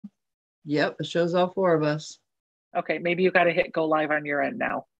Yep, it shows all four of us. Okay, maybe you got to hit go live on your end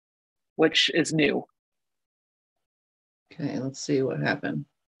now, which is new. Okay, let's see what happened.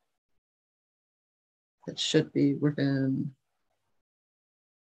 It should be working.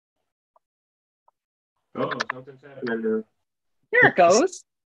 Oh, something's happening there. There it goes.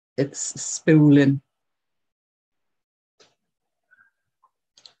 It's spooling.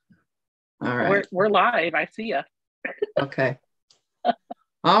 All right. We're live. I see you. Okay.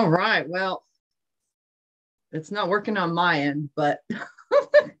 All right. Well, it's not working on my end, but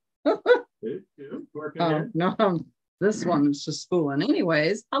no, this one is just spooling.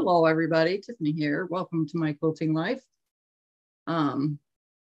 Anyways, hello everybody. Tiffany here. Welcome to my quilting life.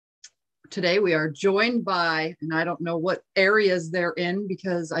 Today we are joined by, and I don't know what areas they're in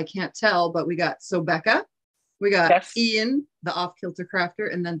because I can't tell, but we got Becca, we got Ian, the off kilter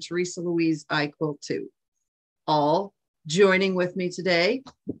crafter, and then Teresa Louise, I quilt too, all joining with me today.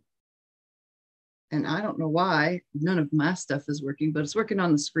 And I don't know why none of my stuff is working, but it's working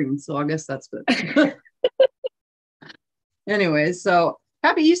on the screen, so I guess that's good. Anyways, so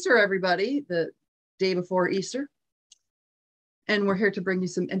happy Easter, everybody, the day before Easter. And we're here to bring you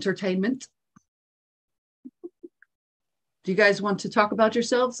some entertainment. Do you guys want to talk about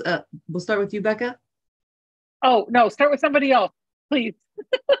yourselves? We'll start with you, Becca. Oh, no, start with somebody else, please.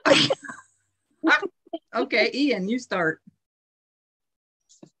 Okay, Ian, you start.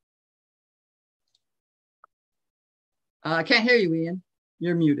 I can't hear you, Ian.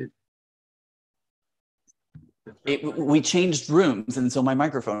 You're muted. We changed rooms, and so my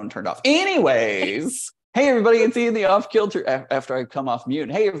microphone turned off. Anyways, hey everybody, it's Ian the Off Kilter. After I come off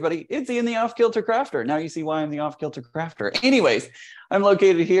mute, hey everybody, it's Ian the Off Kilter Crafter. Now you see why I'm the Off Kilter Crafter. Anyways, I'm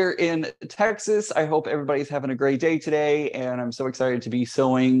located here in Texas. I hope everybody's having a great day today, and I'm so excited to be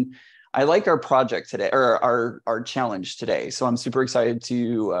sewing. I like our project today, or our challenge today. So I'm super excited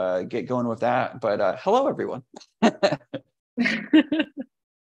to get going with that. But hello, everyone.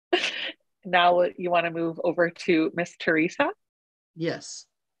 Now you want to move over to Miss Teresa? Yes,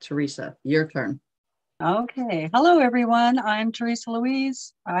 Teresa, your turn. Okay. Hello, everyone. I'm Teresa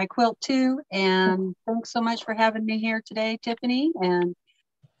Louise. I quilt too. And thanks so much for having me here today, Tiffany. And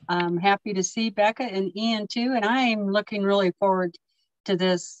I'm happy to see Becca and Ian too. And I'm looking really forward to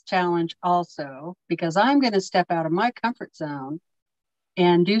this challenge also, because I'm going to step out of my comfort zone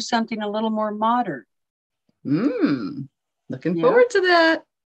and do something a little more modern. Looking forward to that.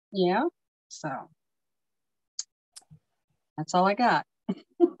 Yeah. So that's all I got.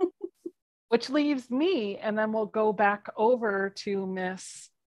 Which leaves me, and then we'll go back over to Miss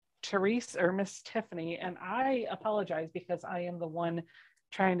Teresa or Miss Tiffany. And I apologize because I am the one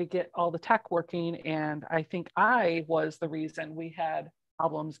trying to get all the tech working, and I think I was the reason we had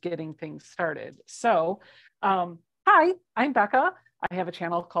problems getting things started. So hi, I'm Becca. I have a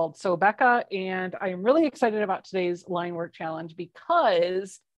channel called Sew Becca, and I am really excited about today's Linework challenge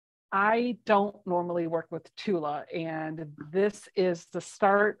because I don't normally work with Tula, and this is the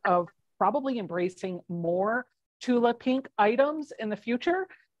start of probably embracing more Tula pink items in the future.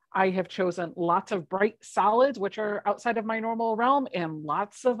 I have chosen lots of bright solids, which are outside of my normal realm, and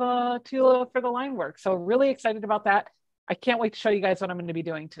lots of Tula for the line work. So really excited about that. I can't wait to show you guys what I'm going to be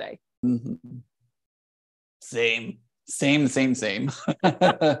doing today. Mm-hmm. Same.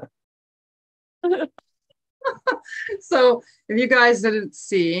 So if you guys didn't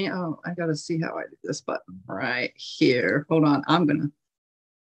see, I got to see how I do this button right here. Hold on. I'm going to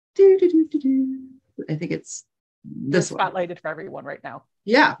I think it's this one. Spotlighted for everyone right now.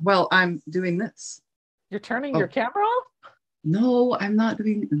 Yeah, well, I'm doing this. You're turning your camera off? No, I'm not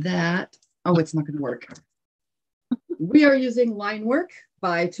doing that. Oh, it's not going to work. We are using Linework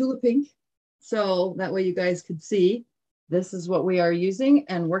by Tula Pink. So that way you guys can see this is what we are using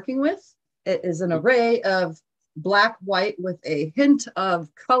and working with. It is an array of black, white with a hint of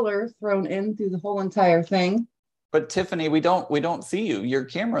color thrown in through the whole entire thing. But Tiffany, we don't see you. Your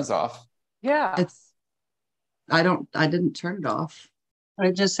camera's off. Yeah. I didn't turn it off.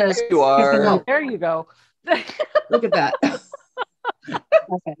 It just says there you are. Oh, there you go. Look at that.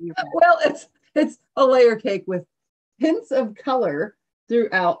 Okay, well, it's a layer cake with hints of color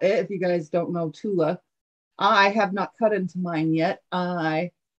throughout it. If you guys don't know Tula, I have not cut into mine yet.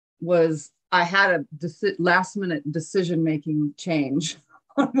 I had a last minute decision making change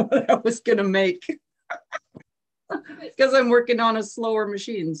on what I was gonna make. Because I'm working on a slower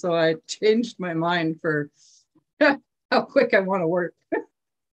machine. So I changed my mind for how quick I want to work.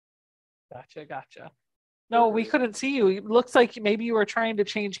 Gotcha. No, we couldn't see you. It looks like maybe you were trying to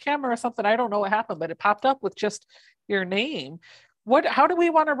change camera or something. I don't know what happened, but it popped up with just your name. How do we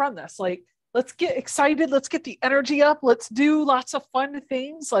want to run this? Like, let's get excited. Let's get the energy up. Let's do lots of fun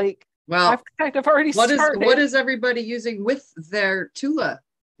things. Like, Well, I've kind of already started. What is everybody using with their Tula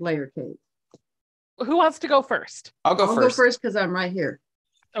layer cake? Who wants to go first? I'll go first because I'm right here.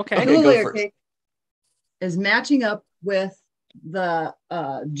 Okay. Tula layer first. cake is matching up with the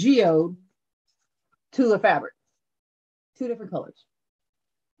geode Tula fabric. 2 different colors.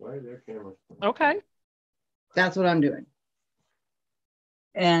 Why is their camera? Okay. That's what I'm doing.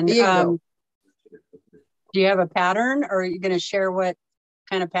 And There you go. do you have a pattern, or are you going to share what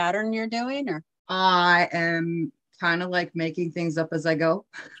kind of pattern you're doing? Or I am kind of like making things up as I go.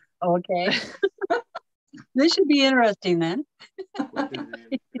 okay. This should be interesting then.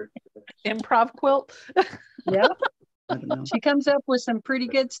 Improv quilt. Yeah. I don't know. She comes up with some pretty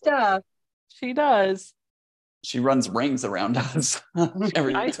good stuff. She does. She runs rings around us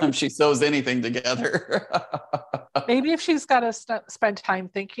every time she sews anything together. Maybe if she's got to spend time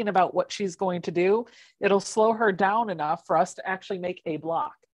thinking about what she's going to do, it'll slow her down enough for us to actually make a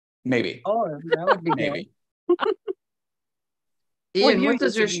block. Maybe. Oh, that would be Maybe. Ian, what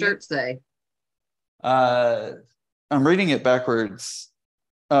does your shirt say? I'm reading it backwards.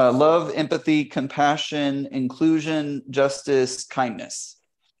 Love, empathy, compassion, inclusion, justice, kindness.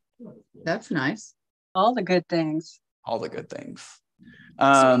 That's nice. all the good things. All the good things.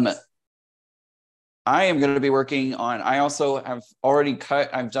 I am going to be working on, I also have already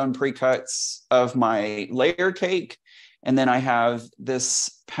I've done pre-cuts of my layer cake. And then I have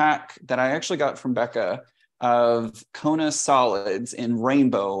this pack that I actually got from Becca of Kona solids in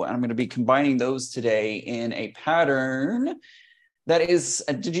rainbow. And I'm going to be combining those today in a pattern that is,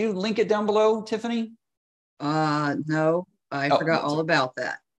 did you link it down below, Tiffany? No, I forgot all about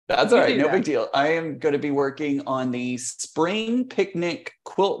that. That's all right. No big deal. I am going to be working on the Spring Picnic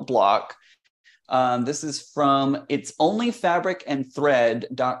Quilt Block. This is from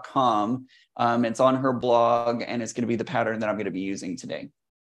itsonlyfabricandthread.com. It's on her blog, and it's going to be the pattern that I'm going to be using today.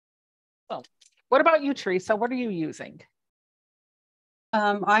 Well, what about you, Teresa? What are you using?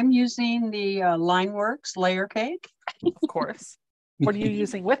 I'm using the Lineworks layer cake. Of course. What are you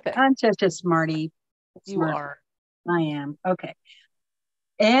using with it? I'm just a smarty. You are. I am. Okay.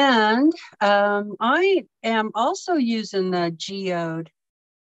 And I am also using the geode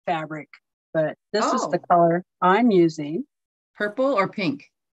fabric, but this is the color I'm using. Purple or pink?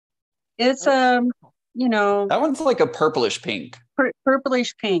 It's you know, that one's like a purplish pink.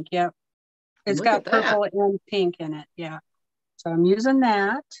 Purplish pink. Yep. It's got purple and pink in it. Yeah. So I'm using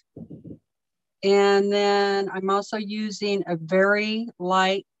that. And then I'm also using a very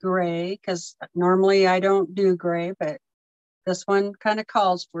light gray, because normally I don't do gray, but this one kind of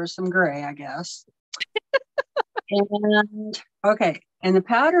calls for some gray, I guess. And okay. And the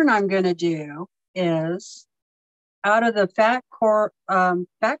pattern I'm going to do is out of the fat quarter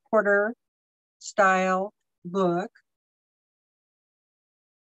style book.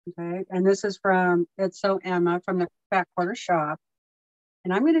 Okay. And this is from It's So Emma from the Fat Quarter Shop.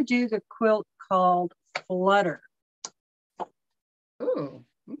 And I'm going to do the quilt called Flutter. Oh,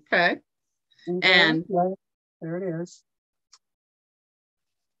 okay. And there it is.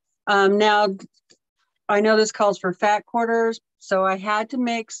 Now, I know this calls for fat quarters, so I had to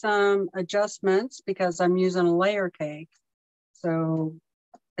make some adjustments because I'm using a layer cake. So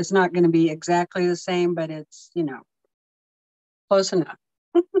it's not going to be exactly the same, but it's, you know, close enough.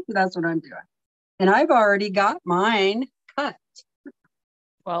 That's what I'm doing. And I've already got mine cut.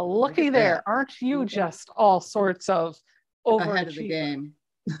 Well, looky there. Aren't you just all sorts of ahead of the game?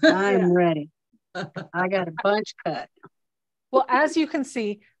 I'm ready. I got a bunch cut. Well, as you can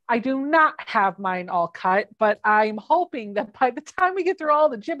see, I do not have mine all cut, but I'm hoping that by the time we get through all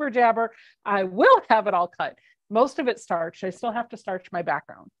the jibber jabber, I will have it all cut. Most of it starched. I still have to starch my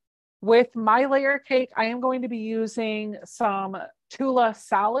background. With my layer cake, I am going to be using some Tula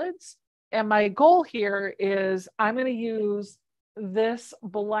solids. And my goal here is I'm going to use this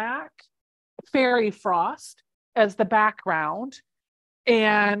black fairy frost as the background.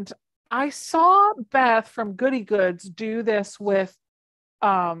 And I saw Beth from Goody Goods do this with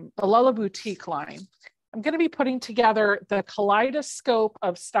the Lulla Boutique line. I'm going to be putting together the kaleidoscope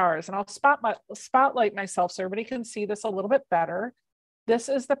of stars, and I'll spotlight myself so everybody can see this a little bit better. This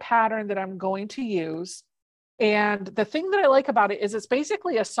is the pattern that I'm going to use. And the thing that I like about it is it's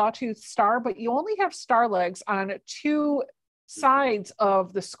basically a sawtooth star, but you only have star legs on 2 sides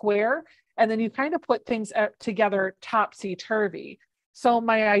of the square. And then you kind of put things together topsy-turvy. So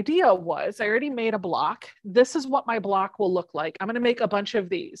my idea was I already made a block. This is what my block will look like. I'm going to make a bunch of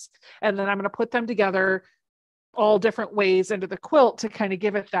these, and then I'm going to put them together all different ways into the quilt to kind of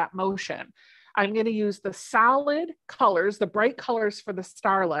give it that motion. I'm going to use the solid colors, the bright colors for the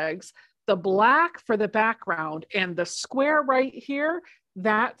star legs, the black for the background, and the square right here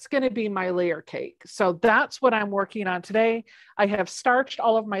that's going to be my layer cake. So that's what I'm working on today. I have starched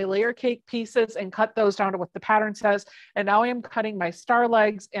all of my layer cake pieces and cut those down to what the pattern says. And now I am cutting my star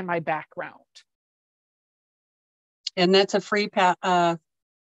legs and my background. And that's a free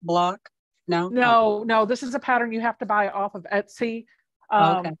block? No? No, this is a pattern you have to buy off of Etsy.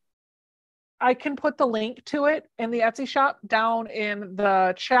 Okay. I can put the link to it in the Etsy shop down in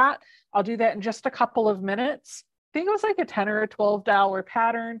the chat. I'll do that in just a couple of minutes. I think it was like a $10 or a $12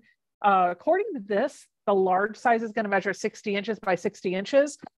 pattern. According to this, the large size is going to measure 60 inches by 60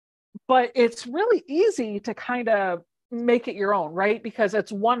 inches, but it's really easy to kind of make it your own, right? Because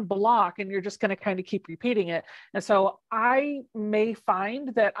it's one block and you're just going to kind of keep repeating it. And so I may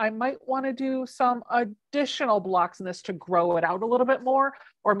find that I might want to do some additional blocks in this to grow it out a little bit more,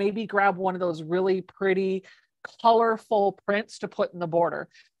 or maybe grab one of those really pretty colorful prints to put in the border.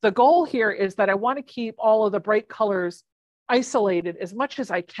 The goal here is that I want to keep all of the bright colors isolated as much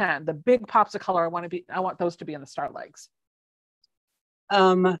as I can. The big pops of color, I want those to be in the star legs.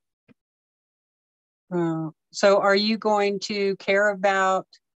 So are you going to care about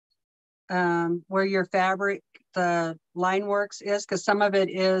where your fabric, the Lineworks is? Because some of it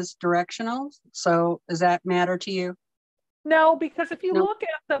is directional. So does that matter to you? No, because if you look at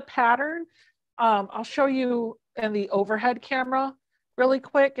the pattern, I'll show you in the overhead camera really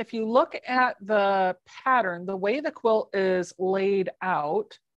quick. If you look at the pattern, the way the quilt is laid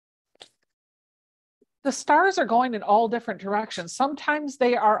out, the stars are going in all different directions. Sometimes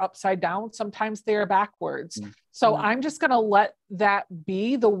they are upside down, sometimes they are backwards. So I'm just going to let that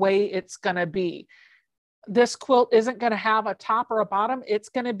be the way it's going to be. This quilt isn't going to have a top or a bottom. It's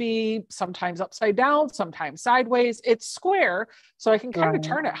going to be sometimes upside down, sometimes sideways. It's square, so I can kind of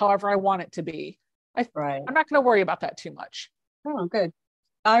turn it however I want it to be. I'm not going to worry about that too much. Oh, good.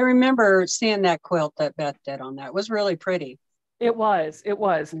 I remember seeing that quilt that Beth did on that. It was really pretty. It was.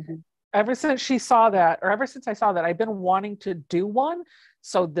 Mm-hmm. Ever since she saw that, or ever since I saw that, I've been wanting to do one.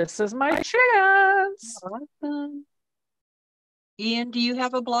 So this is my chance. Awesome. Ian, do you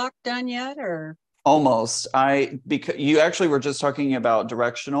have a block done yet, or? Almost. Because you actually were just talking about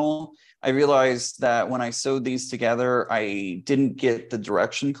directional. I realized that when I sewed these together, I didn't get the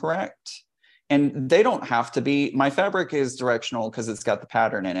direction correct. And they don't have to be. My fabric is directional because it's got the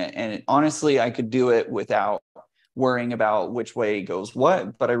pattern in it. And honestly, I could do it without worrying about which way goes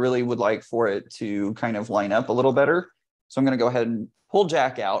what, but I really would like for it to kind of line up a little better. So I'm going to go ahead and pull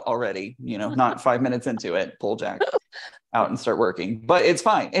Jack out already, not 5 minutes into it, pull Jack out and start working, but it's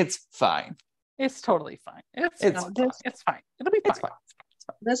fine. It's fine. It's totally fine. It's fine. It'll be fine. It's fine.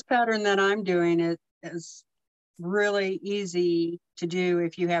 This pattern that I'm doing is really easy to do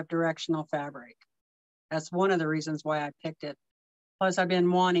if you have directional fabric. That's one of the reasons why I picked it. Plus, I've been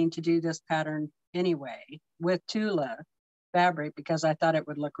wanting to do this pattern anyway with Tula fabric because I thought it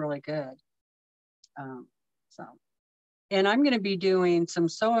would look really good. And I'm going to be doing some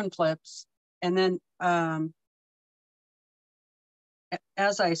sew and flips, and then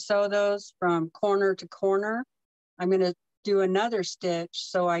as I sew those from corner to corner, I'm going to do another stitch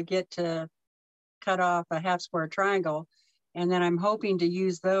so I get to cut off a half square triangle, and then I'm hoping to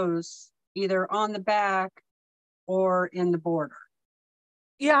use those either on the back or in the border.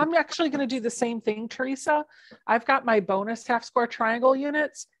 Yeah, I'm actually going to do the same thing, Teresa. I've got my bonus half square triangle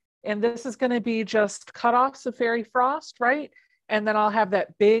units, and this is going to be just cutoffs of fairy frost, right? And then I'll have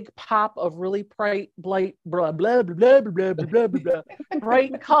that big pop of really bright, bright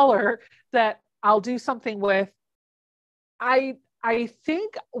color that I'll do something with. I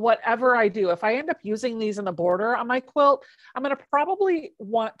think whatever I do, if I end up using these in the border on my quilt, I'm going to probably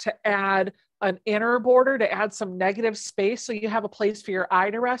want to add an inner border to add some negative space so you have a place for your eye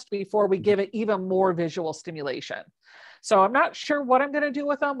to rest before we give it even more visual stimulation. So I'm not sure what I'm going to do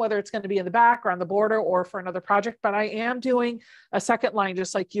with them, whether it's going to be in the back or on the border or for another project, but I am doing a second line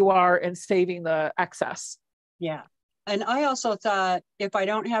just like you are and saving the excess. Yeah. And I also thought if I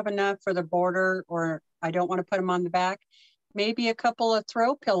don't have enough for the border or I don't want to put them on the back, maybe a couple of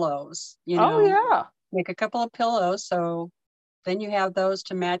throw pillows, Oh, yeah. Make a couple of pillows. So then you have those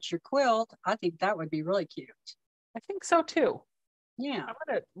to match your quilt. I think that would be really cute. I think so too. Yeah. I'm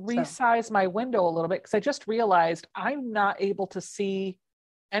going to resize my window a little bit because I just realized I'm not able to see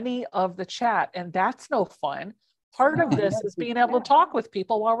any of the chat, and that's no fun. Part of this is being able to talk with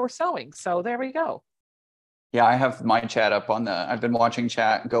people while we're sewing. So there we go. Yeah, I have my chat up I've been watching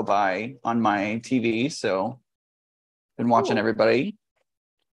chat go by on my TV. So been watching everybody.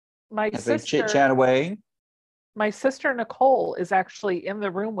 As they chit chat away. My sister Nicole is actually in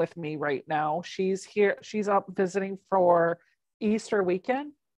the room with me right now. She's here. She's up visiting for Easter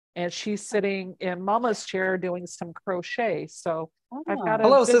weekend. and she's sitting in Mama's chair doing some crochet. So I've got a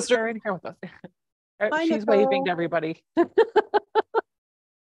Hello, visitor sister. in here with us. Hi, She's Nicole. waving to everybody. Happy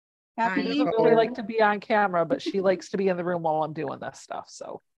She Hi, doesn't Easter. really like to be on camera, but she likes to be in the room while I'm doing this stuff.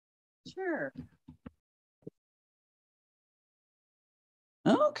 So Sure.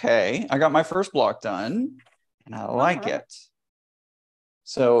 Okay, I got my first block done and I like right. it.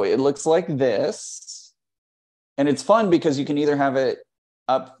 So it looks like this. And it's fun because you can either have it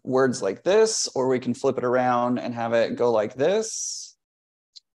upwards like this, or we can flip it around and have it go like this.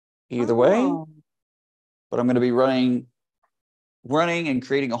 Either way. Oh, But I'm going to be running and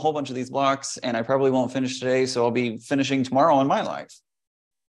creating a whole bunch of these blocks, and I probably won't finish today, so I'll be finishing tomorrow on my life.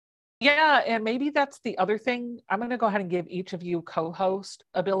 yeah, and maybe that's the other thing. I'm going to go ahead and give each of you co-host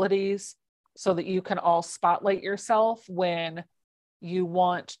abilities so that you can all spotlight yourself when you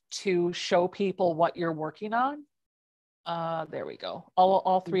want to show people what you're working on. There we go.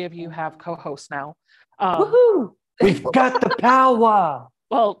 All three of you have co-hosts now. Woohoo! We've got the power.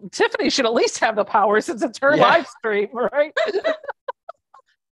 Well, Tiffany should at least have the power since it's her live stream, right?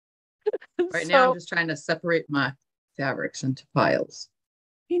 Right now, I'm just trying to separate my fabrics into piles.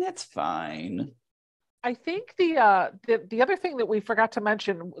 I mean, that's fine. I think the other thing that we forgot to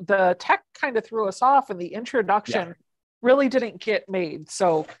mention, the tech kind of threw us off, and the introduction really didn't get made.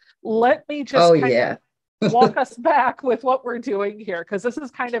 So let me just walk us back with what we're doing here, because this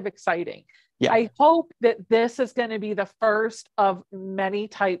is kind of exciting. Yeah. I hope that this is going to be the first of many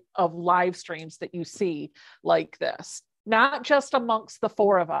type of live streams that you see like this, not just amongst the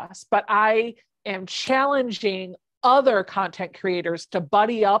four of us, but I am challenging other content creators to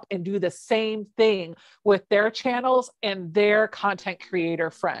buddy up and do the same thing with their channels and their content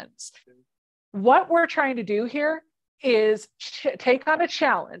creator friends. What we're trying to do here is take on a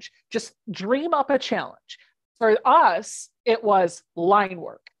challenge, just dream up a challenge. For us, it was line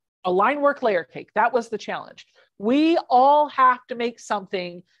work, a line work layer cake. That was the challenge. We all have to make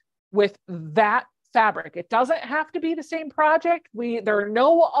something with that fabric. It doesn't have to be the same project. There are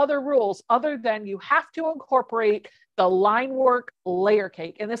no other rules other than you have to incorporate the line work layer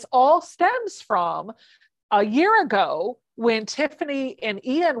cake. And this all stems from a year ago when Tiffany and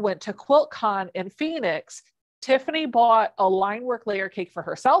Ian went to QuiltCon in Phoenix. Tiffany bought a line work layer cake for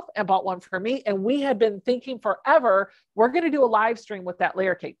herself and bought one for me. And we had been thinking forever, we're going to do a live stream with that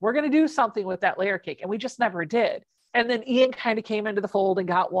layer cake. We're going to do something with that layer cake. And we just never did. And then Ian kind of came into the fold and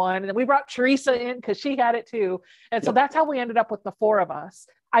got one. And then we brought Teresa in because she had it too. And so that's how we ended up with the four of us.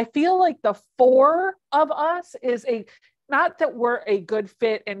 I feel like the four of us is not that we're a good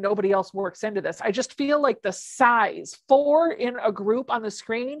fit and nobody else works into this. I just feel like the size, four in a group on the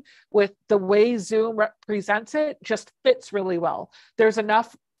screen with the way Zoom presents it just fits really well. There's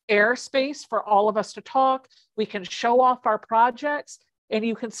enough airspace for all of us to talk. We can show off our projects and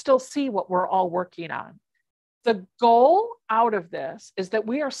you can still see what we're all working on. The goal out of this is that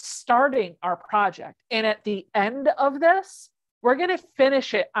we are starting our project. And at the end of this, we're going to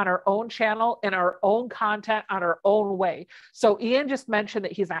finish it on our own channel in our own content on our own way. So Ian just mentioned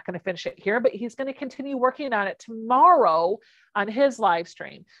that he's not going to finish it here, but he's going to continue working on it tomorrow on his live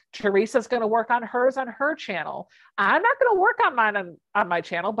stream. Teresa's going to work on hers on her channel. I'm not going to work on mine on my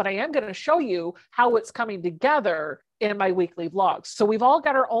channel, but I am going to show you how it's coming together in my weekly vlogs. So we've all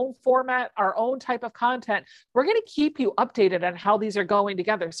got our own format, our own type of content. We're going to keep you updated on how these are going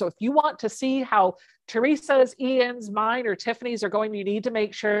together. So if you want to see how Teresa's, Ian's, mine, or Tiffany's are going, you need to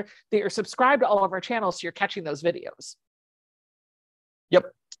make sure that you're subscribed to all of our channels so you're catching those videos.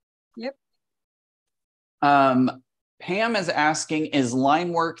 Yep. Yep. Pam is asking, is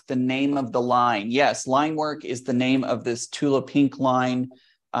Linework the name of the line? Yes, Linework is the name of this Tula Pink line.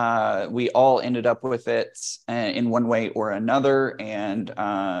 We all ended up with it in one way or another. And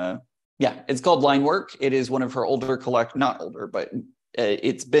yeah, it's called Linework. It is one of her older not older, but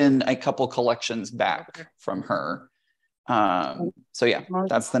it's been a couple collections back from her. So yeah,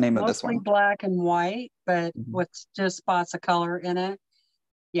 that's the name of this one. Mostly black and white, but with just spots of color in it.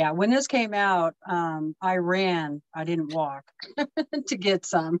 Yeah, when this came out, I ran. I didn't walk to get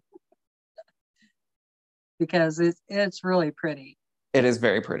some because it's really pretty. It is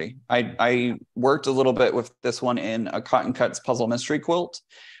very pretty. I worked a little bit with this one in a Cotton Cuts Puzzle Mystery Quilt,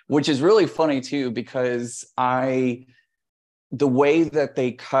 which is really funny too, because the way that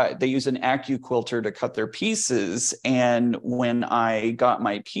they use an AccuQuilter to cut their pieces. And when I got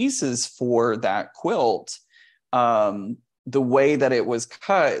my pieces for that quilt, the way that it was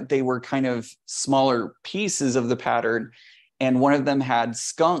cut, they were kind of smaller pieces of the pattern. And one of them had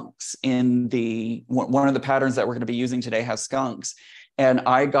skunks in one of the patterns that we're going to be using today has skunks. And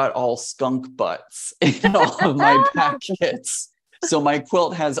I got all skunk butts in all of my packets. So my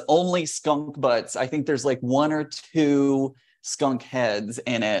quilt has only skunk butts. I think there's like 1 or 2 skunk heads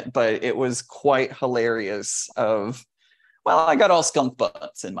in it, but it was quite hilarious of, well, I got all skunk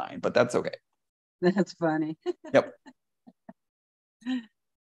butts in mine, but that's okay. That's funny. Yep.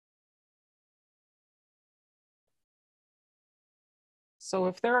 So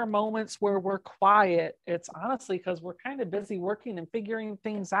if there are moments where we're quiet, it's honestly because we're kind of busy working and figuring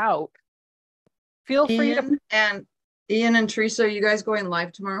things out. Feel free to. And Ian and Teresa, are you guys going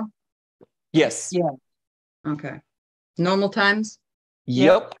live tomorrow? Yes. Yeah. Okay. Normal times?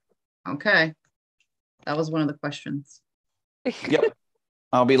 Yep. Okay. That was one of the questions. Yep.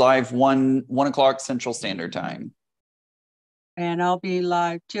 I'll be live 1 o'clock Central Standard Time. And I'll be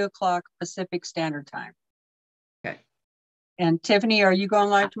live 2 o'clock Pacific Standard Time. Okay. And Tiffany, are you going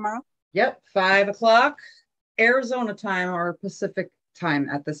live tomorrow? Yep. 5 o'clock Arizona time or Pacific time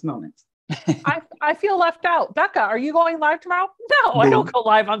at this moment. I feel left out. Becca, are you going live tomorrow? No, I don't go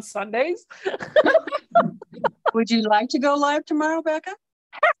live on Sundays. Would you like to go live tomorrow, Becca?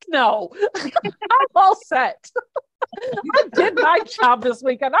 Heck no. I'm all set. I did my job this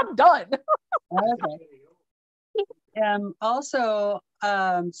weekend. I'm done. Okay. Also,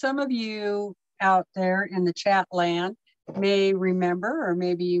 some of you out there in the chat land may remember, or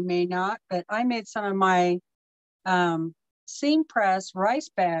maybe you may not, but I made some of my seam press rice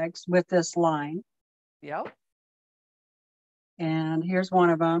bags with this line. Yep. And here's one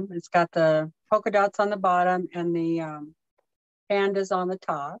of them. It's got the polka dots on the bottom and the pandas on the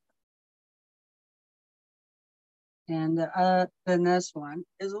top. And then this one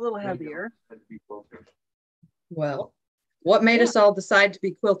is a little heavier. Well, what made us all decide to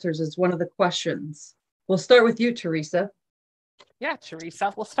be quilters is one of the questions. We'll start with you, Teresa. Yeah,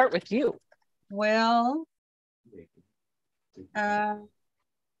 Teresa, we'll start with you. Well, I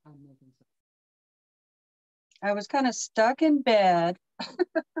was kind of stuck in bed,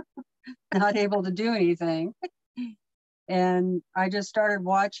 not able to do anything. And I just started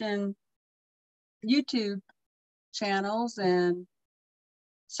watching YouTube channels and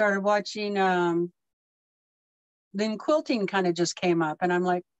started watching, then quilting kind of just came up. And I'm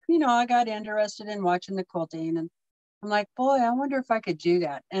like, I got interested in watching the quilting. And I'm like, boy, I wonder if I could do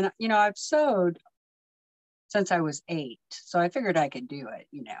that. And, I've sewed since I was 8. So I figured I could do it,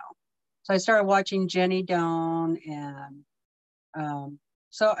 So I started watching Jenny Doan. And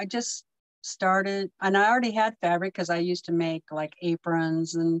so I just started, and I already had fabric because I used to make like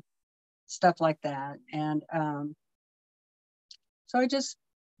aprons and stuff like that. And so I just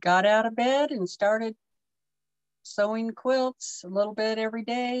got out of bed and started sewing quilts a little bit every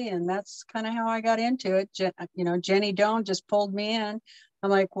day. And that's kind of how I got into it. Jenny Doan just pulled me in. I'm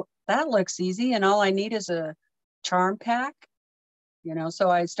like, well, that looks easy. And all I need is a charm pack, so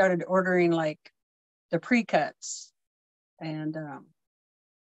I started ordering like the pre-cuts. And,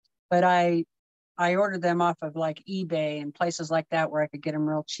 but I ordered them off of like eBay and places like that where I could get them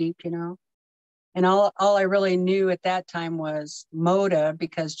real cheap, And all I really knew at that time was Moda,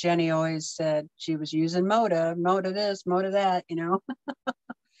 because Jenny always said she was using Moda this, Moda that,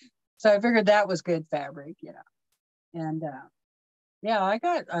 So I figured that was good fabric, And yeah, I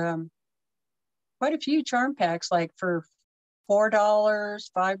got quite a few charm packs, like for $4,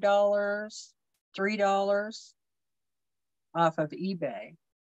 $5, $3 off of eBay.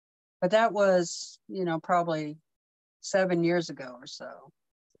 But that was, probably 7 years ago or so.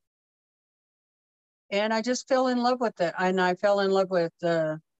 And I just fell in love with it. And I fell in love with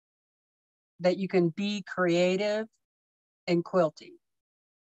that you can be creative in quilting,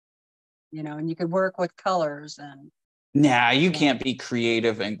 and you could work with colors. And nah, you can't be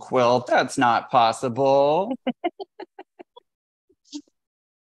creative in quilt. That's not possible.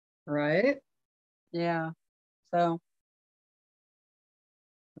 Right? Yeah. So.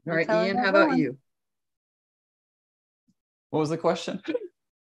 All right, Ian, how about you? What was the question?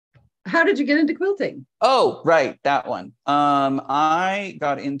 How did you get into quilting? Oh, right, that one. I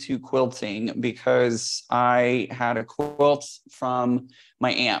got into quilting because I had a quilt from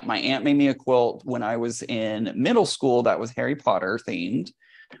my aunt. My aunt made me a quilt when I was in middle school that was Harry Potter themed.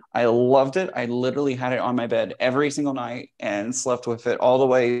 I loved it. I literally had it on my bed every single night and slept with it all the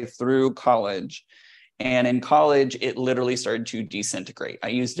way through college. And in college, it literally started to disintegrate. I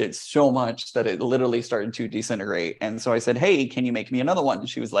used it so much that it literally started to disintegrate. And so I said, hey, can you make me another one? And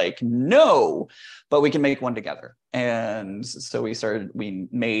she was like, no, but we can make one together. And so we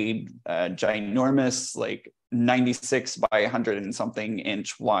made a ginormous, like 96 by 100 and something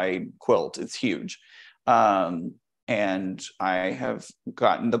inch wide quilt. It's huge. And I have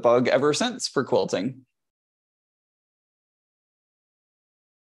gotten the bug ever since for quilting.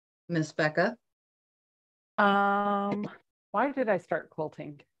 Miss Becca? Why did I start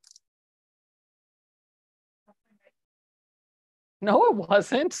quilting? No, it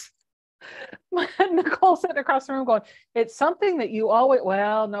wasn't. Nicole sitting across the room going, it's something that you always,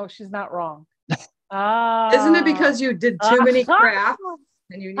 well, no, she's not wrong. Isn't it because you did too many crafts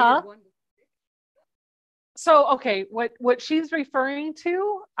and you needed one? So, okay, what she's referring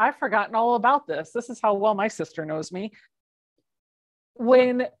to, I've forgotten all about this. This is how well my sister knows me.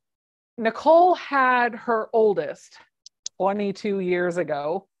 When Nicole had her oldest 22 years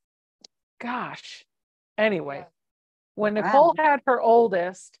ago, gosh, anyway, when Nicole had her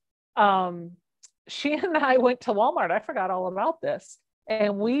oldest, she and I went to Walmart. I forgot all about this.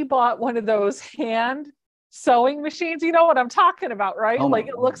 And we bought one of those hand sewing machines. You know what I'm talking about, right? Oh like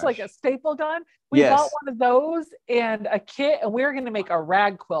it looks like a staple gun. We Yes. bought one of those and a kit, and we were going to make a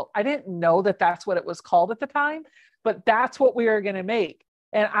rag quilt. I didn't know that that's what it was called at the time, but that's what we were going to make.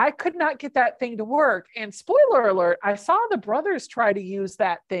 And I could not get that thing to work. And spoiler alert, I saw the brothers try to use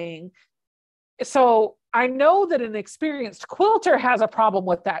that thing. So I know that an experienced quilter has a problem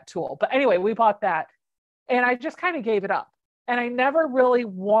with that tool. But anyway, we bought that and I just kind of gave it up. And I never really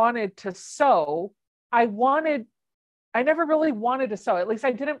wanted to sew. I never really wanted to sew. At least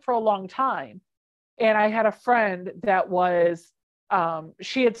I didn't for a long time. And I had a friend that was,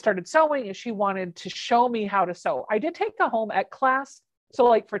 she had started sewing and she wanted to show me how to sew. I did take a home ec class. So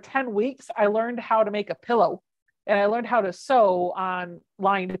like for 10 weeks, I learned how to make a pillow and I learned how to sew on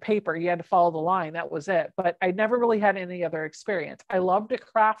lined paper. You had to follow the line. That was it. But I never really had any other experience. I loved to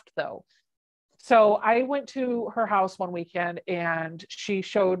craft though. So I went to her house one weekend and she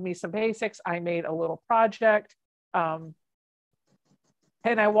showed me some basics. I made a little project. And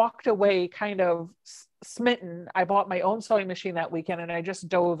I walked away kind of smitten. I bought my own sewing machine that weekend and I just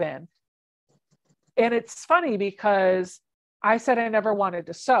dove in. And it's funny because I said I never wanted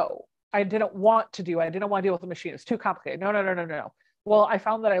to sew. I didn't want to deal with the machine. It's too complicated. No. Well, I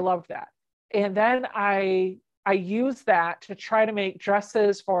found that I loved that. And then I used that to try to make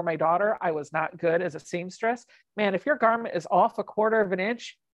dresses for my daughter. I was not good as a seamstress. Man, if your garment is off 1/4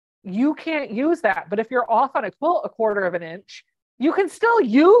 inch, you can't use that. But if you're off on a quilt 1/4 inch, you can still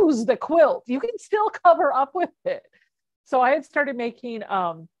use the quilt. You can still cover up with it. So I had started making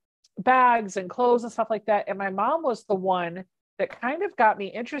bags and clothes and stuff like that. And my mom was the one that kind of got me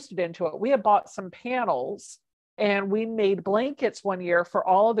interested into it. We had bought some panels and we made blankets one year for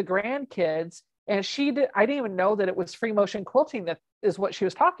all of the grandkids. And I didn't even know that it was free motion quilting. That is what she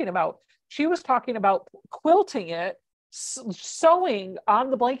was talking about. She was talking about quilting it, sewing on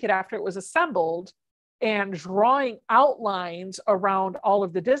the blanket after it was assembled and drawing outlines around all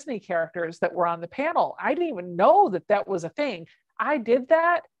of the Disney characters that were on the panel. I didn't even know that that was a thing. I did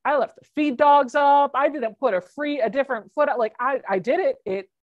that. I left the feed dogs up. I didn't put a different foot. Like I did it. It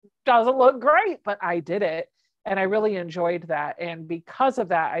doesn't look great, but I did it. And I really enjoyed that. And because of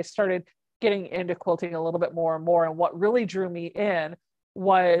that, I started getting into quilting a little bit more and more. And what really drew me in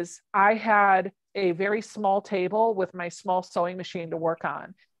was I had a very small table with my small sewing machine to work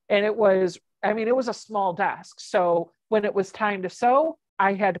on. And it was a small desk. So when it was time to sew,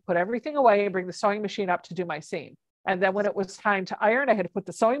 I had to put everything away and bring the sewing machine up to do my seam. And then when it was time to iron, I had to put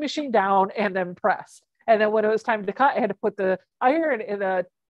the sewing machine down and then press. And then when it was time to cut, I had to put the iron in the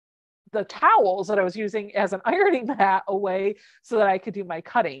towels that I was using as an ironing mat away so that I could do my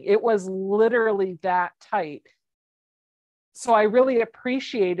cutting. It was literally that tight. So I really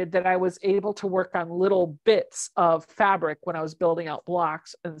appreciated that I was able to work on little bits of fabric when I was building out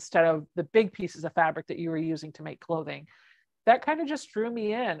blocks instead of the big pieces of fabric that you were using to make clothing. That kind of just drew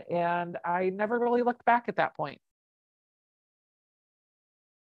me in, and I never really looked back at that point.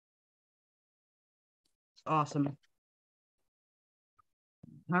 Awesome.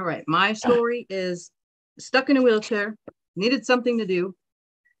 All right. My story is stuck in a wheelchair, needed something to do.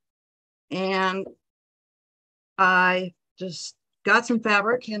 And I just got some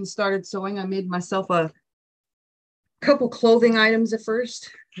fabric and started sewing. I made myself a couple clothing items at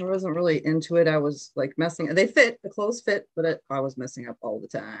first. I wasn't really into it. I was like messing. They fit, the clothes fit, but I was messing up all the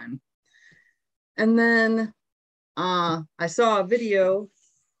time. And then I saw a video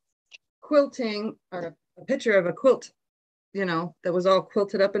quilting, or a picture of a quilt, that was all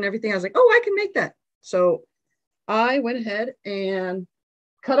quilted up and everything. I was like, oh, I can make that. So I went ahead and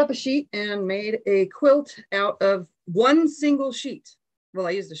cut up a sheet and made a quilt out of one single sheet. Well,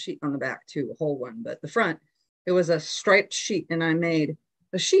 I used a sheet on the back too, a whole one, but the front, it was a striped sheet, and I made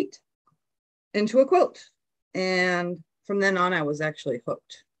a sheet into a quilt. And from then on, I was actually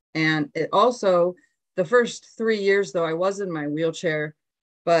hooked. And it also, the first 3 years though, I was in my wheelchair,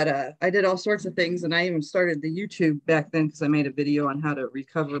 but I did all sorts of things. And I even started the YouTube back then because I made a video on how to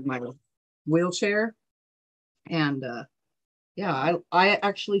recover my wheelchair. And Yeah, I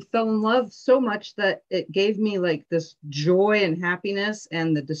actually fell in love so much that it gave me like this joy and happiness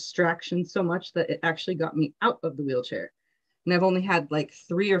and the distraction so much that it actually got me out of the wheelchair. And I've only had like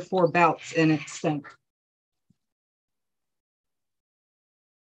 3 or 4 bouts in it since.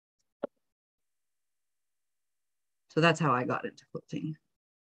 So that's how I got into quilting.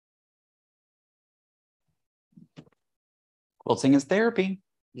 Quilting is therapy.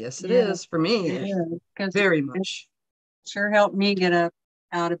 Yes, it is for me. Yeah, very much. Sure helped me get up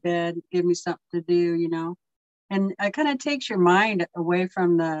out of bed, give me something to do, and it kind of takes your mind away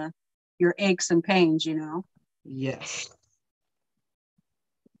from your aches and pains, Yes.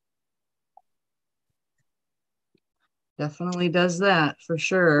 Definitely does that for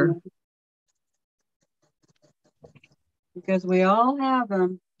sure. Because we all have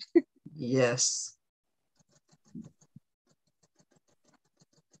them. Yes.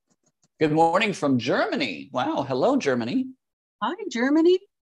 Good morning from Germany. Wow. Hello, Germany. Hi, Germany.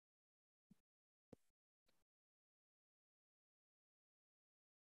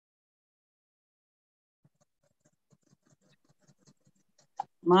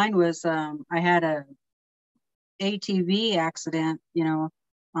 Mine was, I had a ATV accident, on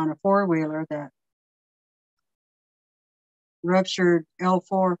a four-wheeler that ruptured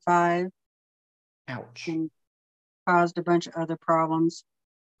L4-5. Ouch. And caused a bunch of other problems.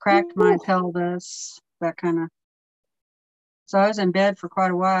 Cracked my pelvis, that kind of. So I was in bed for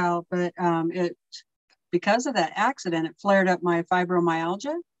quite a while, but because of that accident, it flared up my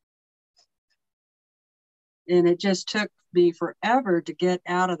fibromyalgia. And it just took me forever to get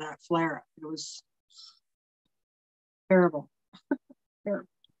out of that flare up. It was terrible. Terrible.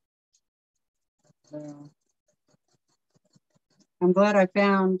 So I'm glad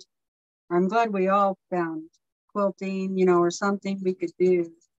we all found quilting, or something we could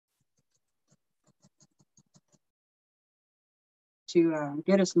do to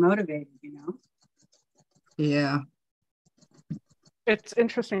get us motivated. Yeah. It's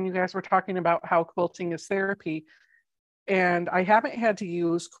interesting. You guys were talking about how quilting is therapy. And I haven't had to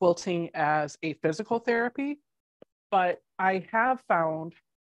use quilting as a physical therapy, but I have found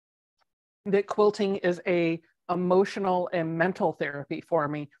that quilting is a emotional and mental therapy for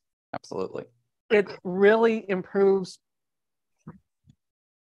me. Absolutely. It really improves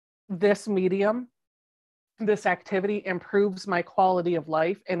this medium. This activity improves my quality of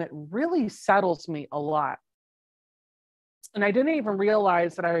life, and it really settles me a lot. And I didn't even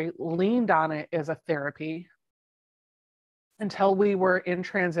realize that I leaned on it as a therapy until we were in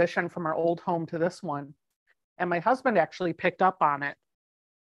transition from our old home to this one. And my husband actually picked up on it.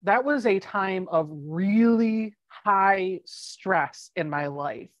 That was a time of really high stress in my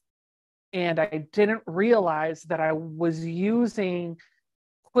life. And I didn't realize that I was using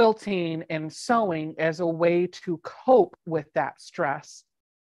quilting and sewing as a way to cope with that stress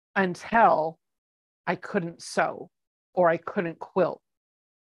until I couldn't sew or I couldn't quilt.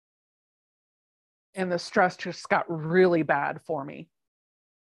 And the stress just got really bad for me.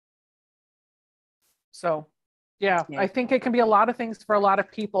 So, yeah, I think it can be a lot of things for a lot of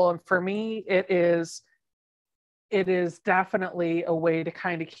people. And for me, it is definitely a way to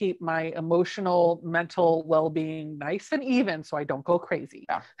kind of keep my emotional, mental well-being nice and even so I don't go crazy.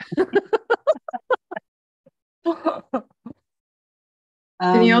 Yeah.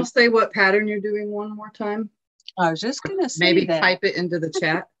 Can you all say what pattern you're doing one more time? I was just going to say maybe that. Type it into the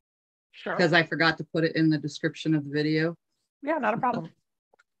chat. Sure. Because I forgot to put it in the description of the video. Yeah, not a problem.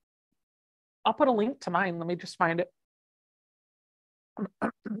 I'll put a link to mine. Let me just find it.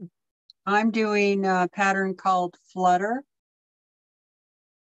 I'm doing a pattern called Flutter.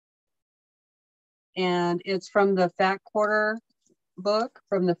 And it's from the Fat Quarter book,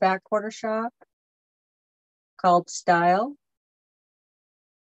 from the Fat Quarter shop, called Style.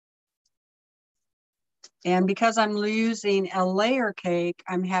 And because I'm using a layer cake,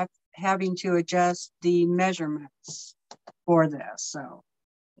 I'm having to adjust the measurements for this. So,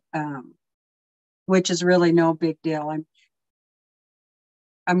 which is really no big deal.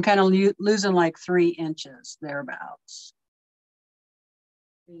 I'm kind of losing like 3 inches thereabouts,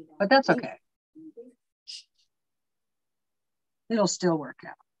 but that's okay. It'll still work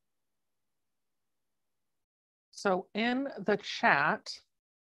out. So in the chat.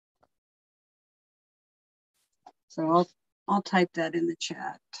 So I'll type that in the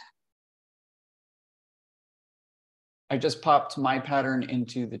chat. I just popped my pattern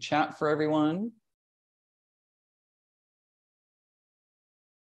into the chat for everyone.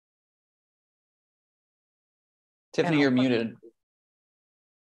 Tiffany, you're muted.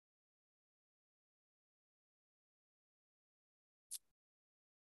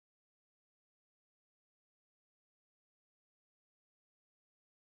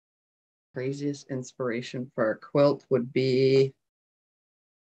 Craziest inspiration for a quilt would be,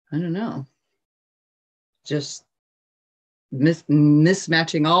 I don't know, just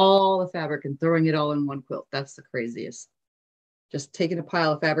mismatching all the fabric and throwing it all in one quilt. That's the craziest. Just taking a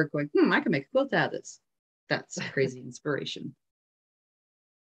pile of fabric going, I can make a quilt out of this. That's crazy inspiration.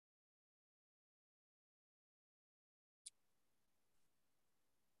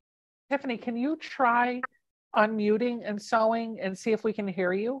 Tiffany, can you try unmuting and sewing and see if we can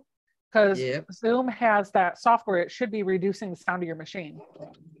hear you? Because Zoom has that software. It should be reducing the sound of your machine.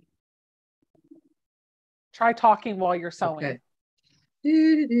 Try talking while you're sewing. Okay.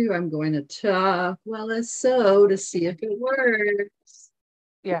 I'm going to talk while I sew to see if it works.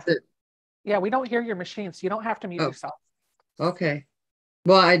 Yeah. Yeah, we don't hear your machine, so you don't have to mute yourself. Okay.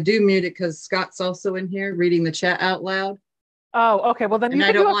 Well, I do mute it because Scott's also in here reading the chat out loud. Oh, okay. Well, then you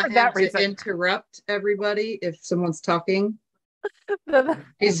can do it for that reason. To interrupt everybody if someone's talking.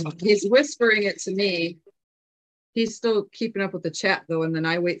 He's whispering it to me. He's still keeping up with the chat though, and then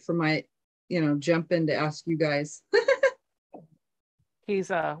I wait for my, jump in to ask you guys.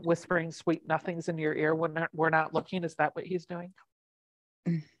 He's whispering sweet nothings in your ear when we're not looking. Is that what he's doing?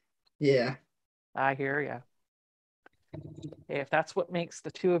 Yeah. I hear you. Hey, if that's what makes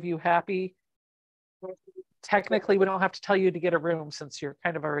the two of you happy, technically we don't have to tell you to get a room since you're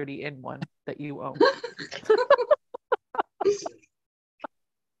kind of already in one that you own.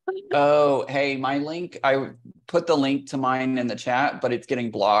 Oh, hey, my link, I put the link to mine in the chat, but it's getting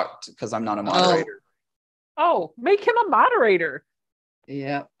blocked because I'm not a moderator. Oh, make him a moderator.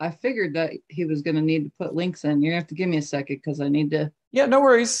 Yeah, I figured that he was going to need to put links in. You have to give me a second because I need to. Yeah, no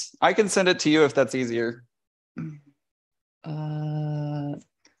worries. I can send it to you if that's easier. I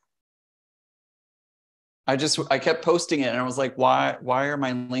kept posting it and I was like, why are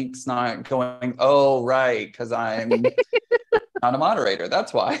my links not going? Oh, right, because I'm not a moderator.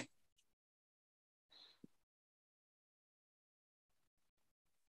 That's why.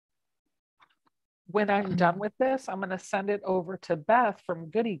 When I'm done with this, I'm going to send it over to Beth from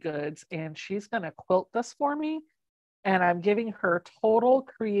Goody Goods, and she's going to quilt this for me. And I'm giving her total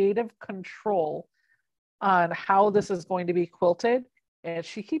creative control on how this is going to be quilted. And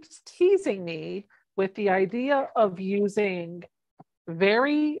she keeps teasing me with the idea of using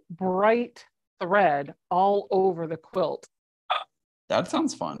very bright thread all over the quilt. That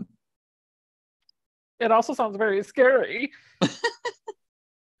sounds fun. It also sounds very scary.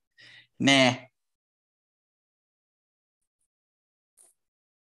 Nah.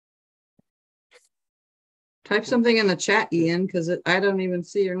 Type something in the chat, Ian, because I don't even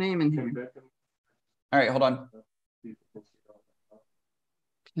see your name in here. All right, hold on.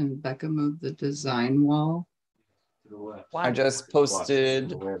 Can Becca move the design wall? I just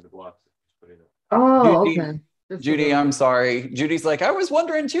posted. Oh, Judy, okay. Judy, I'm sorry. Judy's like, I was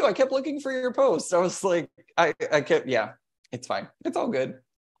wondering too. I kept looking for your post. I was like, I kept, yeah, it's fine. It's all good.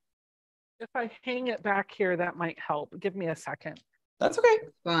 If I hang it back here, that might help. Give me a second. That's okay.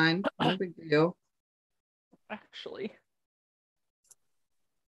 Fine. No big deal. Actually.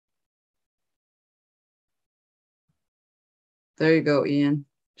 There you go, Ian.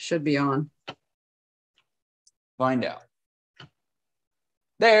 Should be on. Find out.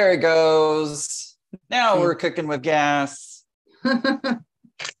 There it goes. Now we're cooking with gas. I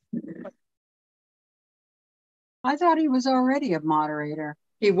thought he was already a moderator.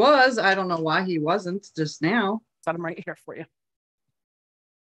 He was. I don't know why he wasn't just now. I'm right here for you.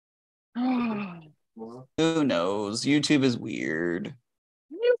 Who knows? YouTube is weird.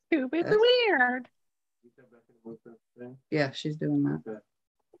 YouTube is weird. Yeah, she's doing that.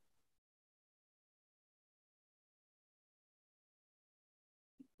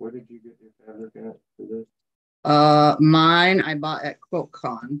 Where did you get your fabric at for this? Mine I bought at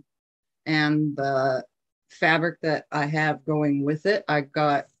QuiltCon, and the fabric that I have going with it I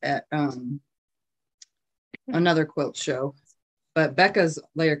got at another quilt show. But Becca's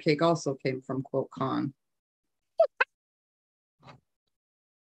layer cake also came from QuiltCon.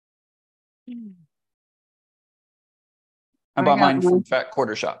 I bought mine from Fat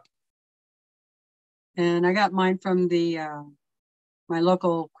Quarter Shop. And I got mine from the my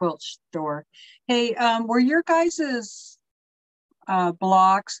local quilt store. Hey, were your guys's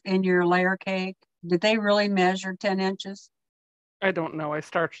blocks in your layer cake, did they really measure 10 inches? I don't know. I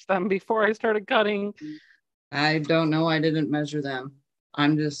starched them before I started cutting. I don't know. I didn't measure them.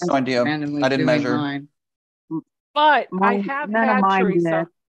 I'm just no idea. randomly I didn't doing measure mine. But I have had, Teresa.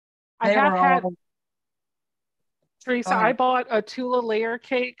 I have had, Teresa, I bought a Tula layer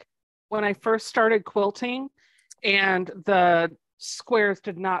cake when I first started quilting, and the squares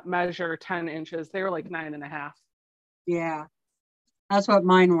did not measure 10 inches. They were like 9.5. Yeah, that's what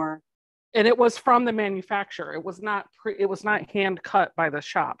mine were. And it was from the manufacturer. It was not hand cut by the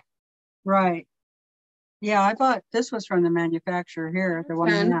shop. Right. Yeah, I bought, this was from the manufacturer here, the one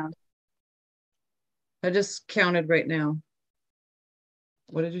I have. I just counted right now.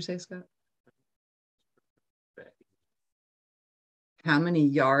 What did you say, Scott? How many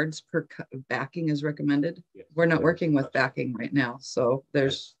yards per backing is recommended? Yes. We're not working with backing right now, so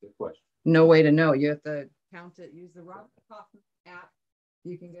there's no way to know. You have to count it, use the Robert Kaufman app.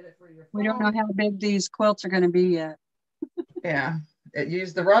 You can get it for your phone. We don't know how big these quilts are going to be yet. Yeah,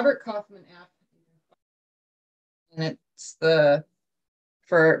 use the Robert Kaufman app. And it's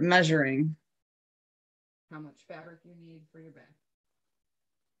for measuring how much fabric you need for your bag.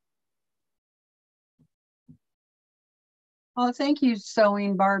 Oh, thank you,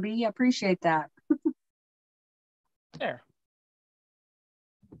 Sewing Barbie. I appreciate that. There.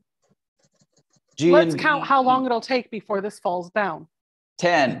 Let's count how long it'll take before this falls down.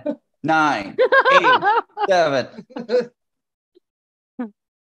 10, 9, 8, 7.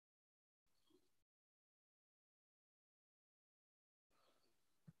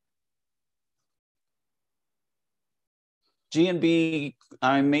 G&B,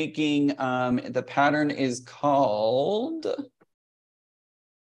 I'm making, the pattern is called,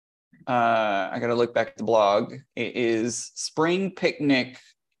 I gotta look back at the blog. It is Spring Picnic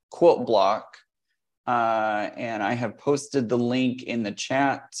Quilt Block. And I have posted the link in the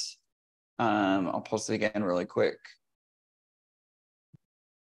chat. I'll post it again really quick.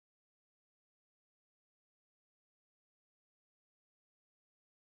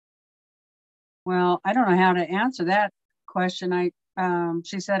 Well, I don't know how to answer that question.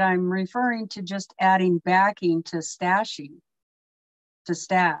 She said I'm referring to just adding backing to stashing, to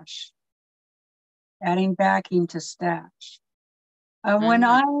stash. Adding backing to stash. When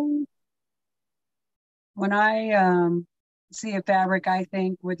I see a fabric I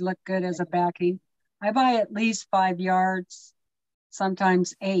think would look good as a backing, I buy at least 5 yards,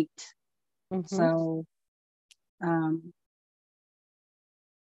 sometimes 8. Mm-hmm. So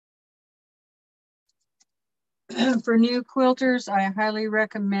for new quilters, I highly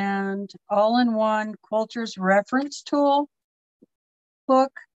recommend all-in-one Quilters Reference Tool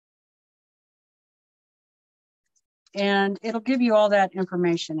book. And it'll give you all that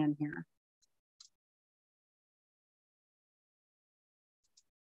information in here.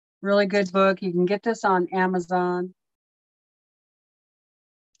 Really good book. You can get this on Amazon.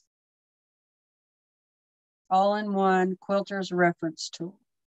 All-in-one Quilters Reference Tool.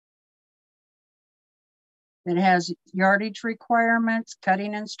 It has yardage requirements,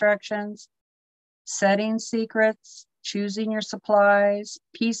 cutting instructions, setting secrets, choosing your supplies,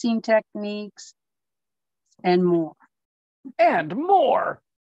 piecing techniques, and more. And more.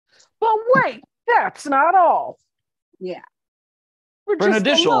 But wait, that's not all. Yeah. For an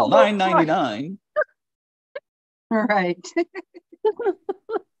additional $9.99. Right.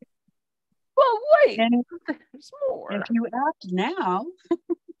 Well, wait, there's more. If you act now,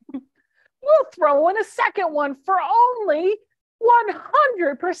 we'll throw in a second one for only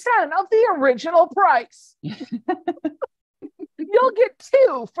 100% of the original price. You'll get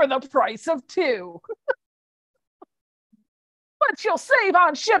 2 for the price of 2. But you'll save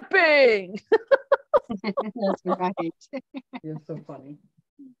on shipping. That's right. You're so funny.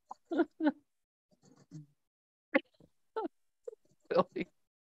 Billy.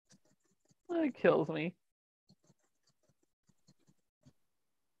 That kills me.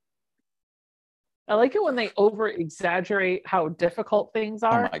 I like it when they over exaggerate how difficult things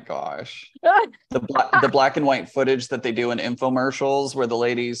are. Oh my gosh. The black and white footage that they do in infomercials where the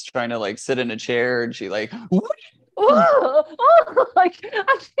lady's trying to like sit in a chair and she like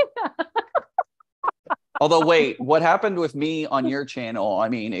Although wait, what happened with me on your channel? I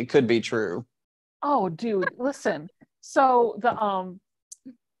mean, it could be true. Oh dude, listen. So the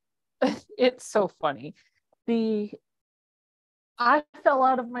it's so funny. I fell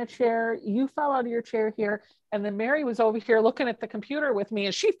out of my chair, you fell out of your chair here, and then Mary was over here looking at the computer with me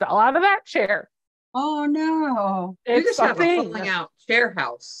and she fell out of that chair. Oh no. You just have a falling out chair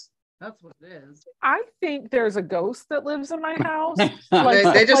house. That's what it is. I think there's a ghost that lives in my house.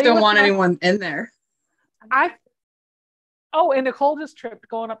 They just don't want anyone in there. And Nicole just tripped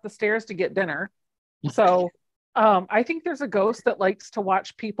going up the stairs to get dinner. So I think there's a ghost that likes to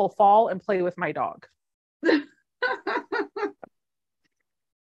watch people fall and play with my dog.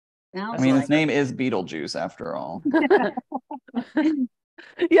 I mean, his name is Beetlejuice after all.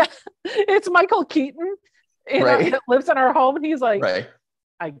 Yeah, it's Michael Keaton. Right. It lives in our home. And he's like, right.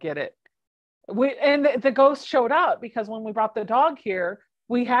 I get it. And the ghost showed up because when we brought the dog here,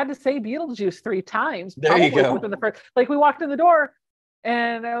 we had to say Beetlejuice 3 times. There you go. Within the first, like we walked in the door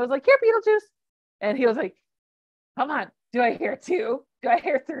And I was like, here, Beetlejuice. And he was like, come on, do I hear 2? Do I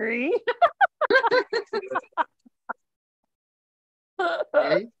hear 3?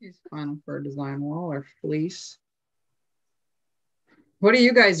 Okay, use flannel for a design wall or fleece. What do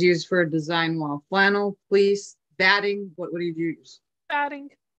you guys use for a design wall? Flannel, fleece, batting? What do you use? Batting.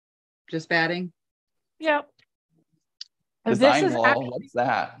 Just batting? Yep. Design wall, what's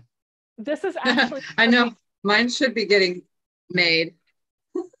that? This is actually I know mine should be getting made.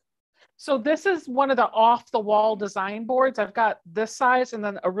 So this is one of the off the wall design boards. I've got this size and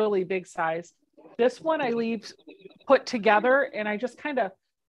then a really big size. This one I leave put together and I just kind of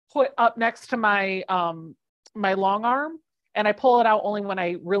put up next to my my long arm, and I pull it out only when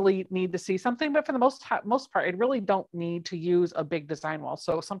I really need to see something. But for the most part, I really don't need to use a big design wall.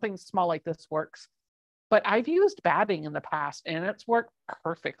 So something small like this works. But I've used batting in the past and it's worked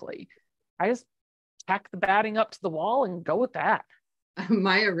perfectly. I just tack the batting up to the wall and go with that.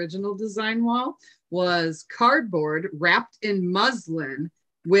 My original design wall was cardboard wrapped in muslin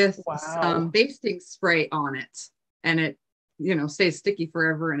with some basting spray on it. And it, stays sticky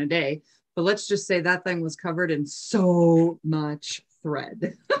forever and a day. But let's just say that thing was covered in so much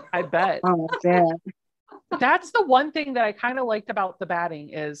thread. I bet. Oh, yeah. That's the one thing that I kind of liked about the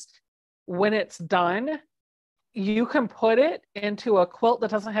batting is when it's done, you can put it into a quilt that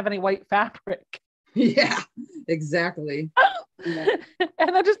doesn't have any white fabric. Yeah, exactly. And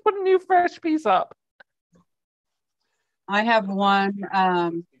then just put a new fresh piece up. I have one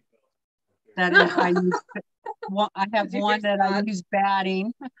that I use. I have one that I use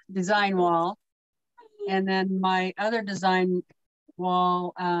batting design wall, and then my other design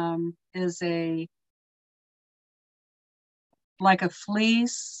wall is like a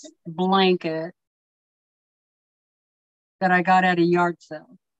fleece blanket that I got at a yard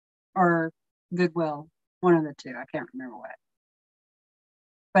sale or Goodwill, one of the two. I can't remember what.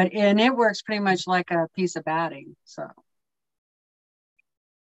 But it works pretty much like a piece of batting. So.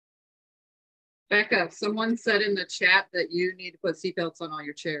 Becca, someone said in the chat that you need to put seatbelts on all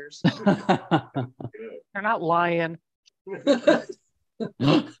your chairs. They're not lying.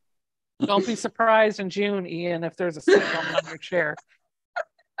 Don't be surprised in June, Ian, if there's a seatbelt on your chair.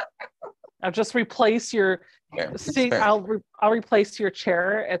 I'll just replace your seat. I'll replace your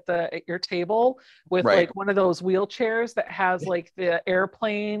chair at your table with like one of those wheelchairs that has like the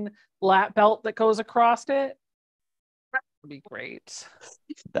airplane lap belt that goes across it. Would be great.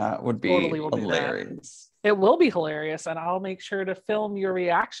 That would be totally hilarious. It will be hilarious, and I'll make sure to film your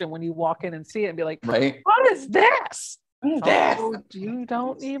reaction when you walk in and see it and be like, right? What is this? What is this? Oh, you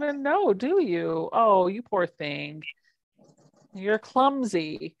don't even know, do you? Oh, you poor thing. You're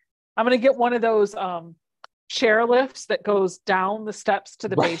clumsy. I'm gonna get one of those chair lifts that goes down the steps to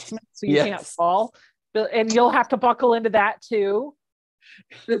the basement so you can't fall. And you'll have to buckle into that too.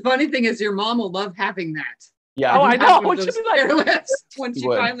 The funny thing is your mom will love having that. Yeah. Oh, I know. She'll be like, when she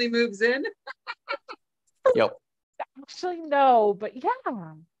finally moves in. Yep. Actually, no, but yeah.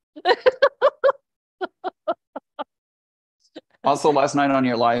 Also, last night on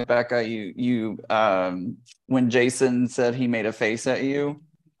your live, Becca, you when Jason said he made a face at you,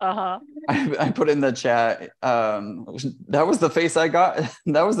 I put in the chat. That was the face I got.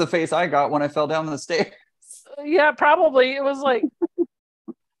 That was the face I got when I fell down the stairs. Yeah, probably. It was like.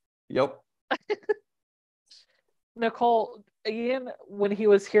 Yep. Nicole, Ian, when he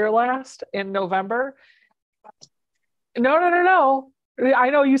was here last in November. No. I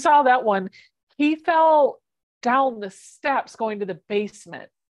know you saw that one. He fell down the steps going to the basement.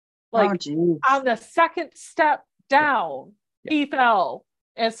 Like on the second step down, he fell.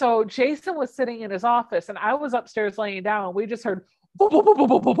 And so Jason was sitting in his office and I was upstairs laying down and we just heard boom, boom, boom, boom,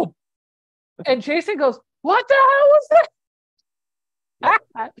 boom, boom, boom. And Jason goes, "What the hell was that?"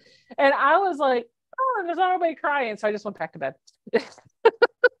 And I was like, "Oh, there's not nobody crying." So I just went back to bed.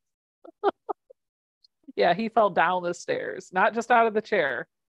 Yeah, he fell down the stairs, not just out of the chair.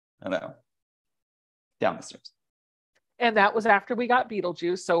 I know. Down the stairs. And that was after we got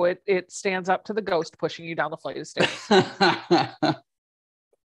Beetlejuice. So it stands up to the ghost pushing you down the flight of stairs.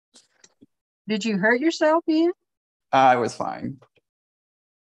 Did you hurt yourself, Ian? I was fine.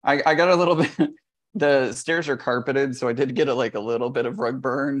 I got a little bit. The stairs are carpeted, so I did get a little bit of rug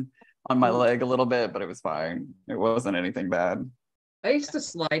burn on my leg a little bit, but it was fine. It wasn't anything bad. I used to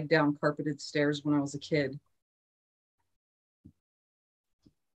slide down carpeted stairs when I was a kid.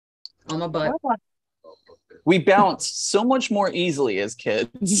 On my butt. We bounce so much more easily as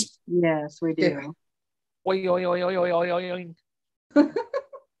kids. Yes, we do. Oy, oy, oy, oy, oy, oy, oy.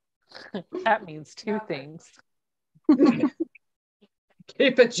 That means two things.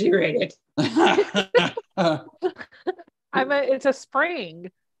 Keep it G-rated. It's a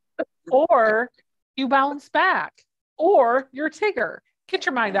spring, or you bounce back, or you're Tigger. Get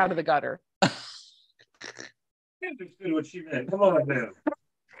your mind out of the gutter. I understood what she meant. Come on now.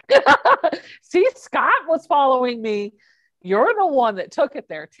 See, Scott was following me. You're the one that took it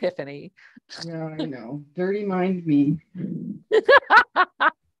there, Tiffany. Yeah, I know. Dirty mind me.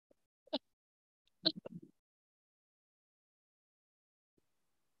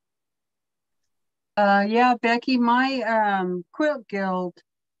 Yeah, Becky, my Quilt Guild,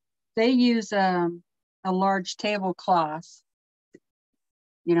 they use a large tablecloth,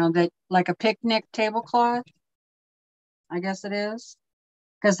 that like a picnic tablecloth, I guess it is,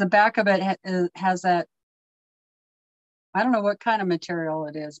 because the back of it has that, I don't know what kind of material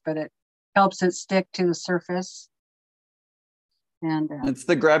it is, but it helps it stick to the surface. And it's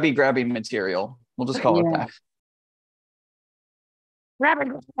the grabby material. We'll just call it that. Grab it.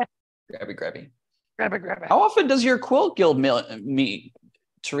 Grabby. How often does your quilt guild meet,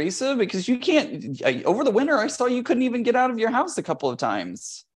 Teresa? Because you can't, over the winter, I saw you couldn't even get out of your house a couple of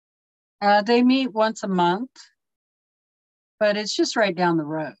times. They meet once a month, but it's just right down the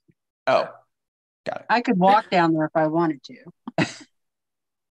road. Oh, got it. I could walk down there if I wanted to.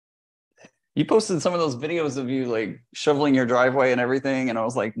 You posted some of those videos of you like shoveling your driveway and everything, and I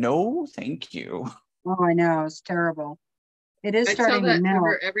was like, no, thank you. Oh, I know. It's terrible. It is starting to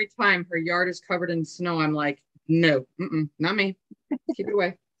melt. Every time her yard is covered in snow, I'm like, no, not me. Keep it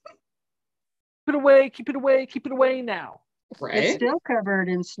away. Keep it away now. Right? It's still covered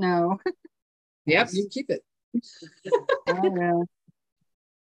in snow. Yep, you keep it. I know.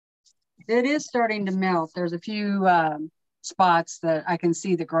 It is starting to melt. There's a few spots that I can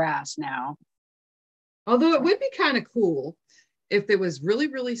see the grass now. Although it would be kind of cool if it was really,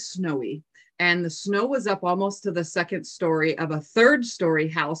 really snowy and the snow was up almost to the second story of a third story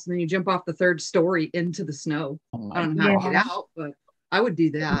house, and then you jump off the third story into the snow. I don't know how to get out, but I would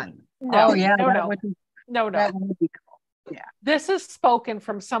do that. No, oh yeah, no. That would be cool. Yeah. This is spoken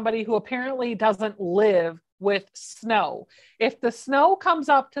from somebody who apparently doesn't live with snow. If the snow comes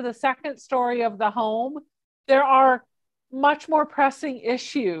up to the second story of the home, there are much more pressing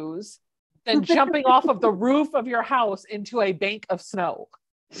issues than jumping off of the roof of your house into a bank of snow.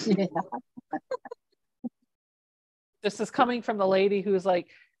 Yeah. This is coming from the lady who's like,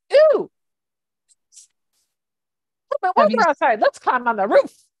 ooh, weather outside. Let's climb on the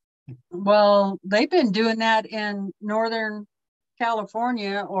roof. Well, they've been doing that in Northern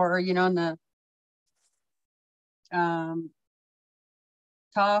California, or in the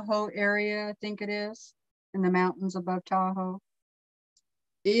Tahoe area, I think it is, in the mountains above Tahoe.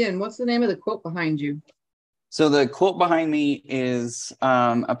 Ian, what's the name of the quilt behind you? So the quilt behind me is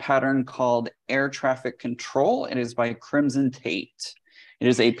a pattern called Air Traffic Control. It is by Crimson Tate. It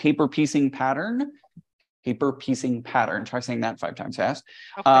is a paper piecing pattern. Try saying that 5 times fast.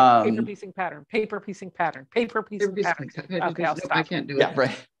 Okay, paper piecing pattern. Okay, I'll stop. I can't do it. Yeah,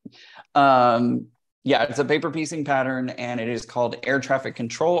 right. Yeah, it's a paper piecing pattern, and it is called Air Traffic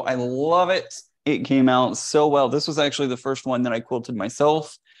Control. I love it. It came out so well. This was actually the first one that I quilted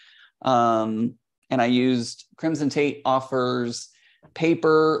myself. And I used Crimson Tate offers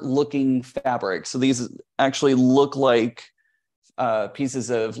paper looking fabric. So these actually look like pieces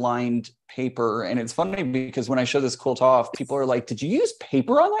of lined paper. And it's funny because when I show this quilt off, people are like, did you use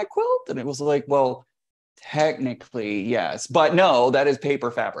paper on that quilt? And it was like, well, technically, yes, but no, that is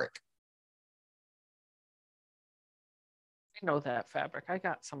paper fabric. I know that fabric. I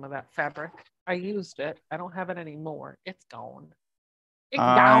got some of that fabric. I used it. I don't have it anymore. It's gone.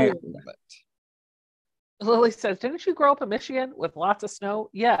 I love it. Lily says, didn't you grow up in Michigan with lots of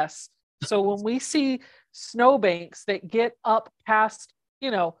snow? Yes. So when we see snowbanks that get up past,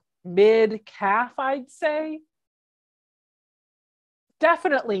 mid calf, I'd say,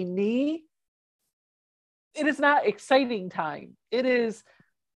 definitely knee, it is not exciting time. It is,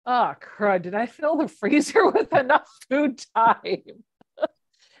 oh crud, did I fill the freezer with enough food time?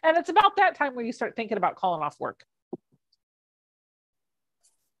 And it's about that time where you start thinking about calling off work.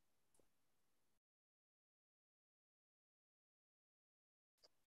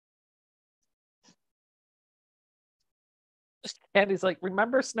 And he's like,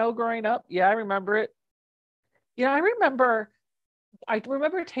 remember snow growing up? Yeah, I remember it. I remember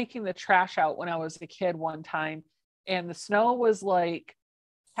taking the trash out when I was a kid one time, and the snow was like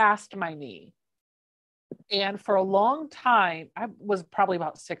past my knee. And for a long time, I was probably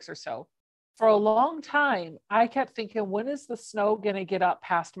about 6 or so. For a long time, I kept thinking, when is the snow going to get up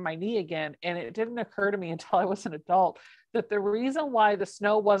past my knee again? And it didn't occur to me until I was an adult that the reason why the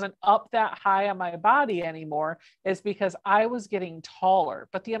snow wasn't up that high on my body anymore is because I was getting taller,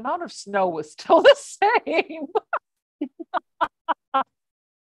 but the amount of snow was still the same.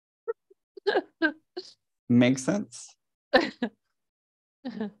 Makes sense. I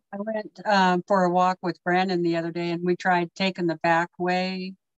went for a walk with Brandon the other day, and we tried taking the back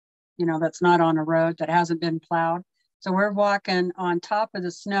way, you know, that's not on a road that hasn't been plowed. So we're walking on top of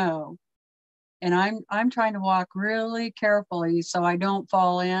the snow, and I'm trying to walk really carefully so I don't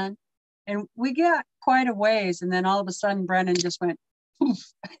fall in. And we get quite a ways, and then all of a sudden Brandon just went poof.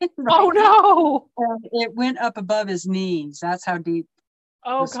 Right? Oh no! And it went up above his knees. That's how deep.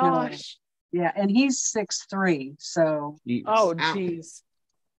 Oh the snow is. gosh! Yeah, and he's 6'3", so Jeez. Oh Ow. geez!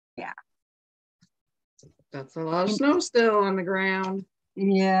 yeah. That's a lot of snow still on the ground.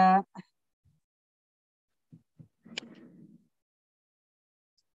 Yeah.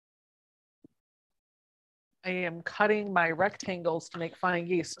 I am cutting my rectangles to make flying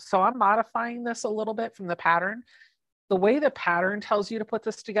geese. So I'm modifying this a little bit from the pattern. The way the pattern tells you to put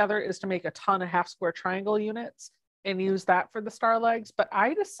this together is to make a ton of half square triangle units and use that for the star legs. But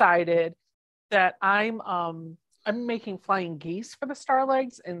I decided that I'm making flying geese for the star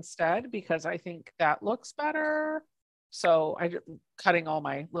legs instead because I think that looks better. So I'm cutting all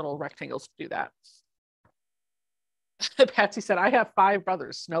my little rectangles to do that. Patsy said, I have 5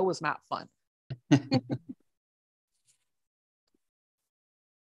 brothers. Snow was not fun.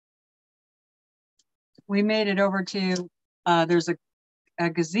 We made it over to, there's a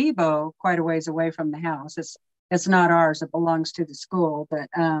gazebo quite a ways away from the house. It's not ours, it belongs to the school, but,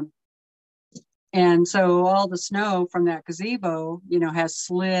 and so all the snow from that gazebo, you know, has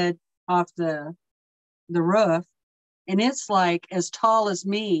slid off the roof, and it's like as tall as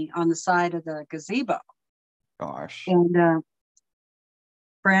me on the side of the gazebo. Gosh. And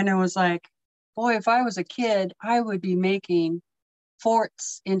Brandon was like, boy, if I was a kid, I would be making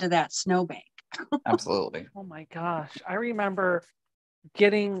forts into that snowbank. Absolutely. Oh my gosh. I remember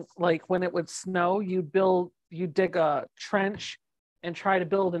getting, like, when it would snow, you dig a trench and try to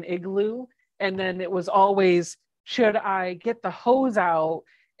build an igloo. And then it was always, should I get the hose out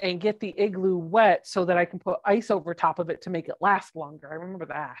and get the igloo wet so that I can put ice over top of it to make it last longer? I remember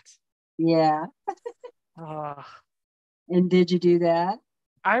that. Yeah. And did you do that?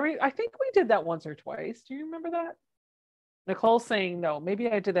 I think we did that once or twice. Do you remember that? Nicole's saying no. Maybe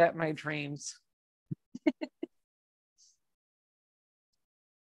I did that in my dreams.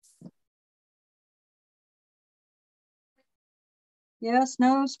 Yeah,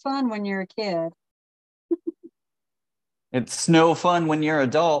 snow's fun when you're a kid. It's snow fun when you're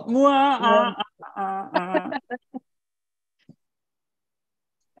adult. Yeah.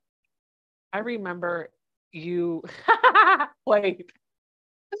 I remember you wait.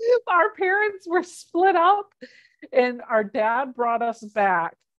 Our parents were split up, and our dad brought us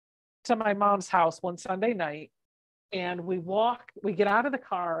back to my mom's house one Sunday night, and we get out of the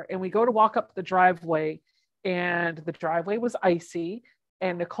car and we go to walk up the driveway, and the driveway was icy,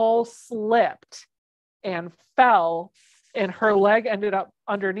 and Nicole slipped and fell, and her leg ended up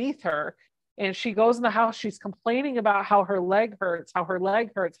underneath her, and she goes in the house, she's complaining about how her leg hurts, how her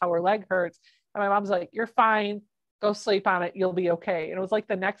leg hurts, how her leg hurts, and my mom's like, you're fine, go sleep on it, you'll be okay. And it was like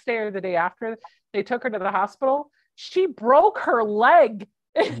the next day or the day after they took her to the hospital, she broke her leg.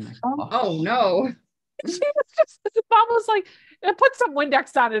 Oh no. She was just, mom was like, put some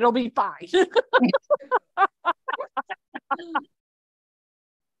Windex on it, it'll be fine.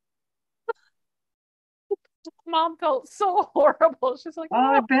 Mom felt so horrible. She's like, oh,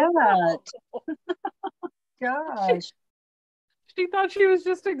 I bet. Gosh. She thought she was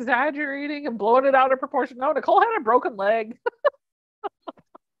just exaggerating and blowing it out of proportion. No, Nicole had a broken leg.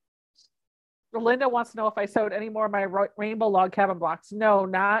 Linda wants to know if I sewed any more of my rainbow log cabin blocks. No,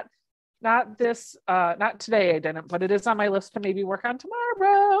 not this, not today I didn't, but it is on my list to maybe work on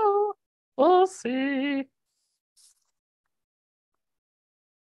tomorrow. We'll see.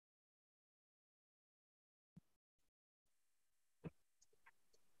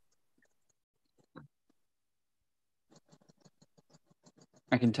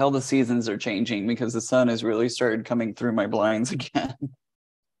 I can tell the seasons are changing because the sun has really started coming through my blinds again.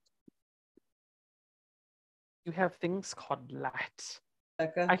 You have things called light.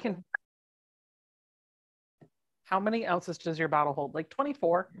 Becca? I can. How many ounces does your bottle hold? Like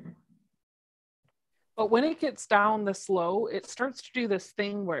 24. But when it gets down this low, it starts to do this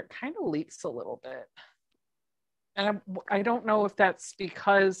thing where it kind of leaks a little bit. And I don't know if that's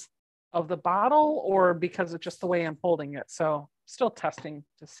because of the bottle or because of just the way I'm holding it. So still testing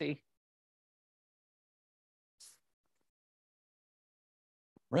to see.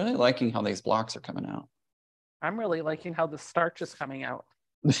 Really liking how these blocks are coming out. I'm really liking how the starch is coming out.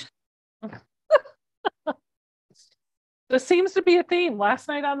 This seems to be a theme. Last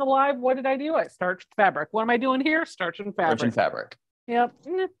night on the live, what did I do? I starched fabric. What am I doing here? Starch and fabric. Starch and fabric. Yep.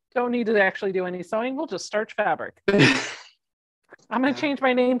 Don't need to actually do any sewing. We'll just starch fabric. I'm going to change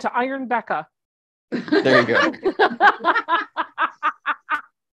my name to Iron Becca. There you go.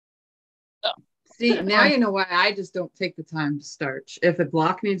 See, now you know why I just don't take the time to starch. If a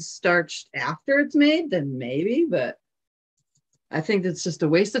block needs starched after it's made, then maybe, but I think it's just a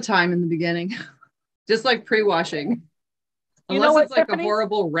waste of time in the beginning. Just like pre-washing. Unless it's like Tiffany? A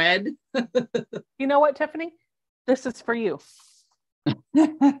horrible red. You know what, Tiffany? This is for you.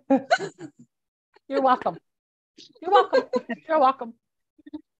 You're welcome. You're welcome. You're welcome.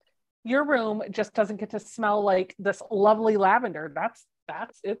 Your room just doesn't get to smell like this lovely lavender. That's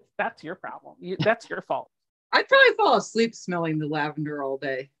it. That's your problem. That's your fault. I'd probably fall asleep smelling the lavender all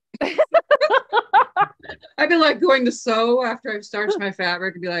day. I'd be like going to sew after I've starched my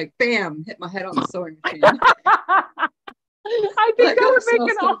fabric and be like, bam, hit my head on the sewing machine. I think that would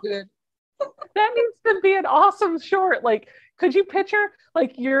make it so good. That needs to be an awesome short. Like, could you picture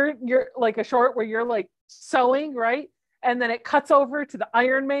like you're like a short where you're like sewing, right? And then it cuts over to the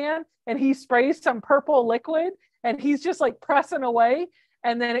Iron Man and he sprays some purple liquid and he's just like pressing away.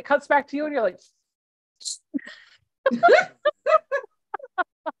 And then it cuts back to you and you're like,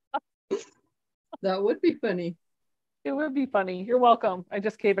 that would be funny. It would be funny. You're welcome. I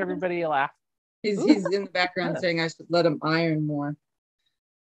just gave everybody a laugh. He's in the background saying I should let him iron more.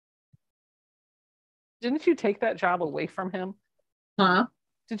 Didn't you take that job away from him? Huh?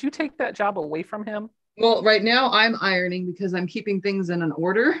 Did you take that job away from him? Well, right now I'm ironing because I'm keeping things in an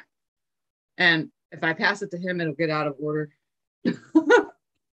order. And if I pass it to him, it'll get out of order.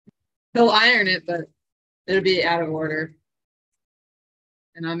 He'll iron it, but it'll be out of order.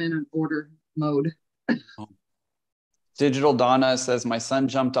 And I'm in an order mode. Digital Donna says, my son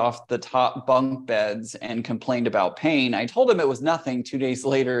jumped off the top bunk beds and complained about pain. I told him it was nothing. 2 days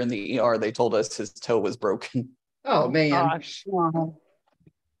later in the ER, they told us his toe was broken. Oh, man. Gosh.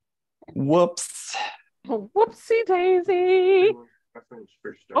 Whoops. Whoopsie daisy.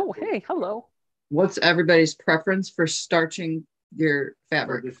 Oh, hey, hello. What's everybody's preference for starching your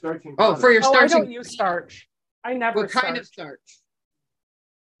fabric? For your starching. I don't use starch. I never What kind of starch?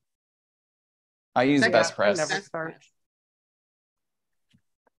 I use Best Press. I never starch.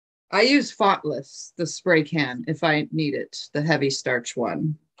 I use Fontless, the spray can, if I need it, the heavy starch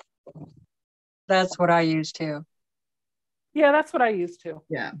one. That's what I use too. Yeah, that's what I use too.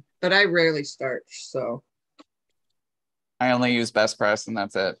 Yeah, but I rarely starch, so. I only use Best Press and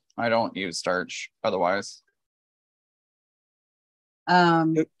that's it. I don't use starch otherwise.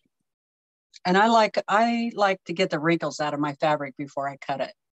 And I like to get the wrinkles out of my fabric before I cut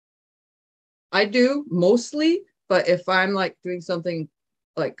it. I do mostly, but if I'm like doing something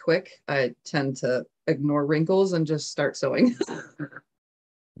like quick, I tend to ignore wrinkles and just start sewing.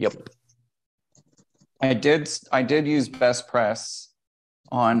 Yep. I did use Best Press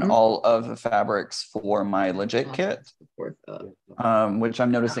on all of the fabrics for my legit kit, which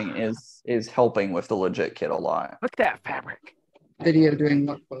I'm noticing is helping with the legit kit a lot. Look at that fabric. Video doing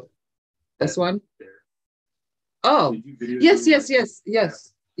what quote? This one? Oh,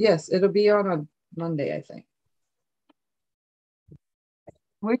 yes. It'll be on a Monday, I think.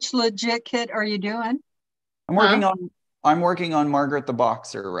 Which legit kit are you doing? I'm working on Margaret the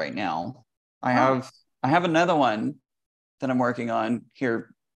Boxer right now. I have another one that I'm working on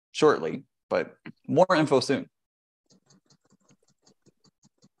here shortly, but more info soon.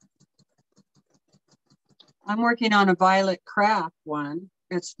 I'm working on a Violet Craft one.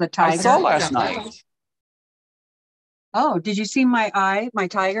 It's the tiger. I saw last night. Oh, did you see my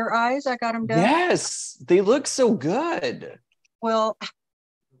tiger eyes? I got them done. Yes, they look so good. Well,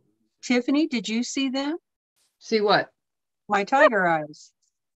 Tiffany, did you see them? See what? My tiger eyes.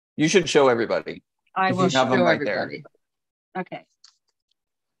 You should show everybody. I will show them right everybody. There. Okay.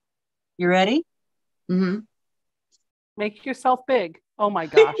 You ready? Mm-hmm. Make yourself big. Oh my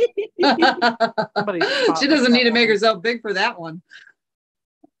gosh. She doesn't need to make herself big for that one.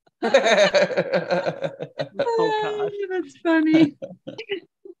 Oh gosh. That's funny.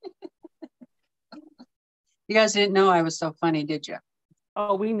 You guys didn't know I was so funny, did you?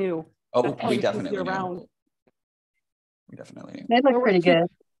 Oh, we knew. Oh, we definitely knew. We definitely knew. They look pretty good.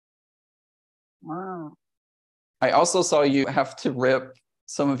 Wow. I also saw you have to rip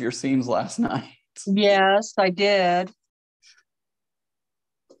some of your seams last night. Yes, I did.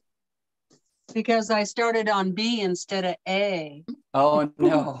 Because I started on B instead of A. Oh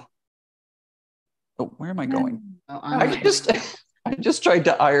no. Oh, where am I going? I just tried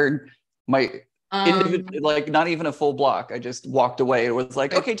to iron my like not even a full block. I just walked away. It was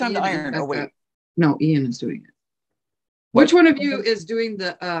like, okay, time to iron. Oh wait. No, Ian is doing it. Which one of you is doing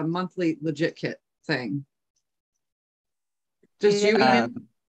the monthly legit kit thing? Just you, Ian?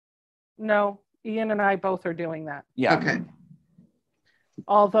 No, Ian and I both are doing that. Yeah. Okay.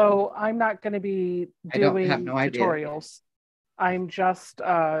 Although I'm not going to be doing have no idea. tutorials. I'm just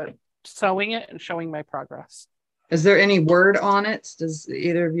sewing it and showing my progress. Is there any word on it? Does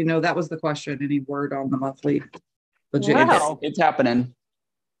either of you know? That was the question. Any word on the monthly budget? Wow. It's happening.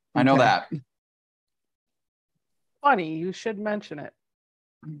 I know Okay. that. Funny, you should mention it.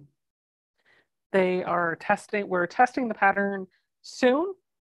 We're testing the pattern soon,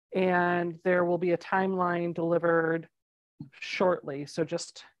 and there will be a timeline delivered shortly. So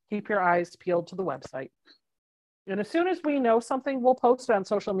just keep your eyes peeled to the website. And as soon as we know something, we'll post it on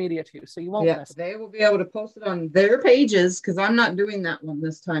social media too. So you won't miss it. They will be able to post it on their pages because I'm not doing that one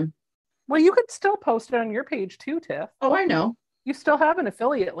this time. Well, you could still post it on your page too, Tiff. Oh, I know. You still have an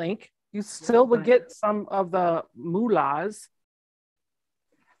affiliate link. You still would get some of the moolahs.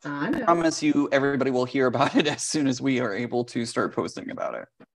 I Promise you, everybody will hear about it as soon as we are able to start posting about it.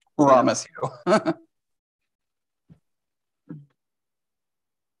 Promise you.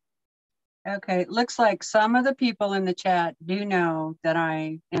 Okay, looks like some of the people in the chat do know that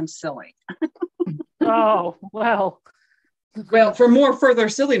I am silly. Oh, well. Well, for more further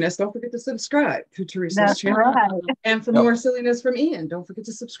silliness, don't forget to subscribe to Teresa's That's channel. right. And for more silliness from Ian, don't forget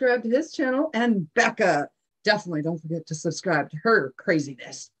to subscribe to his channel. And Becca, definitely don't forget to subscribe to her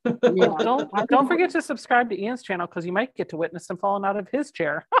craziness. Yeah. Don't forget to subscribe to Ian's channel because you might get to witness him falling out of his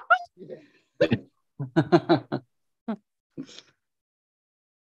chair.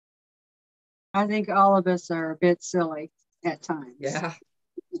 I think all of us are a bit silly at times. Yeah.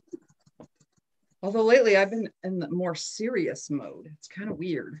 Although lately I've been in the more serious mode. It's kind of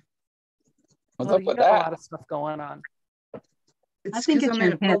weird. What's Well, up you with got a that? lot of stuff going on. It's I think because it's I'm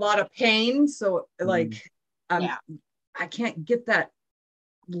your in a hip. lot of pain. So like Yeah. I can't get that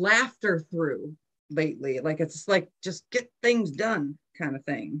laughter through lately. Like it's like just get things done kind of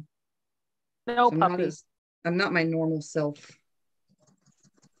thing. No, So puppy. I'm not my normal self.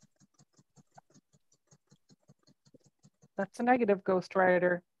 That's a negative, Ghost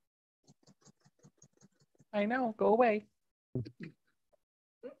Rider. I know. Go away.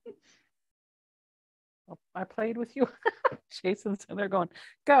 Oh, I played with you. Jason's in there going,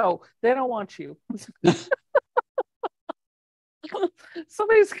 go. They don't want you.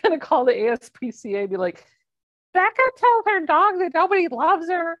 Somebody's going to call the ASPCA and be like, Becca tells her dog that nobody loves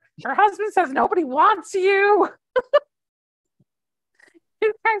her. Her husband says nobody wants you.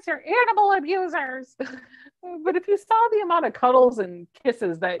 You guys are animal abusers. But if you saw the amount of cuddles and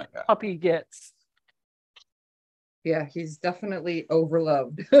kisses that puppy gets. Yeah, he's definitely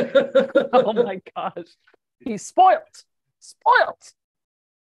overloved. Oh my gosh. He's spoiled. Spoiled.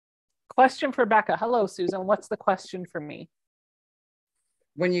 Question for Becca. Hello, Susan. What's the question for me?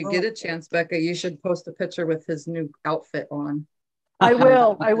 When you get a chance, Becca, you should post a picture with his new outfit on. I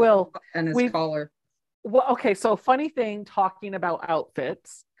will. I will. And his collar. Well, okay. So funny thing, talking about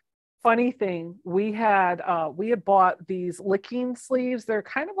outfits. Funny thing, we had bought these licking sleeves. They're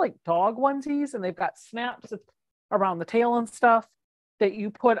kind of like dog onesies, and they've got snaps around the tail and stuff that you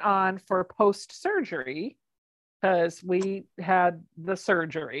put on for post-surgery because we had the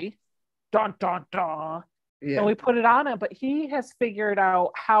surgery. Dun, dun, dun. Yeah. And we put it on him, but he has figured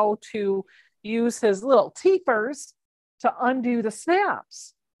out how to use his little teethers to undo the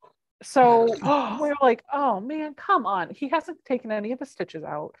snaps. So we're like, oh man, come on. He hasn't taken any of the stitches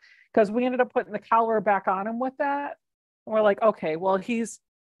out because we ended up putting the collar back on him with that. And we're like, okay, well,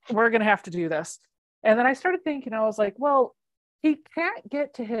 we're going to have to do this. And then I started thinking, I was like, well, he can't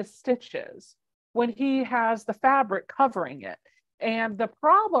get to his stitches when he has the fabric covering it. And the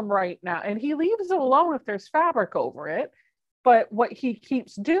problem right now, and he leaves it alone if there's fabric over it, but what he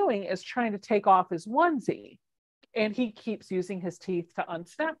keeps doing is trying to take off his onesie, and he keeps using his teeth to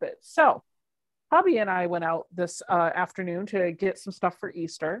unsnap it. So hubby and I went out this afternoon to get some stuff for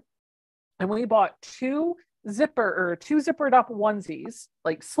Easter, and we bought two zippered up onesies,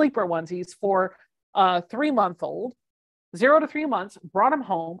 like sleeper onesies for a 3-month-old, 0 to 3 months, brought him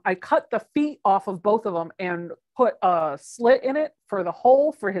home. I cut the feet off of both of them and put a slit in it for the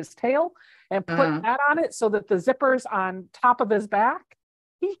hole for his tail and put that on it so that the zipper's on top of his back.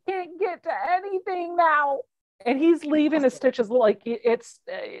 He can't get to anything now. And he's leaving his stitches like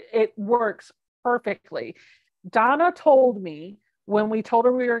it works perfectly. Donna told me when we told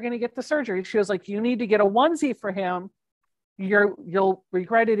her we were going to get the surgery, she was like, you need to get a onesie for him. You'll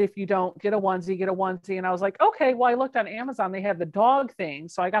regret it if you don't get a onesie. And I was like, okay, well, I looked on Amazon, they had the dog thing.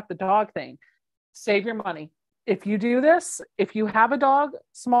 So I got the dog thing. Save your money. If you do this, if you have a dog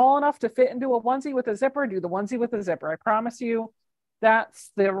small enough to fit into a onesie with a zipper, do the onesie with a zipper. I promise you that's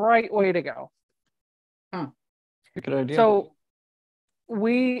the right way to go. Good idea. So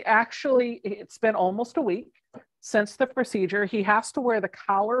It's been almost a week since the procedure. He has to wear the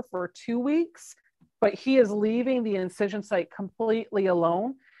collar for 2 weeks, but he is leaving the incision site completely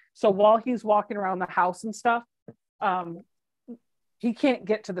alone. So while he's walking around the house and stuff, he can't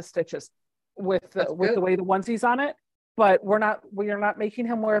get to the stitches with the way the onesie's on it. But we are not making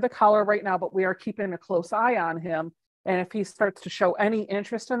him wear the collar right now, but we are keeping a close eye on him. And if he starts to show any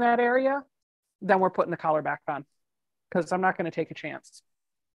interest in that area, then we're putting the collar back on, because I'm not going to take a chance.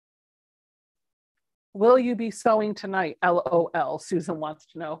 Will you be sewing tonight? LOL, Susan wants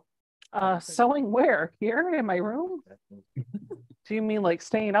to know. Sewing where? Here in my room? Do you mean like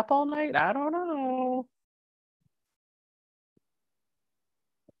staying up all night? I don't know.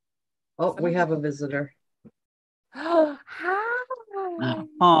 Oh, we have a visitor. Hi.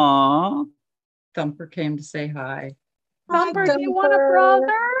 Aww. Thumper came to say hi. Thumper, do you want a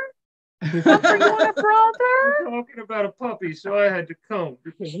brother? Thumper, you want a brother? We're talking about a puppy, so I had to come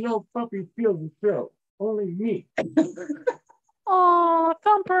because no puppy feels the show. Only me. Oh,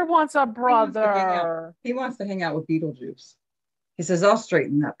 Thumper wants a brother. He wants to hang out with Beetlejuice. He says, I'll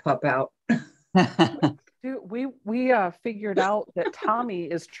straighten that pup out. Dude, we figured out that Tommy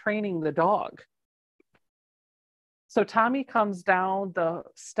is training the dog. So Tommy comes down the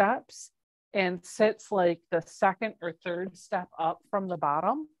steps and sits like the second or third step up from the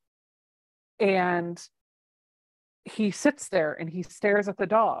bottom. And he sits there and he stares at the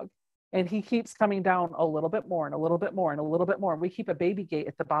dog. And he keeps coming down a little bit more and a little bit more and a little bit more. And we keep a baby gate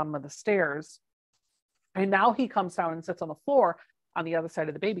at the bottom of the stairs. And now he comes down and sits on the floor on the other side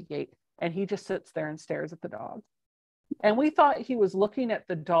of the baby gate. And he just sits there and stares at the dog. And we thought he was looking at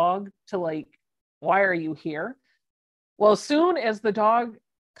the dog to like, why are you here? Well, as soon as the dog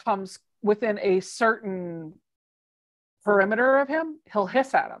comes within a certain perimeter of him, he'll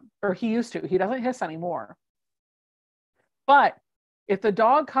hiss at him, or he used to. He doesn't hiss anymore. But if the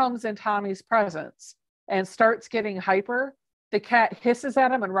dog comes in Tommy's presence and starts getting hyper, the cat hisses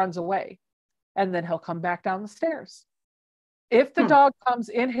at him and runs away. And then he'll come back down the stairs. If the dog comes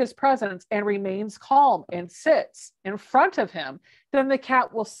in his presence and remains calm and sits in front of him, then the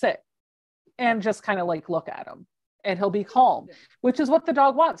cat will sit and just kind of like look at him. And he'll be calm, which is what the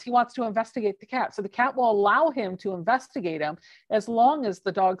dog wants. He wants to investigate the cat. So the cat will allow him to investigate him as long as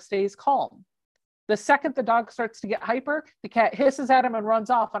the dog stays calm. The second the dog starts to get hyper, the cat hisses at him and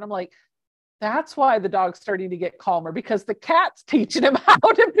runs off. And I'm like, that's why the dog's starting to get calmer, because the cat's teaching him how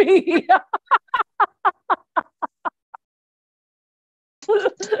to be.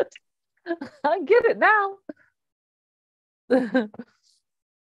 I get it now.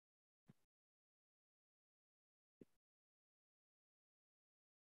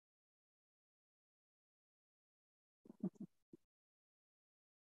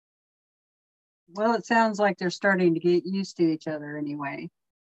 Well, it sounds like they're starting to get used to each other anyway.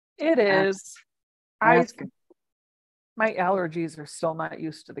 It is. My allergies are still not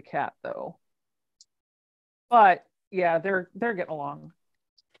used to the cat though. But yeah, they're getting along.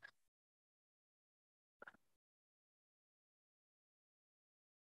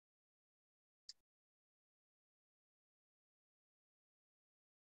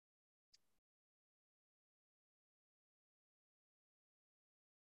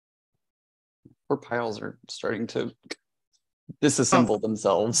 Our piles are starting to disassemble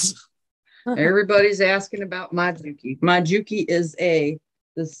themselves. Everybody's asking about my Juki. My Juki is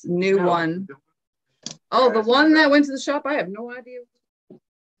this new one. Oh, the one that went to the shop? I have no idea.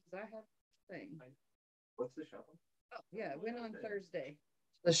 I have a thing. What's the shop? Oh, yeah, it went on Thursday.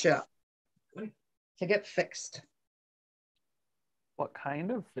 The shop to get fixed. What kind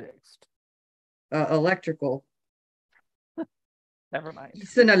of fixed? Electrical. Never mind.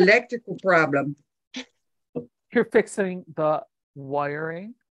 It's an electrical problem. You're fixing the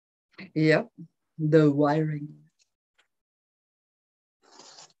wiring? Yep, the wiring.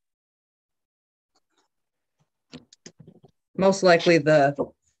 Most likely the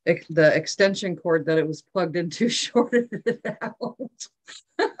extension cord that it was plugged into shorted it out.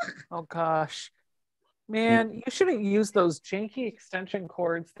 Oh gosh. Man, you shouldn't use those janky extension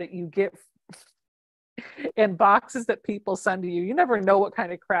cords that you get in boxes that people send to you. You never know what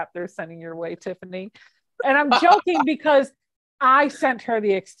kind of crap they're sending your way, Tiffany. And I'm joking because I sent her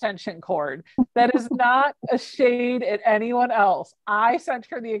the extension cord. That is not a shade at anyone else. I sent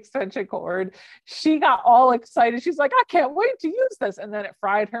her the extension cord. She got all excited. She's like, I can't wait to use this. And then it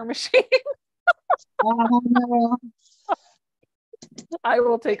fried her machine. I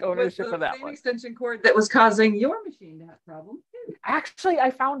will take ownership of that one. Extension cord that was causing your machine to have problems. Actually,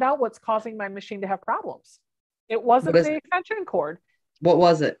 I found out what's causing my machine to have problems. It wasn't the extension cord. What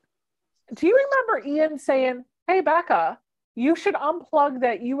was it? Do you remember Ian saying, hey, Becca, you should unplug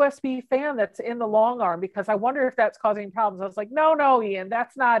that USB fan that's in the long arm because I wonder if that's causing problems. I was like, no, Ian,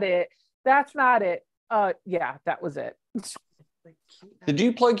 that's not it. That's not it. Yeah, that was it. Did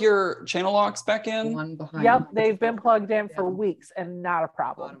you plug your channel locks back in? One behind. Yep, they've been plugged in for weeks and not a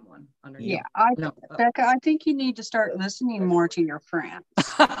problem. Bottom one underneath. Yeah, No, Becca, I think you need to start listening more to your friends.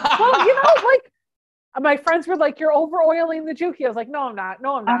 Well, you know, like my friends were like, "You're over oiling the Juki." I was like, "No, I'm not.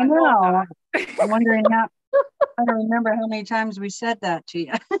 No, I'm not. I know. No, I'm not." I'm wondering how. I don't remember how many times we said that to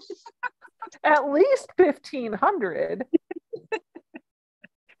you. At least 1,500.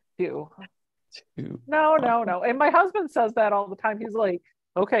 No. And my husband says that all the time. He's like,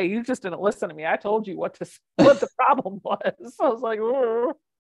 "Okay, you just didn't listen to me. I told you what the problem was." So I was like, "Ugh."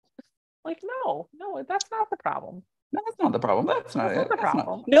 Like, no, that's not the problem. No, that's not the problem. That's not it. The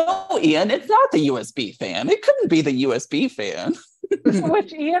problem. No, Ian, it's not the USB fan. It couldn't be the USB fan.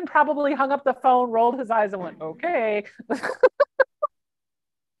 Which Ian probably hung up the phone, rolled his eyes, and went, "Okay."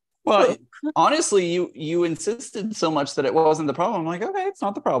 Well, honestly, you insisted so much that it wasn't the problem. I'm like, okay, it's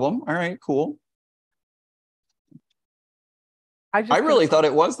not the problem. All right, cool. I really thought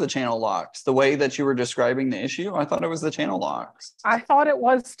it was the channel locks. The way that you were describing the issue, I thought it was the channel locks. I thought it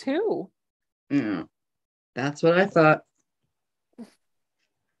was too. Yeah, that's what I thought.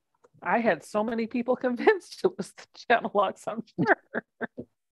 I had so many people convinced it was the channel locks, I'm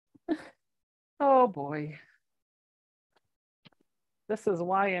sure. Oh boy. This is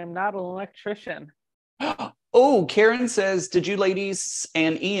why I'm not an electrician. Oh, Karen says, did you ladies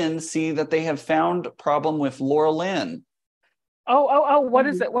and Ian see that they have found a problem with Laura Lynn? Oh, what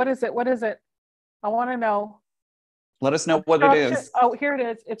is it? What is it? I want to know. Let us know what it is. Oh, here it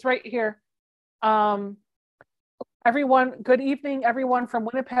is. It's right here. Everyone, good evening, everyone from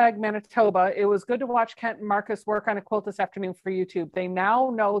Winnipeg, Manitoba. It was good to watch Kent and Marcus work on a quilt this afternoon for YouTube. They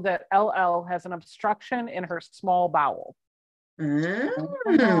now know that LL has an obstruction in her small bowel.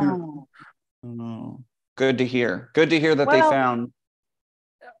 Oh. Oh, good to hear. Good to hear that they found.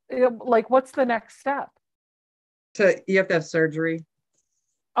 Like, what's the next step? So you have to have surgery.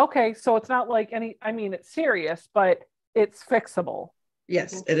 Okay, so it's not like it's serious, but it's fixable.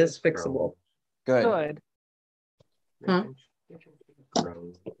 Yes, it is fixable. Good. Huh?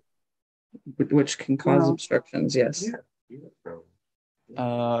 Which can cause obstructions, yes.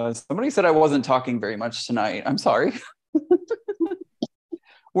 Somebody said I wasn't talking very much tonight. I'm sorry.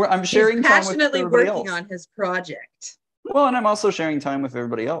 I'm sharing time with everybody else. Working on his project. Well, and I'm also sharing time with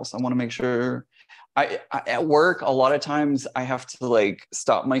everybody else. I want to make sure I at work, a lot of times I have to like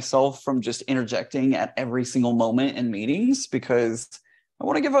stop myself from just interjecting at every single moment in meetings because I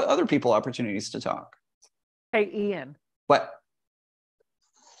want to give other people opportunities to talk. Hey, Ian. What?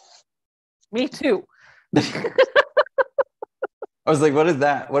 Me too. I was like, what is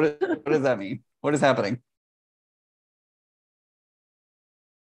that? What does that mean? What is happening?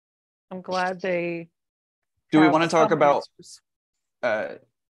 I'm glad they. Do we want to talk about?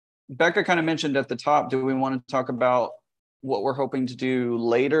 Becca kind of mentioned at the top. Do we want to talk about what we're hoping to do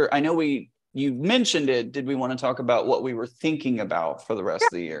later? I know you mentioned it. Did we want to talk about what we were thinking about for the rest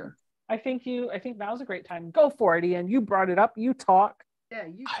of the year? I think now's a great time. Go for it, Ian. You brought it up. You talk. Yeah,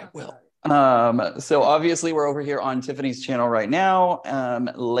 I will. So obviously we're over here on Tiffany's channel right now.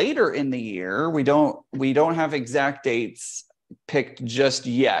 Later in the year, we don't have exact dates picked just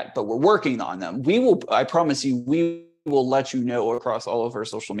yet, but we're working on them. I promise you, we will let you know across all of our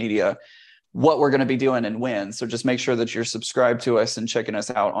social media what we're going to be doing and when. So just make sure that you're subscribed to us and checking us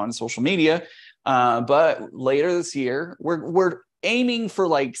out on social media. But later this year, we're aiming for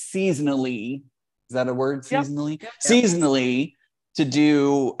like seasonally. Is that a word? Seasonally? Yep. Seasonally to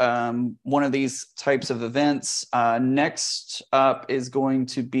do one of these types of events. Next up is going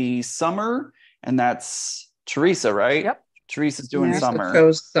to be summer, and that's Teresa, right? Yep. Teresa's doing summer.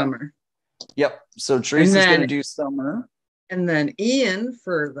 Chose summer. Yep. So Teresa's going to do summer. And then Ian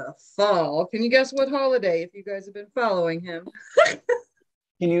for the fall. Can you guess what holiday if you guys have been following him?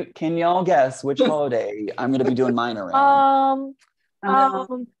 Can y'all guess which holiday I'm going to be doing mine around?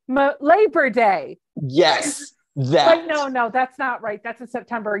 Labor Day. Yes. That. Wait, no, that's not right. That's in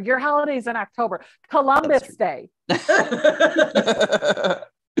September. Your holiday's in October. Columbus Day.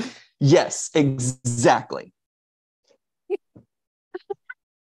 Yes, exactly.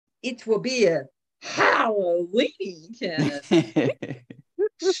 It will be a Halloween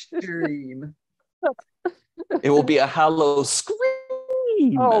stream. It will be a Hallow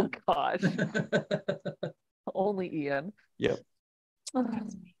scream. Oh gosh. Only Ian. Yep.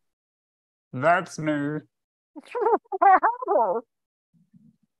 That's me.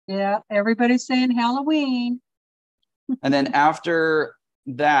 Yeah, everybody's saying Halloween. And then after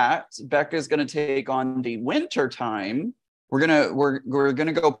that, Becca's going to take on the winter time we're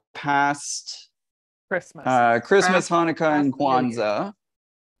gonna go past Christmas. Christmas, Hanukkah, and Past New Year. Kwanzaa,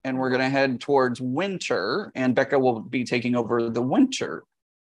 and we're gonna head towards winter. And Becca will be taking over the winter.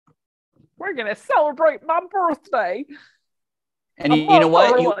 We're gonna celebrate my birthday. And you know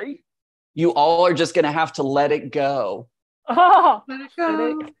what? You all are just gonna have to let it go. Oh, Let it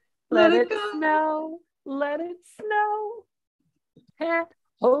go. let it snow. Let it snow. Can't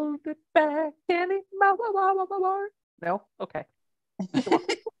hold it back anymore. No? Okay.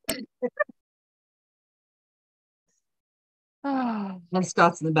 Oh. And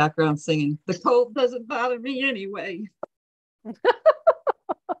Scott's in the background singing, "The cold doesn't bother me anyway."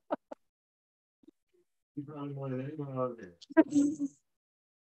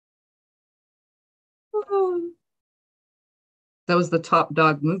 That was the top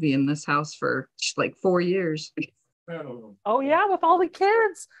dog movie in this house for like 4 years. Oh, yeah, with all the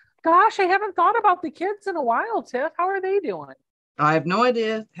kids. Gosh, I haven't thought about the kids in a while, Tiff. How are they doing? I have no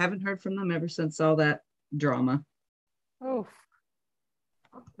idea. Haven't heard from them ever since all that drama. Oh,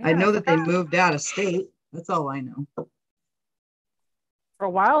 I know that they moved out of state. That's all I know. For a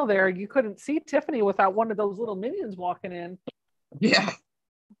while there, you couldn't see Tiffany without one of those little minions walking in. Yeah.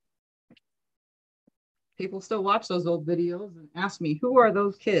 People still watch those old videos and ask me, who are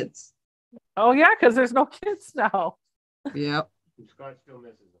those kids? Oh, yeah, because there's no kids now. Yep. Scott still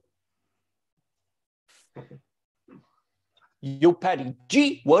misses them. Yo, Patty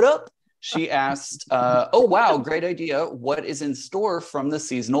G, what up? She asked, oh, wow, great idea. What is in store from the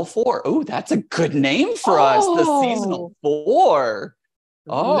seasonal 4? Oh, that's a good name for us, the seasonal 4.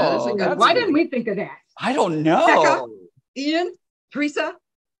 Oh, why didn't we think of that? I don't know. Becca, Ian, Teresa,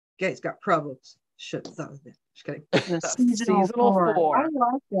 guys got problems. Should have thought of that. Just kidding. The seasonal 4. I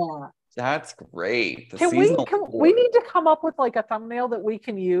like that. That's great. We need to come up with like a thumbnail that we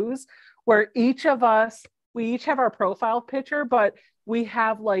can use where each of us, we each have our profile picture, but we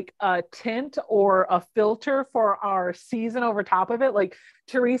have like a tint or a filter for our season over top of it. Like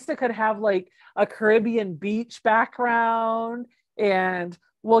Teresa could have like a Caribbean beach background, and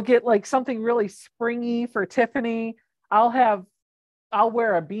we'll get like something really springy for Tiffany. I'll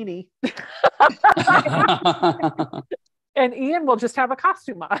wear a beanie. And Ian will just have a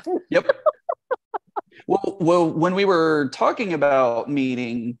costume on. Yep. Well, when we were talking about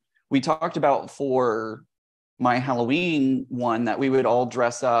meeting, we talked about for my Halloween one that we would all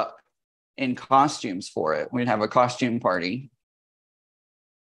dress up in costumes for it. We'd have a costume party.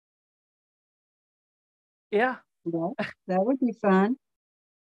 Yeah. Well, that would be fun.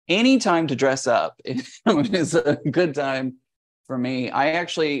 Any time to dress up is a good time for me. I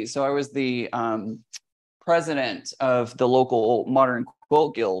was the president of the local Modern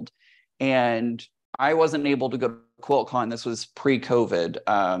Quilt Guild, and I wasn't able to go to QuiltCon. This was pre-COVID.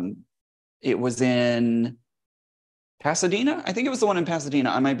 It was in Pasadena. I think it was the one in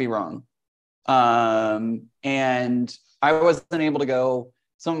Pasadena. I might be wrong. And I wasn't able to go.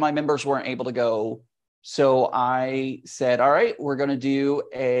 Some of my members weren't able to go. So I said, all right, we're going to do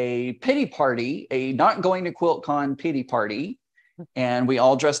a pity party, a not going to QuiltCon pity party. And we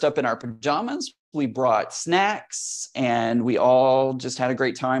all dressed up in our pajamas. We brought snacks, and we all just had a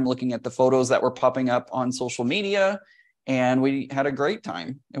great time looking at the photos that were popping up on social media. And we had a great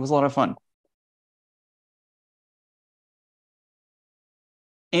time. It was a lot of fun.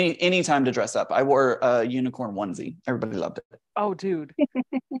 Any time to dress up. I wore a unicorn onesie. Everybody loved it. Oh, dude.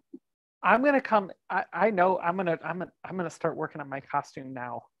 I'm gonna come. I know I'm gonna start working on my costume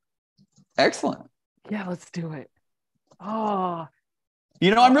now. Excellent. Yeah, let's do it. Oh,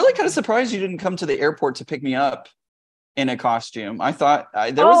 I'm really kind of surprised you didn't come to the airport to pick me up in a costume. I thought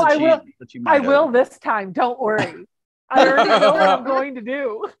there was a chance that you might. I will this time. Don't worry. I already know what I'm going to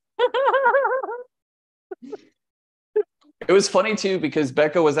do. It was funny too, because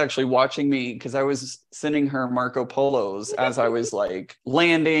Becca was actually watching me because I was sending her Marco Polos as I was like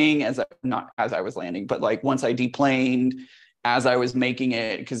landing, not as I was landing, but like once I deplaned, as I was making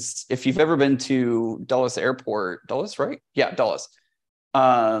it. Because if you've ever been to Dulles Airport, Dulles, right? Yeah, Dulles.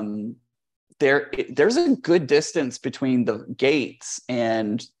 There's a good distance between the gates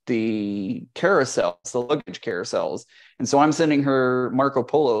and the carousels, the luggage carousels. And so I'm sending her Marco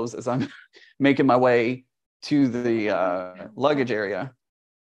Polos as I'm making my way to the luggage area.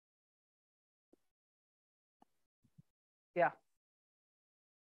 Yeah.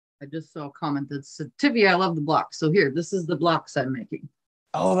 I just saw a comment that said, Tiffy, I love the blocks. So here, this is the blocks I'm making.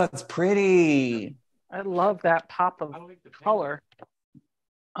 Oh, that's pretty. I love that pop of color.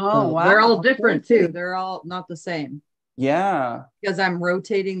 Oh, wow. They're all different too. They're all not the same. Yeah. Because I'm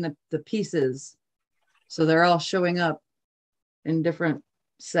rotating the pieces. So they're all showing up in different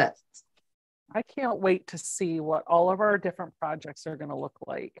sets. I can't wait to see what all of our different projects are going to look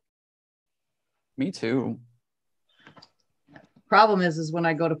like. Me too. Problem is when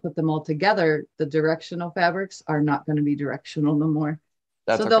I go to put them all together, the directional fabrics are not going to be directional no more.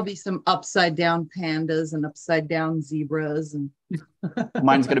 So there'll be some upside down pandas and upside down zebras. And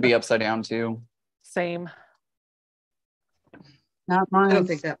mine's going to be upside down too. Same. Not mine. I don't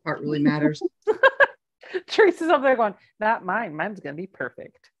think that part really matters. Teresa's up there going, not mine. Mine's going to be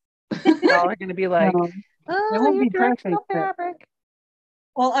perfect. Y'all are going to be like, No, it oh, won't your be directional perfect, fabric.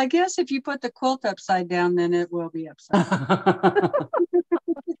 Well, I guess if you put the quilt upside down, then it will be upside down.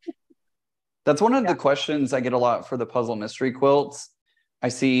 That's one of the questions I get a lot for the puzzle mystery quilts. I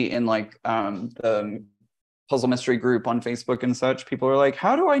see in like the puzzle mystery group on Facebook and such, people are like,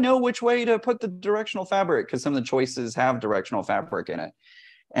 how do I know which way to put the directional fabric? Because some of the choices have directional fabric in it.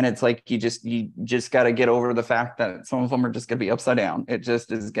 And it's like, you just got to get over the fact that some of them are just going to be upside down. It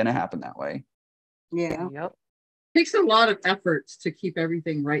just is going to happen that way. Yeah. Yep. Takes a lot of efforts to keep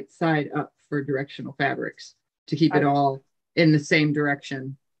everything right side up for directional fabrics, to keep it all in the same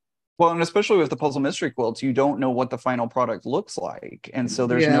direction. Well, and especially with the puzzle mystery quilts, you don't know what the final product looks like. And so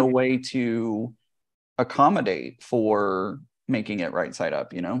there's no way to accommodate for making it right side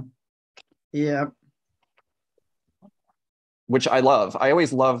up, you know? Yeah. Which I love. I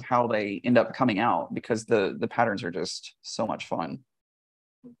always love how they end up coming out because the patterns are just so much fun.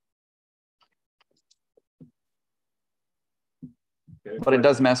 But it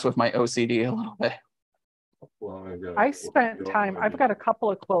does mess with my OCD a little bit. I spent time, I've got a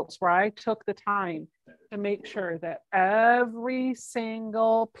couple of quilts where I took the time to make sure that every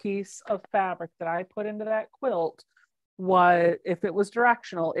single piece of fabric that I put into that quilt was, if it was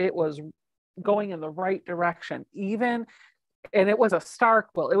directional, it was going in the right direction. Even, and it was a star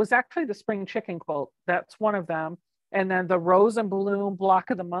quilt. It was actually the spring chicken quilt. That's one of them. And then the rose and bloom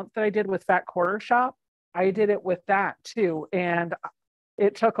block of the month that I did with Fat Quarter Shop, I did it with that too. And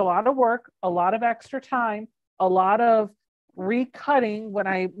it took a lot of work, a lot of extra time, a lot of recutting when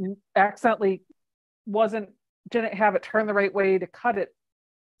I accidentally didn't have it turned the right way to cut it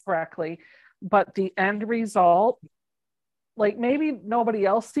correctly. But the end result, like maybe nobody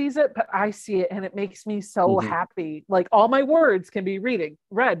else sees it, but I see it and it makes me so happy. Like all my words can be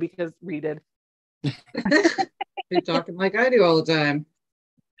read because readed. You're talking like I do all the time.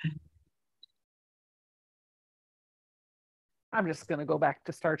 I'm just going to go back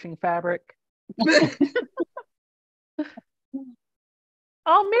to starching fabric.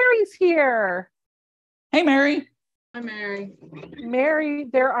 Oh, Mary's here. Hey, Mary. Hi, Mary. Mary,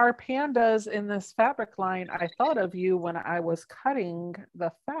 there are pandas in this fabric line. I thought of you when I was cutting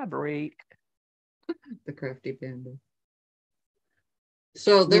the fabric. The crafty panda.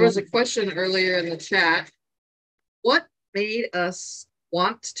 So there was a question earlier in the chat. What made us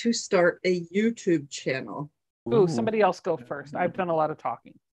want to start a YouTube channel? Ooh, somebody else go first. I've done a lot of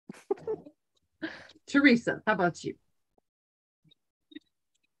talking. Teresa, how about you?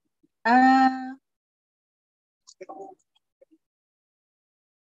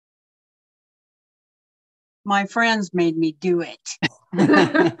 My friends made me do it.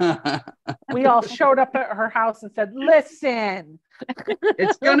 We all showed up at her house and said, listen.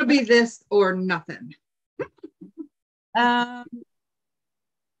 It's going to be this or nothing. Well,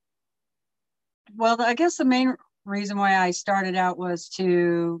 I guess the main reason why I started out was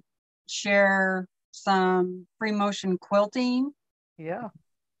to share some free motion quilting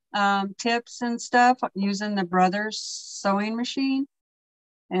tips and stuff using the Brothers sewing machine.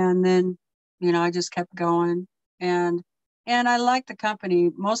 And then, you know, I just kept going and I like the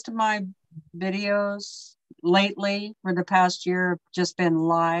company. Most of my videos lately for the past year have just been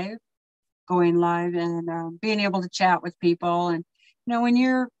going live and being able to chat with people. And, you know, when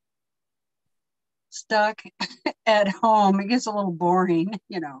you're stuck at home, it gets a little boring,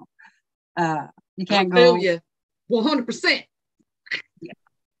 you know. You can't go. You 100%. Yeah.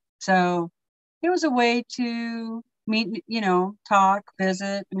 So it was a way to meet, you know, talk,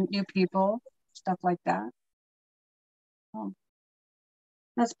 visit, meet new people, stuff like that. Oh,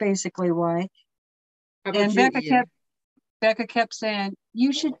 that's basically why. And Becca kept saying,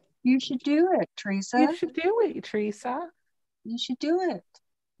 you should do it, Teresa. You should do it, Teresa. You should do it.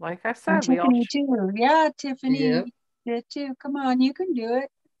 Like I said, and Tiffany too. Yeah, Tiffany did too. Come on, you can do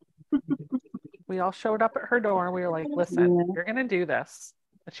it. We all showed up at her door and we were like, listen, you're going to do this.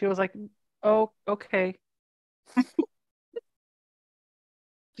 And she was like, oh, okay.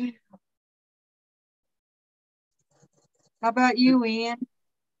 How about you, Ian?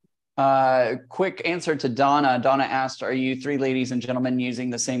 Quick answer to Donna. Donna asked, are you three ladies and gentlemen using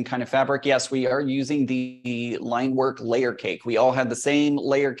the same kind of fabric? Yes, we are using the Linework layer cake. We all had the same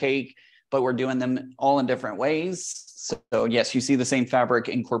layer cake. but we're doing them all in different ways. So yes, you see the same fabric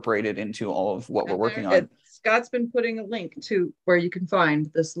incorporated into all of what we're working on. Scott's been putting a link to where you can find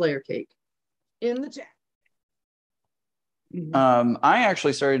this layer cake in the chat. I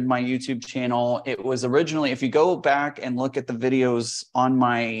actually started my YouTube channel. It was originally, if you go back and look at the videos on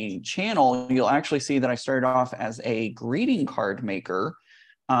my channel, you'll actually see that I started off as a greeting card maker.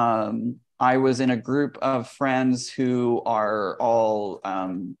 I was in a group of friends who are all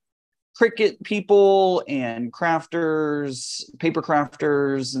Cricut people and crafters, paper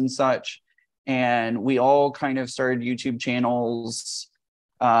crafters and such. And we all kind of started YouTube channels.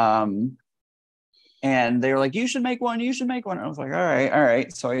 And they were like, you should make one, you should make one. I was like, all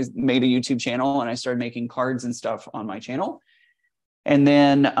right. So I made a YouTube channel and I started making cards and stuff on my channel. And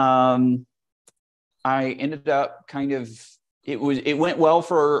then I ended up kind of, it went well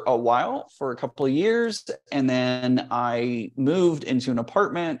for a while, for a couple of years. And then I moved into an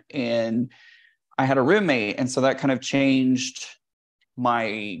apartment and I had a roommate. And so that kind of changed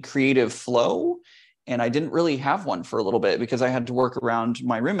my creative flow. And I didn't really have one for a little bit because I had to work around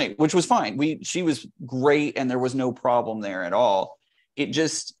my roommate, which was fine. She was great and there was no problem there at all. It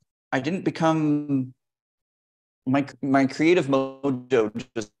just, I didn't become, my creative mojo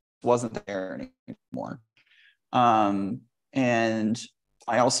just wasn't there anymore. And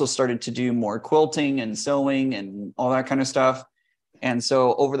I also started to do more quilting and sewing and all that kind of stuff. And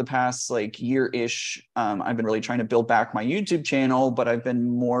so over the past like year-ish, I've been really trying to build back my YouTube channel, but I've been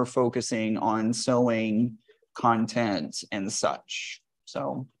more focusing on sewing content and such.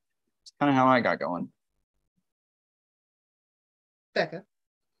 So it's kind of how I got going. Becca.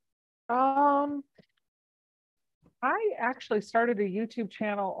 I actually started a YouTube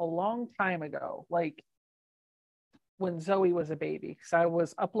channel a long time ago, like when Zoe was a baby, because I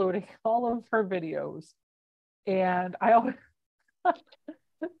was uploading all of her videos, and I always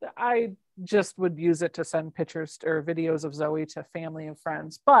I just would use it to send pictures or videos of Zoe to family and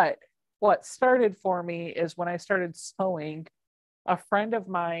friends. But what started for me is when I started sewing, a friend of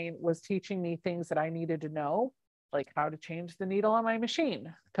mine was teaching me things that I needed to know, like how to change the needle on my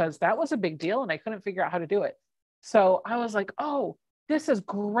machine, because that was a big deal and I couldn't figure out how to do it. So I was like, oh, this is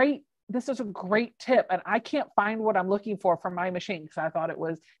great. This is a great tip. And I can't find what I'm looking for from my machine because I thought it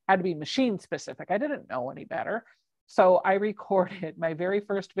had to be machine specific. I didn't know any better. So I recorded my very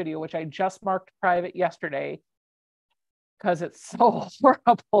first video, which I just marked private yesterday because it's so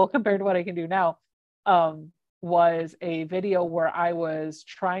horrible compared to what I can do now, was a video where I was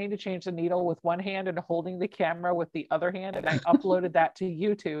trying to change the needle with one hand and holding the camera with the other hand. And I uploaded that to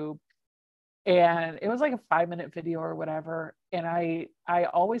YouTube. And it was like a 5-minute video or whatever. And I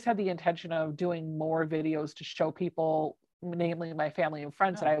always had the intention of doing more videos to show people, namely my family and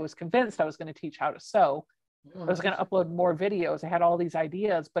friends, that I was convinced I was going to teach how to sew. I was going to upload more videos. I had all these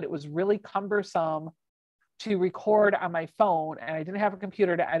ideas, but it was really cumbersome to record on my phone. And I didn't have a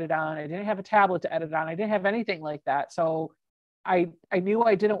computer to edit on. I didn't have a tablet to edit on. I didn't have anything like that. So I knew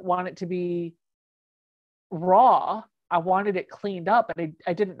I didn't want it to be raw. I wanted it cleaned up, and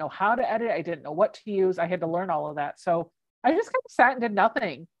I didn't know how to edit. I didn't know what to use. I had to learn all of that. So I just kind of sat and did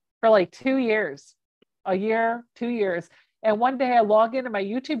nothing for like 2 years, a year, 2 years. And one day I log into my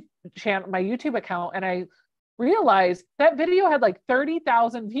YouTube channel, my YouTube account, and I realized that video had like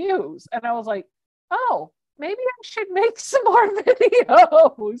 30,000 views. And I was like, oh, maybe I should make some more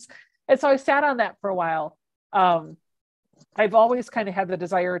videos. And so I sat on that for a while. I've always kind of had the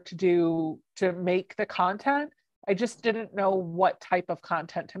desire to make the content. I just didn't know what type of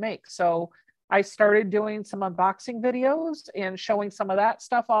content to make. So I started doing some unboxing videos and showing some of that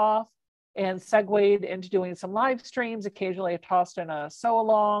stuff off, and segued into doing some live streams. Occasionally I tossed in a sew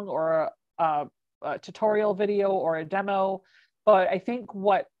along or a tutorial video or a demo. But I think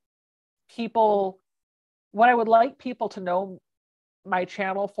what I would like people to know my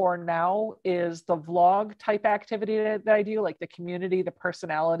channel for now is the vlog type activity that I do, like the community, the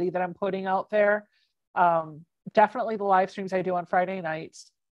personality that I'm putting out there. Definitely the live streams I do on Friday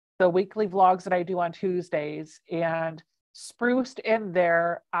nights, the weekly vlogs that I do on Tuesdays, and spruced in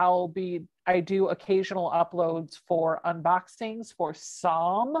there, I do occasional uploads for unboxings for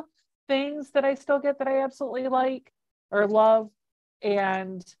some things that I still get that I absolutely like or love.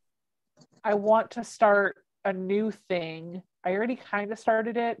 And I want to start a new thing. I already kind of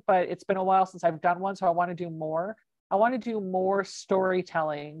started it, but it's been a while since I've done one. So I want to do more. I want to do more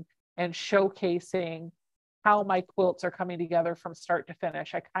storytelling and showcasing how my quilts are coming together from start to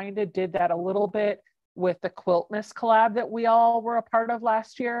finish. I kind of did that a little bit with the Quiltmas collab that we all were a part of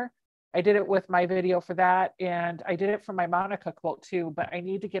last year. I did it with my video for that, and I did it for my Monica quilt too, but I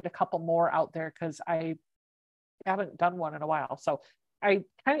need to get a couple more out there because I haven't done one in a while. So I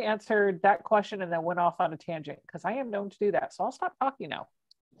kind of answered that question and then went off on a tangent because I am known to do that. So I'll stop talking now.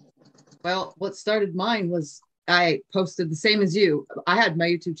 Well, what started mine was I posted the same as you. I had my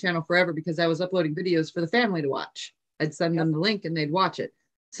YouTube channel forever because I was uploading videos for the family to watch. I'd send them the link and they'd watch it.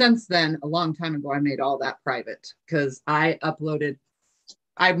 Since then, a long time ago, I made all that private because I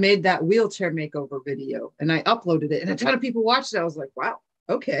made that wheelchair makeover video and I uploaded it and a ton of people watched it. I was like, wow,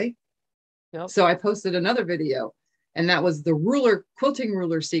 okay. Yep. So I posted another video and that was the quilting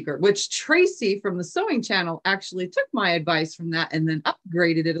ruler secret, which Tracy from the sewing channel actually took my advice from that and then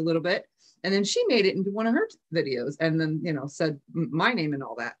upgraded it a little bit. And then she made it into one of her videos and then, said my name and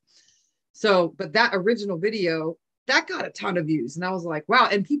all that. So, but that original video, that got a ton of views. And I was like, wow.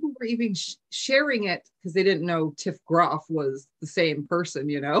 And people were even sharing it because they didn't know Tiff Groff was the same person,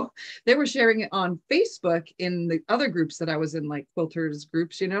 They were sharing it on Facebook in the other groups that I was in, like quilters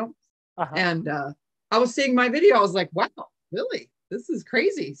groups, And I was seeing my video. I was like, wow, really? This is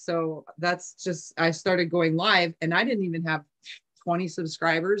crazy. So that's just, I started going live and I didn't even have 20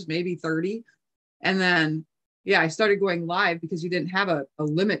 subscribers, maybe 30. And then I started going live because you didn't have a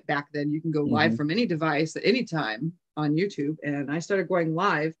limit back then. You can go live from any device at any time on YouTube. And I started going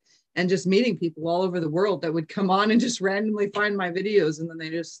live and just meeting people all over the world that would come on and just randomly find my videos. And then they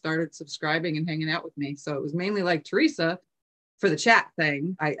just started subscribing and hanging out with me. So it was mainly like Teresa for the chat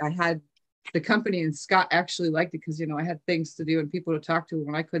thing. I had the company and Scott actually liked it because, I had things to do and people to talk to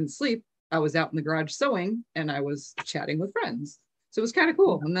when I couldn't sleep. I was out in the garage sewing and I was chatting with friends. So it was kind of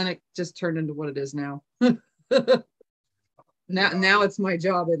cool. And then it just turned into what it is now. Now it's my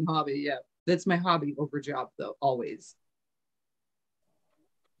job and hobby. Yeah, that's my hobby over job though, always.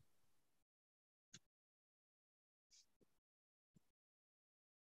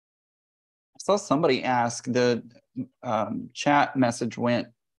 I saw somebody ask, the chat message went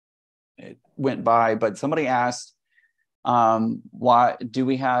by, but somebody asked, why do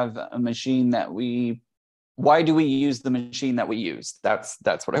we have a machine that why do we use the machine that we use? That's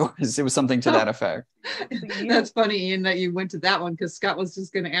what it was something to that effect. That's funny, Ian, that you went to that one because Scott was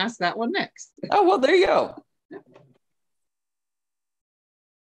just going to ask that one next. Oh, well, there you go.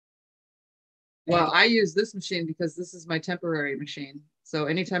 Well, I use this machine because this is my temporary machine. So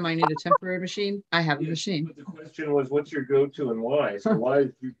anytime I need a temporary machine, I have a machine. But the question was, what's your go-to and why? So why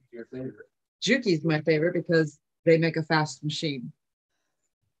is Juki your favorite? Juki's my favorite because they make a fast machine.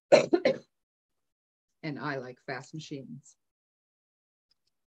 And I like fast machines.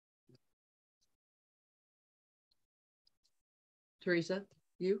 Teresa,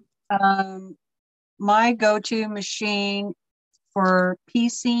 you? My go-to machine for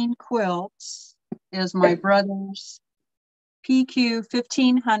piecing quilts is my brother's PQ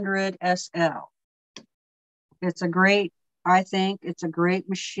 1500 SL. I think it's a great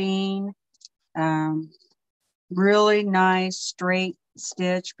machine. Really nice straight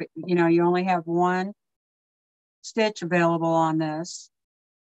stitch, but you only have one stitch available on this.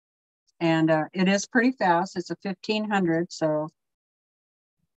 And it is pretty fast. It's a 1500, so.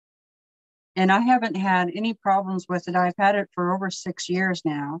 And I haven't had any problems with it. I've had it for over 6 years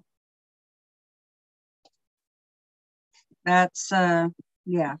now. That's,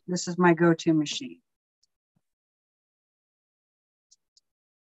 this is my go-to machine.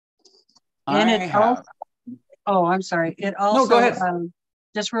 I'm sorry. It also, no, go ahead.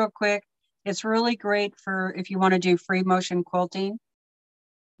 Just real quick, it's really great for if you want to do free motion quilting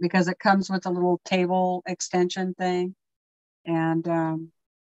because it comes with a little table extension thing. And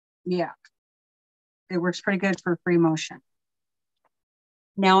it works pretty good for free motion.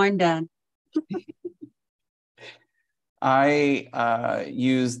 Now I'm done. I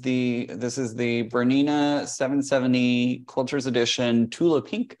use this is the Bernina 770 Quilters Edition, Tula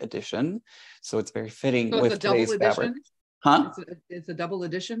Pink Edition. So it's very fitting with today's fabric. Huh? It's a double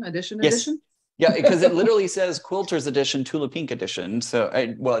edition? Yes. Edition? Yeah, because it literally says Quilters Edition, Tula Pink Edition. So,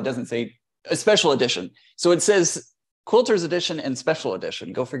 it doesn't say a special edition. So it says Quilters Edition and Special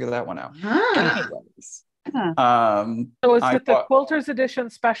Edition. Go figure that one out. Anyways, so it's with the Quilters Edition,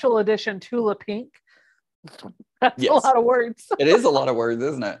 Special Edition, Tula Pink. That's a lot of words. It is a lot of words,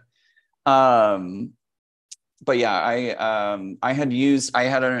 isn't it? But yeah,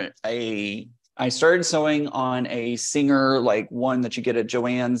 I started sewing on a Singer, like one that you get at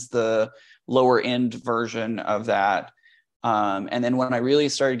Joann's, the lower end version of that. And then when I really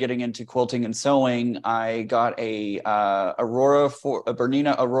started getting into quilting and sewing, I got a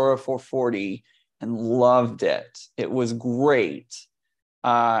Bernina Aurora 440 and loved it. It was great.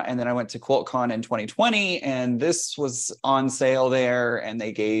 And then I went to QuiltCon in 2020 and this was on sale there and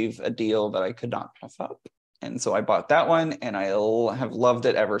they gave a deal that I could not pass up. And so I bought that one and I have loved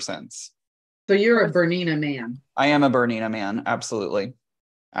it ever since. So you're a Bernina man. I am a Bernina man. Absolutely.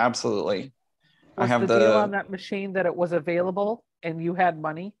 Absolutely. Was I have the deal on that machine that it was available and you had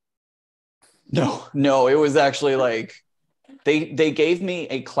money? No, it was actually like they gave me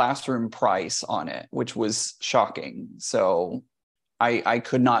a classroom price on it, which was shocking. So I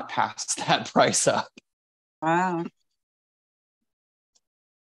could not pass that price up. Wow.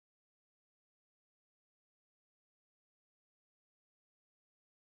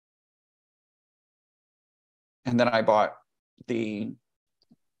 And then I bought the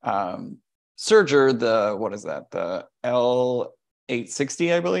serger, the, what is that? The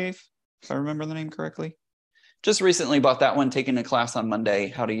L860, I believe, if I remember the name correctly. Just recently bought that one, taking a class on Monday,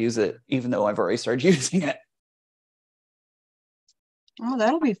 how to use it, even though I've already started using it. Oh,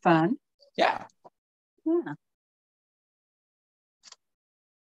 that'll be fun. Yeah. Yeah.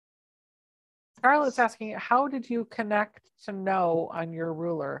 Scarlett's asking, how did you connect to no on your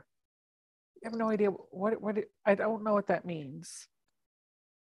ruler? I have no idea I don't know what that means.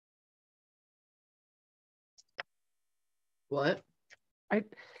 What?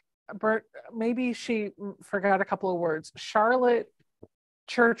 Bert, maybe she forgot a couple of words. Charlotte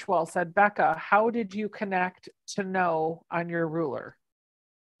Churchwell said, Becca, how did you connect to no on your ruler?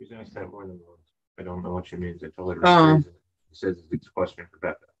 She's asked that more than once. I don't know what she means. I told her to rephrase it. She says it's a question for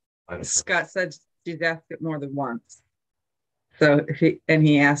Becca. I don't know. Scott said she's asked it more than once. So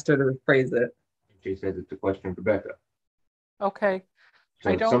he asked her to rephrase it. She says it's a question for Becca. Okay. So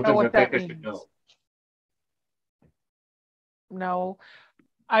I don't know what that Becca means. should know. No.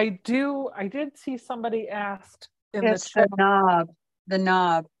 I did see somebody asked in It's the chat. the knob. The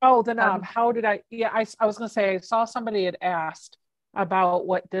knob. Oh, the knob. How did I? Yeah, I was going to say, I saw somebody had asked about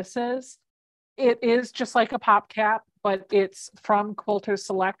what this is. It is just like a pop cap, but it's from Quilter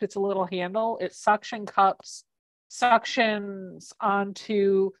Select. It's a little handle. It suctions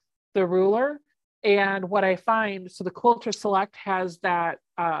onto the ruler. And what I find, so the Quilter Select has that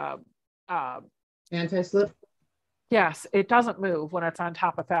Anti-slip? yes, it doesn't move when it's on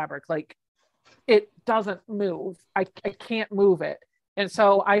top of fabric. Like, it doesn't move. I can't move it. And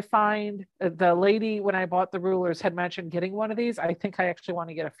so I find the lady, when I bought the rulers, had mentioned getting one of these. I think I actually want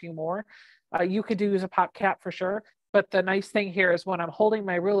to get a few more. You could use a pop cap for sure. But the nice thing here is when I'm holding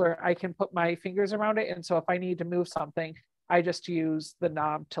my ruler, I can put my fingers around it. And so if I need to move something, I just use the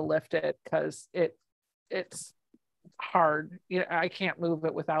knob to lift it, because it's hard. I can't move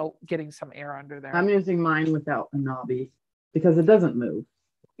it without getting some air under there. I'm using mine without a knobby because it doesn't move.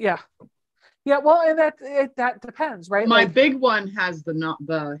 Yeah. Yeah, well, and that depends, right? My big one has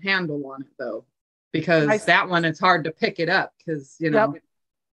the handle on it though, because that one it's hard to pick it up because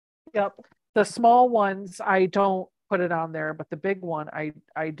Yep. The small ones I don't put it on there, but the big one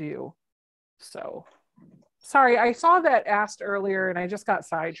I do. So sorry, I saw that asked earlier and I just got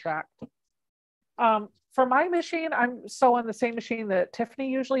sidetracked. For my machine, I'm on the same machine that Tiffany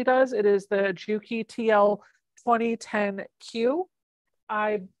usually does. It is the Juki TL 2010Q.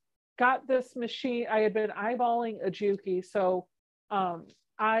 I got this machine. I had been eyeballing a Juki, so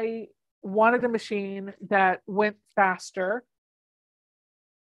I wanted a machine that went faster,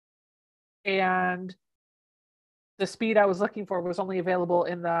 and the speed I was looking for was only available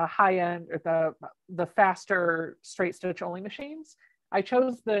in the high end, or the faster straight stitch only machines. I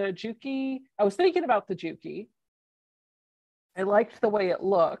chose the Juki. I was thinking about the Juki. I liked the way it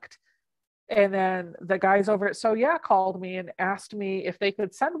looked. And then the guys over at So Yeah called me and asked me if they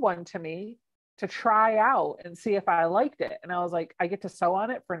could send one to me to try out and see if I liked it. And I was like, I get to sew on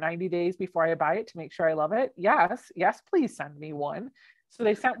it for 90 days before I buy it to make sure I love it. Yes, please send me one. So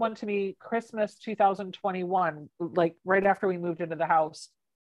they sent one to me Christmas 2021, like right after we moved into the house.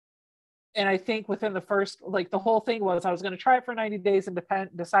 And I think within the first, the whole thing was I was going to try it for 90 days and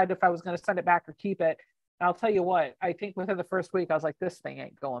decide if I was going to send it back or keep it. And I'll tell you what, I think within the first week, I was like, this thing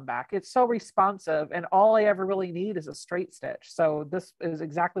ain't going back. It's so responsive. And all I ever really need is a straight stitch. So this is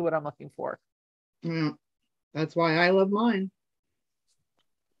exactly what I'm looking for. Yeah, that's why I love mine.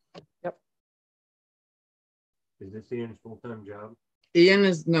 Yep. Is this Ian's full-time job? Ian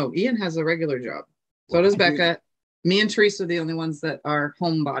has a regular job. So does Becca. Me and Teresa are the only ones that are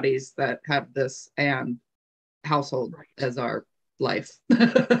homebodies that have this and household as our life.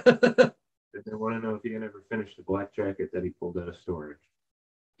 I want to know if Ian ever finished the black jacket that he pulled out of storage.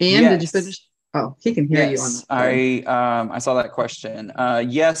 Ian, did you finish? Oh, he can hear you on that. I saw that question.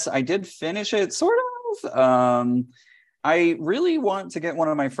 Yes, I did finish it, sort of. I really want to get one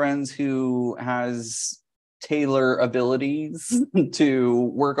of my friends who has tailor abilities to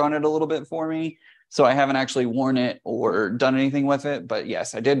work on it a little bit for me. So I haven't actually worn it or done anything with it, but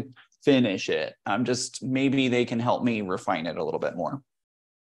yes, I did finish it. Maybe they can help me refine it a little bit more.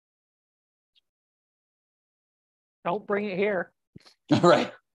 Don't bring it here.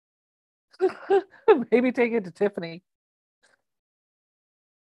 Right. Maybe take it to Tiffany.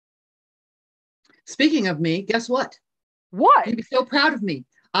 Speaking of me, guess what? What? You'd be so proud of me.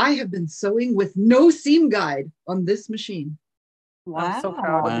 I have been sewing with no seam guide on this machine. Wow. I'm so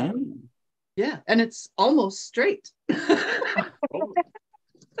proud of Wow. you. Yeah, and it's almost straight.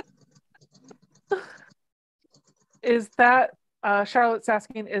 Is that, Charlotte's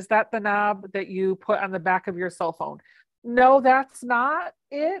asking, is that the knob that you put on the back of your cell phone? No, that's not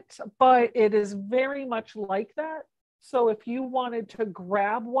it, but it is very much like that. So if you wanted to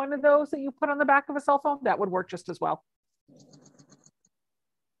grab one of those that you put on the back of a cell phone, that would work just as well.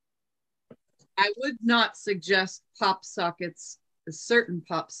 I would not suggest pop sockets, certain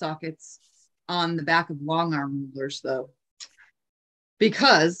pop sockets on the back of long arm rulers though.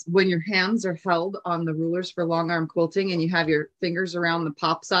 Because when your hands are held on the rulers for long arm quilting and you have your fingers around the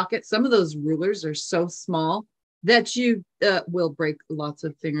pop socket, some of those rulers are so small that you will break lots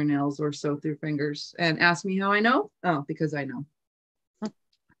of fingernails or sew through fingers. And ask me how I know? Oh, because I know.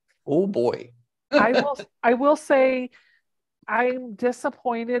 Oh boy. I will say I'm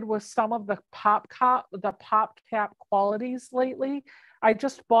disappointed with some of the pop cap qualities lately. I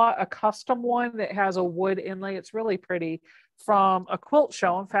just bought a custom one that has a wood inlay. It's really pretty from a quilt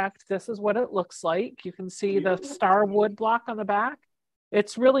show. In fact, this is what it looks like. You can see the star wood block on the back.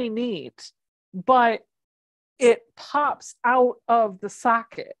 It's really neat, but it pops out of the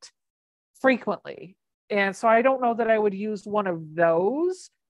socket frequently. And so I don't know that I would use one of those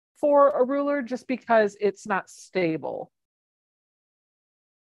for a ruler just because it's not stable.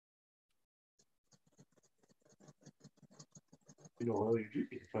 You don't oil your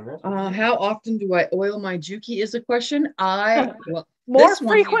juki. How often do I oil my juki is a question. More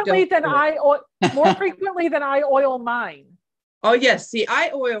frequently than I oil mine. Oh yes, see,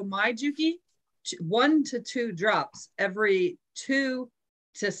 I oil my juki 1 to 2 drops every 2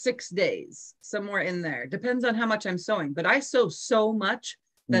 to 6 days, somewhere in there. Depends on how much I'm sewing, but I sew so much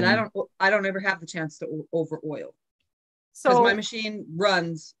that I don't ever have the chance to over oil. Because my machine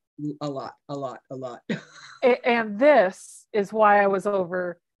runs a lot. And this is why I was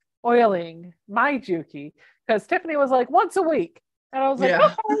over oiling my juki, because Tiffany was like once a week, and I was like,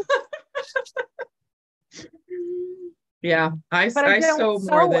 yeah. Okay. Yeah, I sew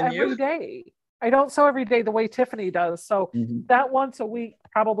more than every you. day. I don't sew every day the way Tiffany does. So that once a week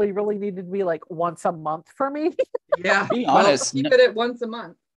probably really needed to be like once a month for me. Yeah, be honest. Keep it at once a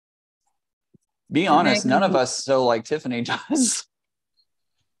month. Be honest, none of us sew like Tiffany does.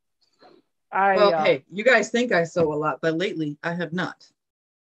 Hey, you guys think I sew a lot, but lately I have not.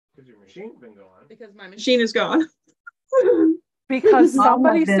 Because your machine's been gone. Because my machine is gone. Because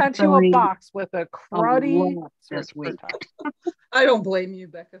somebody sent you a box with a cruddy this week. I don't blame you,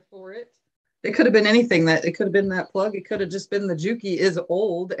 Becca, for it. It could have been anything. It could have been that plug. It could have just been the juki is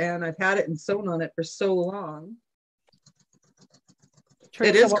old and I've had it and sewn on it for so long. Teresa,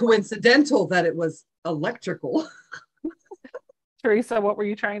 it is coincidental that it was electrical. Teresa, what were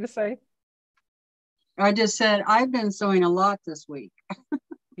you trying to say? I just said I've been sewing a lot this week.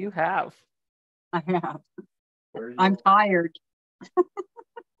 You have. I have. I'm tired.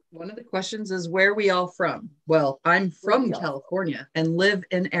 One of the questions is where are we all from? Well, I'm from California and live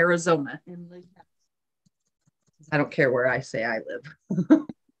in Arizona. I don't care where I say I live.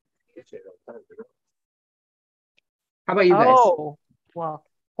 How about you guys? Oh, well,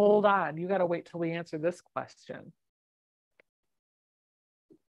 hold on. You got to wait till we answer this question.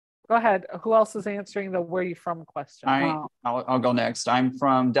 Go ahead. Who else is answering the where you from question? I'll go next. I'm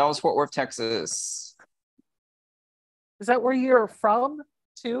from Dallas-Fort Worth, Texas. Is that where you're from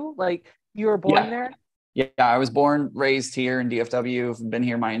too? Like you were born there? Yeah, I was born, raised here in DFW. I've been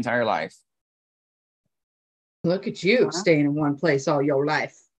here my entire life. Look at you staying in one place all your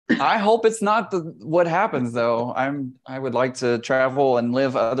life. I hope it's not what happens though. I would like to travel and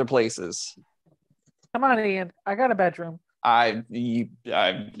live other places. Come on, Ian. I got a bedroom. You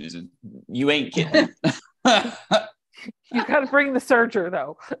ain't kidding. You got to bring the serger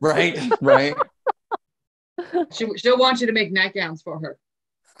though. Right. She'll want you to make nightgowns for her.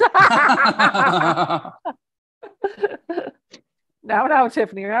 Now,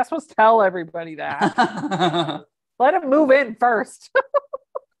 Tiffany, you're not supposed to tell everybody that. Let him move in first.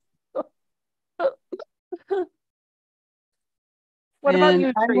 What about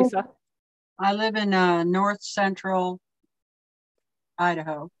you, Teresa? I live in north central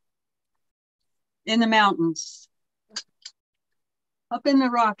Idaho, in the mountains, up in the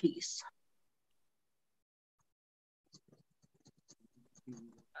Rockies.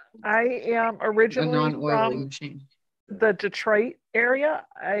 I am originally from machine. The Detroit area.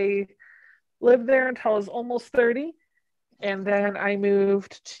 I lived there until I was almost 30. And then I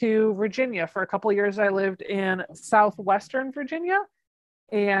moved to Virginia. For a couple of years, I lived in southwestern Virginia.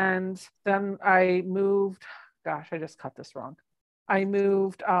 And then I moved, gosh, I just cut this wrong. I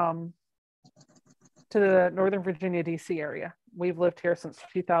moved to the Northern Virginia, DC area. We've lived here since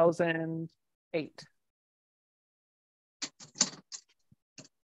 2008.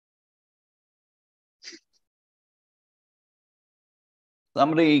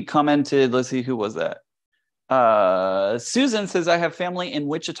 Somebody commented, let's see, who was that? Susan says, I have family in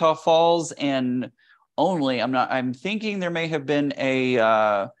Wichita Falls and only. I'm thinking there may have been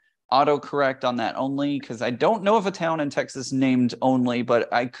a autocorrect on that only, because I don't know of a town in Texas named Only,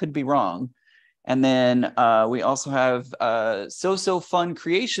 but I could be wrong. And then we also have So Fun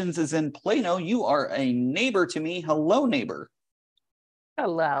Creations is in Plano. You are a neighbor to me. Hello, neighbor.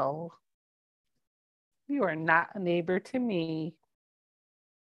 Hello. You are not a neighbor to me.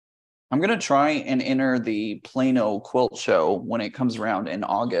 I'm going to try and enter the Plano Quilt Show when it comes around in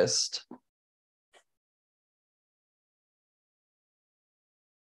August.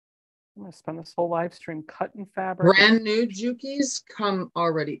 I'm going to spend this whole live stream cutting fabric. Brand new Jukis come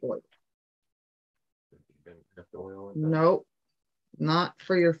already oiled. Nope, not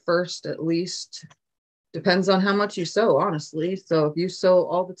for your first, at least. Depends on how much you sew, honestly. So if you sew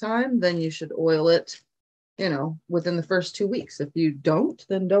all the time, then you should oil it, you know, within the first 2 weeks. If you don't,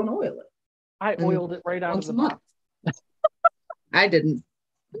 then don't oil it. I oiled it right out of the box. I didn't.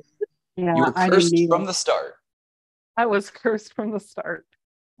 Yeah, You were cursed from the start. I was cursed from the start.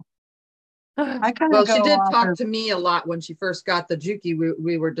 I kind Well, of she did talk to me a lot when she first got the Juki.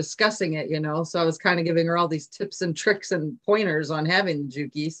 We were discussing it, you know, so I was kind of giving her all these tips and tricks and pointers on having the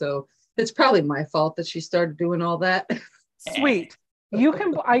Juki. So it's probably my fault that she started doing all that. Sweet. You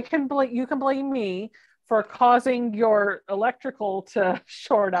can blame me for causing your electrical to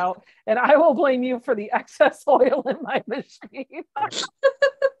short out, and I will blame you for the excess oil in my machine.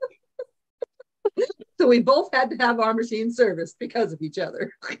 So we both had to have our machine serviced because of each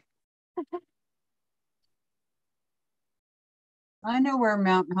other. I know where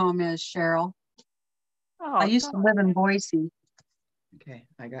Mountain Home is, Cheryl. Oh, I used to live in Boise. Okay,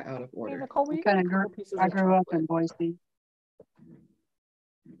 I got out of order. Nicole, I grew up in Boise.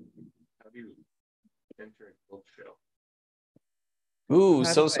 How do you enter a quilt show? Ooh,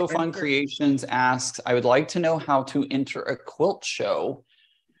 So Fun Creations asks, I would like to know how to enter a quilt show.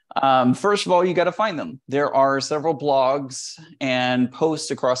 First of all, you got to find them. There are several blogs and posts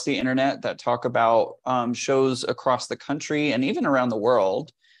across the internet that talk about shows across the country and even around the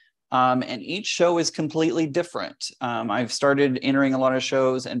world. And each show is completely different. I've started entering a lot of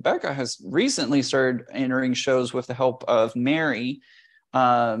shows, and Becca has recently started entering shows with the help of Mary.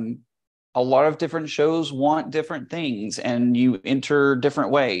 A lot of different shows want different things, and you enter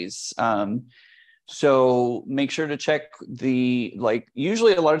different ways. So make sure to check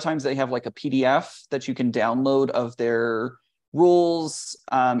usually a lot of times they have like a PDF that you can download of their rules,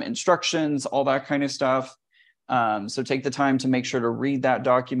 instructions, all that kind of stuff. So take the time to make sure to read that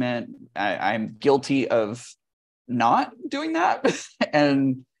document. I'm guilty of not doing that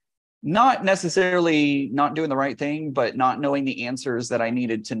and not necessarily not doing the right thing, but not knowing the answers that I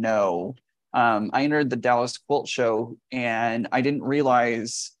needed to know. I entered the Dallas Quilt Show and I didn't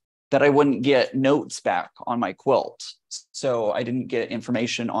realize that I wouldn't get notes back on my quilt. So I didn't get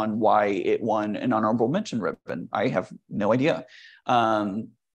information on why it won an honorable mention ribbon. I have no idea.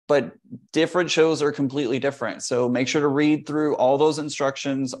 But different shows are completely different. So make sure to read through all those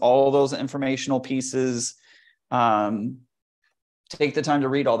instructions, all those informational pieces. Take the time to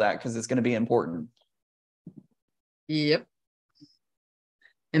read all that because it's going to be important. Yep.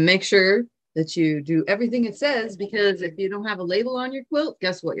 And make sure that you do everything it says, because if you don't have a label on your quilt,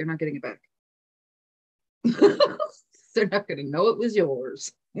 guess what? You're not getting it back. They're not going to know it was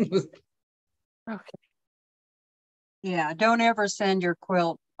yours. Okay. Yeah, don't ever send your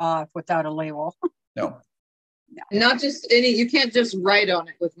quilt off without a label. No. Not just any, you can't just write on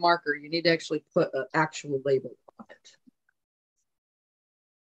it with marker. You need to actually put an actual label on it.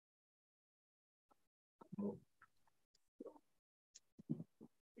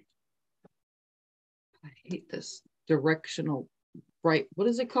 I hate this directional, right? What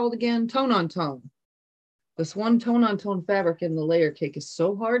is it called again? Tone on tone. This one tone on tone fabric in the layer cake is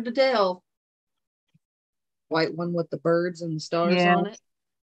so hard to tell. White one with the birds and the stars on it.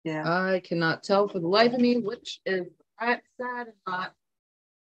 Yeah. I cannot tell for the life of me which is right side and not.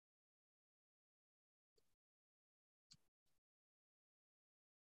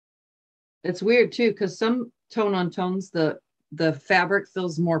 It's weird too, because some tone on tones, the fabric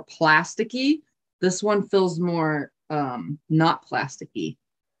feels more plasticky. This one feels more not plasticky.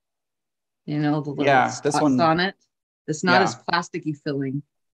 You know, the little this spots one on it. It's not as plasticky feeling.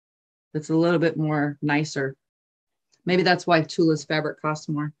 It's a little bit more nicer. Maybe that's why Tula's fabric costs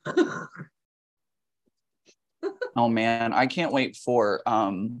more. Oh man, I can't wait for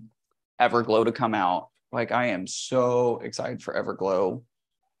Everglow to come out. Like, I am so excited for Everglow.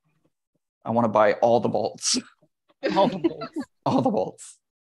 I want to buy all the bolts. All the bolts. All the bolts.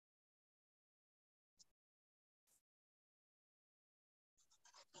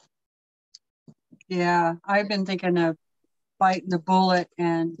 Yeah, I've been thinking of biting the bullet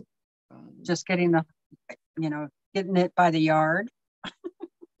and just getting the, getting it by the yard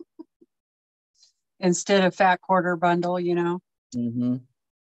instead of fat quarter bundle, Mm-hmm.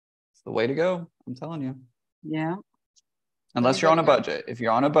 It's the way to go. I'm telling you. Yeah. Unless you're on a budget. If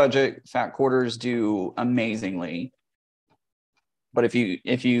you're on a budget, fat quarters do amazingly. But if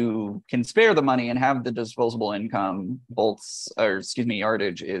you can spare the money and have the disposable income,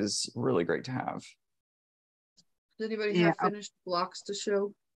 yardage is really great to have. Does anybody have finished blocks to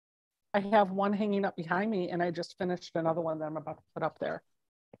show? I have one hanging up behind me, and I just finished another one that I'm about to put up there.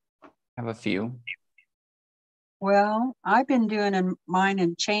 I have a few. Well, I've been doing mine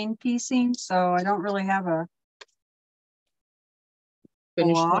in chain piecing, so I don't really have a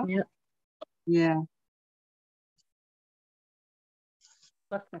finished block. one yet? Yeah.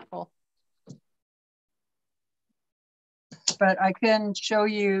 Technical. But I can show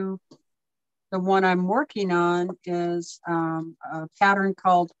you the one I'm working on is a pattern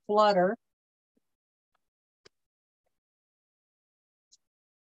called Flutter.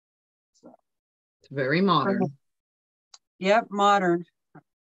 It's very modern. Yep, modern.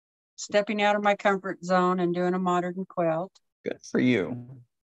 Stepping out of my comfort zone and doing a modern quilt. Good for you.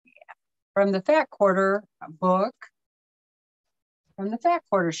 Yeah. From the Fat Quarter book, from the Fat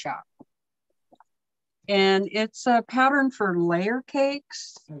Quarter shop. And it's a pattern for layer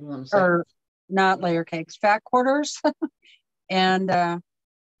cakes, or not layer cakes, fat quarters. And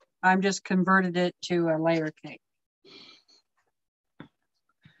I'm just converted it to a layer cake.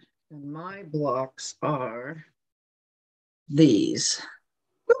 And my blocks are these.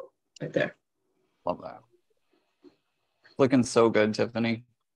 Right there. Love that. Looking so good, Tiffany.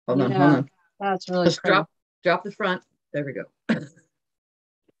 Hold on. That's really Just drop the front. There we go.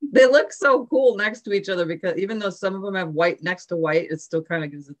 They look so cool next to each other because even though some of them have white next to white, it still kind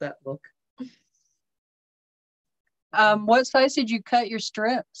of gives it that look. What size did you cut your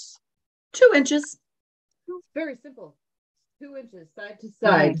strips? 2 inches. Very simple. 2 inches side to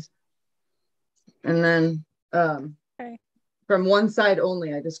side. Nice. And then from one side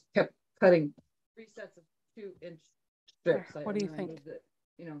only, I just kept cutting 3 sets of 2-inch strips. What do you think?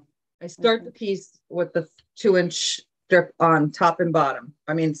 I start the piece with the 2-inch strip on top and bottom.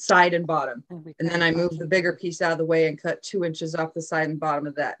 I mean, side and bottom. And then I move the bigger piece out of the way and cut 2 inches off the side and bottom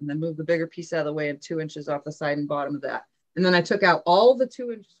of that. And then move the bigger piece out of the way and 2 inches off the side and bottom of that. And then I took out all the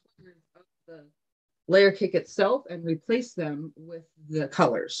 2-inch squares of the layer cake itself and replaced them with the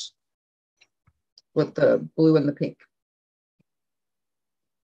colors, with the blue and the pink.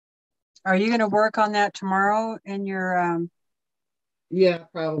 Are you going to work on that tomorrow in your Yeah,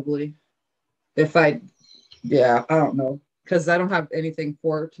 probably. I don't know, because I don't have anything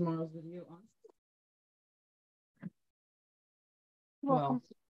for tomorrow's video on. Well,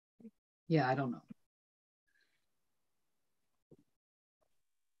 yeah, I don't know.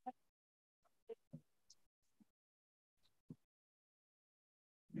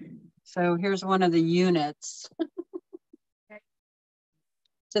 So here's one of the units.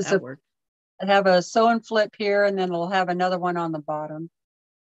 Just have a sew and flip here, and then it'll have another one on the bottom.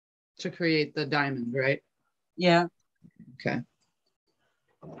 To create the diamond, right? Yeah. Okay.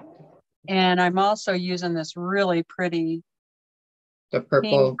 And I'm also using this really pretty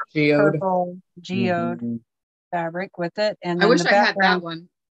purple geode. Fabric with it. And I wish I had that one.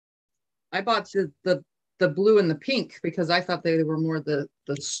 I bought the blue and the pink because I thought they were more the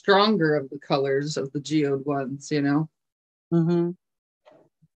stronger of the colors of the geode ones, Mm-hmm.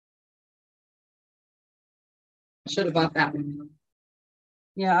 Should have bought that one.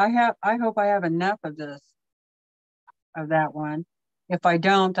 Yeah, I hope I have enough of that one. If I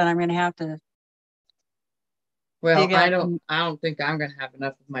don't, then I'm going to have to. Well, I don't think I'm going to have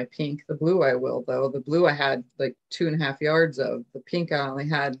enough of my pink. The blue I will, though. The blue I had like 2.5 yards of. The pink I only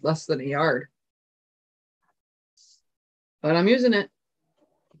had less than a yard. But I'm using it.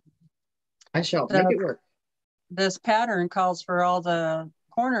 I shall make it work. This pattern calls for all the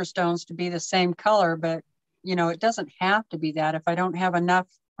cornerstones to be the same color, but it doesn't have to be that. If I don't have enough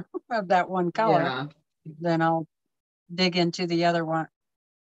of that one color, then I'll dig into the other one.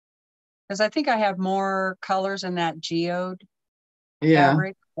 Because I think I have more colors in that geode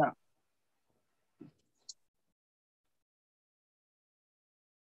fabric. So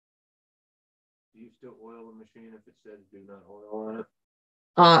still oil the machine if it says do not oil on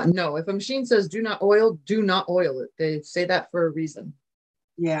it? No, if a machine says do not oil it. They say that for a reason.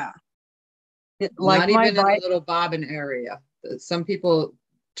 Yeah. Not even in the little bobbin area. Some people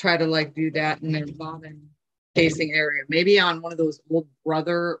try to like do that in their bobbin casing area. Maybe on one of those old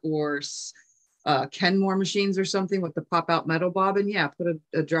Brother or Kenmore machines or something with the pop out metal bobbin. Yeah, put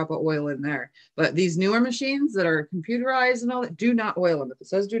a drop of oil in there. But these newer machines that are computerized and all that, do not oil them. If it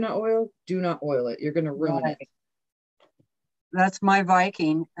says do not oil it. You're going to ruin it. That's my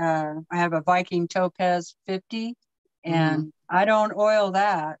Viking. I have a Viking Topaz 50 and I don't oil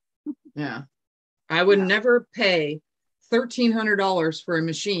that. Yeah. I would never pay $1,300 for a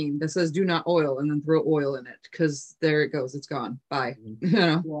machine that says do not oil and then throw oil in it, because there it goes. It's gone. Bye. You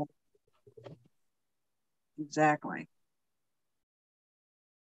know? Yeah. Exactly.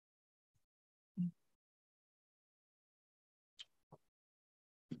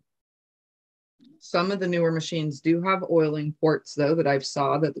 Some of the newer machines do have oiling ports, though, that I've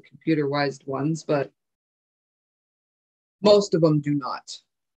saw, that the computerized ones, but most of them do not.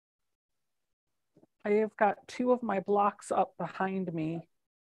 I have got 2 of my blocks up behind me.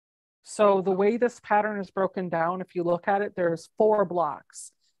 So the way this pattern is broken down, if you look at it, there's 4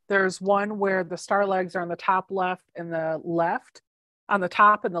 blocks. There's one where the star legs are on the top left and the left, on the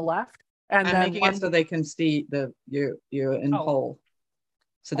top and the left. And I'm then making it so they can see you in whole,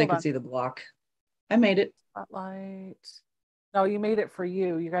 so they can see the block. I made it. Spotlight. No, you made it for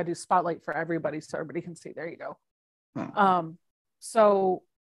you. You got to do spotlight for everybody so everybody can see. There you go. So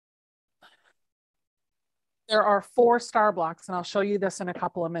there are 4 star blocks, and I'll show you this in a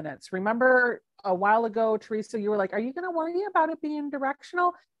couple of minutes. Remember a while ago, Teresa, you were like, are you going to worry about it being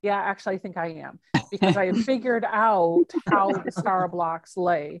directional? Yeah, actually, I think I am, because I have figured out how the star blocks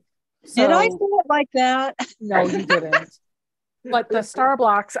lay. So, did I say it like that? No, you didn't. But the star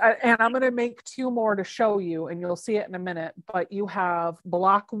blocks, and I'm going to make 2 more to show you, and you'll see it in a minute, but you have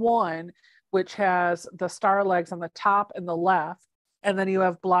block 1, which has the star legs on the top and the left. And then you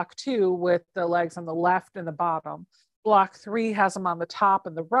have block 2 with the legs on the left and the bottom. Block 3 has them on the top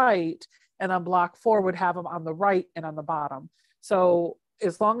and the right. And then block 4 would have them on the right and on the bottom. So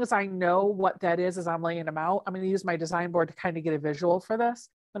as long as I know what that is as I'm laying them out, I'm going to use my design board to kind of get a visual for this.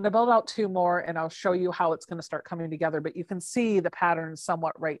 I'm going to build out 2 more, and I'll show you how it's going to start coming together. But you can see the pattern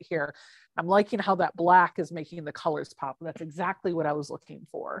somewhat right here. I'm liking how that black is making the colors pop. That's exactly what I was looking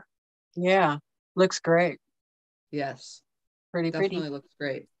for. Yeah, looks great. Yes. Definitely pretty. Looks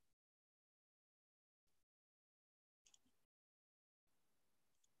great.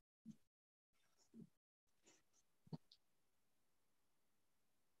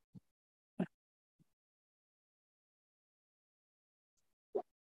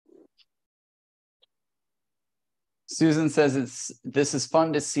 Susan says this is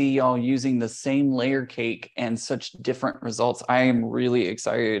fun to see y'all using the same layer cake and such different results. I am really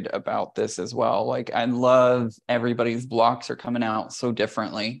excited about this as well. Like, I love everybody's blocks are coming out so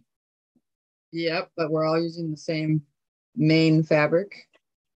differently. Yep, but we're all using the same main fabric.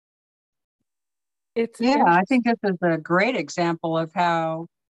 I think this is a great example of how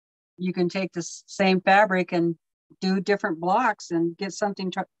you can take the same fabric and do different blocks and get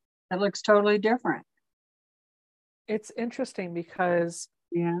something that looks totally different. It's interesting because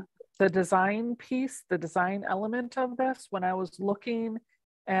the design piece, the design element of this, when I was looking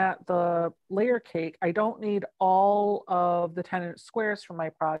at the layer cake, I don't need all of the 10-inch squares for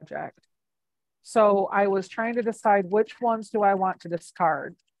my project. So I was trying to decide which ones do I want to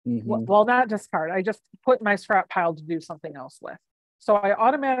discard. Well, not discard. I just put in my scrap pile to do something else with. So I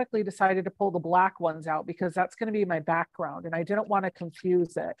automatically decided to pull the black ones out because that's going to be my background and I didn't want to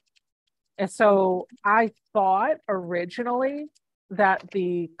confuse it. And so I thought originally that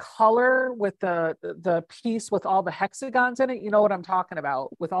the color with the piece with all the hexagons in it, you know what I'm talking about,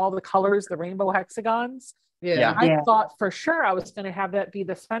 with all the colors, the rainbow hexagons. I thought for sure I was going to have that be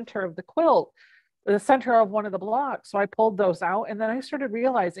the center of the quilt, the center of one of the blocks. So I pulled those out, and then I started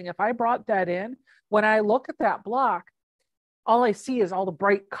realizing if I brought that in, when I look at that block, all I see is all the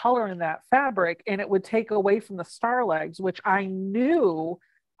bright color in that fabric, and it would take away from the star legs, which I knew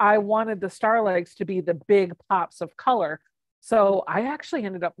I wanted the star legs to be the big pops of color. So I actually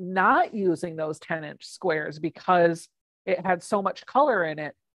ended up not using those 10-inch squares because it had so much color in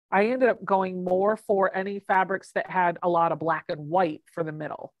it. I ended up going more for any fabrics that had a lot of black and white for the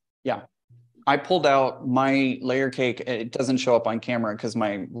middle. Yeah. I pulled out my layer cake. It doesn't show up on camera because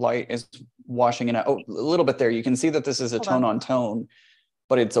my light is washing it out. Oh, a little bit there. You can see that this is a tone on tone,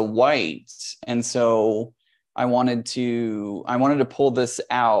 but it's a white. And so I wanted to pull this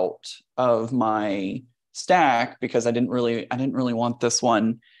out of my stack because I didn't really want this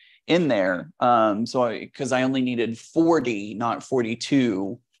one in there. Because I only needed 40, not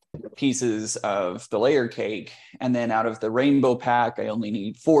 42 pieces of the layer cake. And then out of the rainbow pack, I only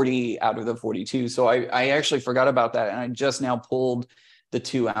need 40 out of the 42. So I actually forgot about that. And I just now pulled the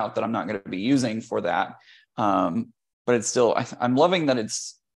 2 out that I'm not going to be using for that. But it's still, I'm loving that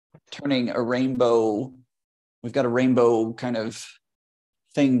it's turning a rainbow. We've got a rainbow kind of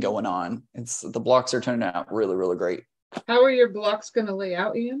thing going on. The blocks are turning out really, really great. How are your blocks going to lay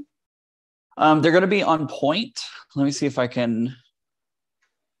out, Ian? They're going to be on point. Let me see if I can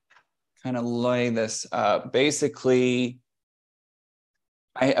kind of lay this up. Basically,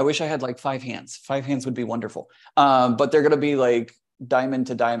 I wish I had like 5 hands. 5 hands would be wonderful. But they're going to be like diamond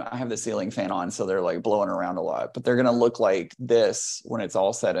to diamond. I have the ceiling fan on, so they're like blowing around a lot, but they're going to look like this when it's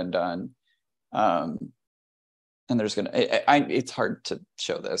all said and done. And there's going to, it's hard to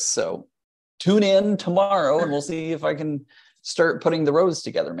show this. So tune in tomorrow and we'll see if I can start putting the rows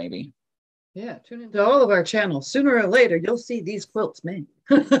together maybe. Yeah, tune into all of our channels. Sooner or later, you'll see these quilts made.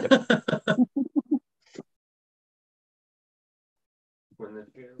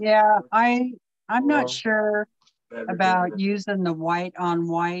 Yeah, I'm not sure about using the white on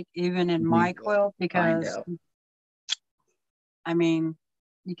white even in my quilt, because I mean,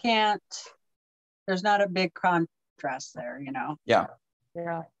 you can't, there's not a big contrast there, you know. Yeah.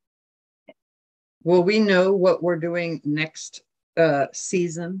 Will we know what we're doing next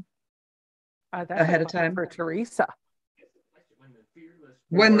season ahead of time? For Teresa.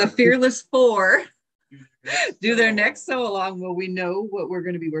 When the Fearless Four do their next sew along, will we know what we're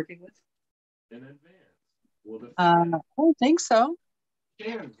going to be working with in advance? I don't think so.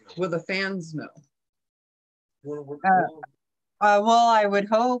 Will the fans know? Well, I would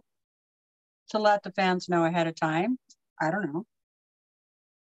hope to let the fans know ahead of time. I don't know.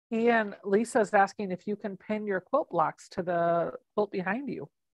 Ian, Lisa's asking if you can pin your quilt blocks to the quilt behind you.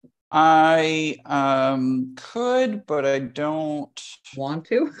 I could, but I don't want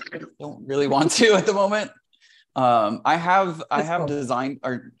to. I don't really want to at the moment. I have design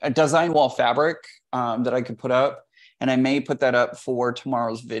or a design wall fabric that I could put up, and I may put that up for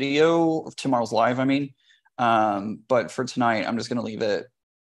tomorrow's video, tomorrow's live, I mean. But for tonight, I'm just going to leave it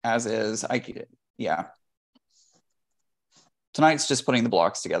as is. Yeah. Tonight's just putting the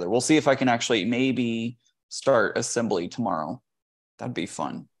blocks together. We'll see if I can actually maybe start assembly tomorrow. That'd be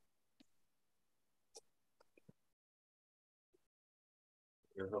fun.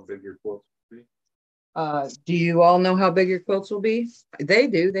 How big your quilts will be? Do you all know how big your quilts will be? They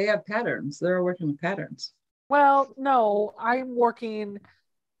do. They have patterns. They're working with patterns. Well, no, I'm working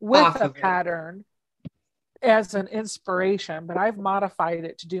with a pattern as an inspiration, but I've modified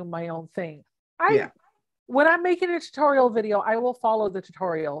it to do my own thing. When I'm making a tutorial video, I will follow the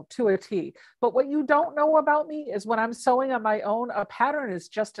tutorial to a T. But what you don't know about me is when I'm sewing on my own, a pattern is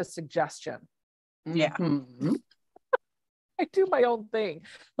just a suggestion. Yeah. Mm-hmm. I do my own thing.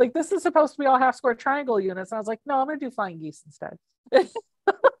 Like, this is supposed to be all half square triangle units. And I was like, no, I'm going to do flying geese instead.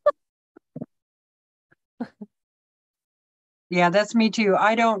 Yeah, that's me too.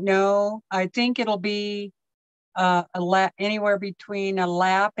 I don't know. I think it'll be anywhere between a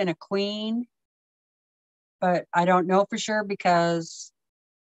lap and a queen. But I don't know for sure because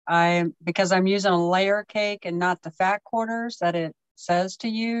I'm using a layer cake and not the fat quarters that it says to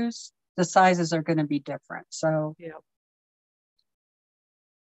use. The sizes are going to be different. So yeah.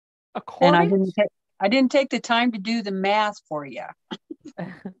 And I didn't take the time to do the math for you.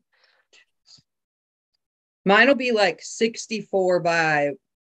 Mine will be like 64 by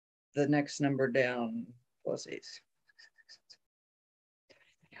the next number down plus 8.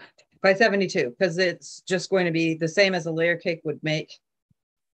 By 72, because it's just going to be the same as a layer cake would make.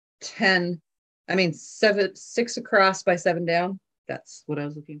 6 across by 7 down. That's what I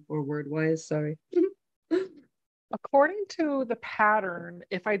was looking for word-wise, sorry. According to the pattern,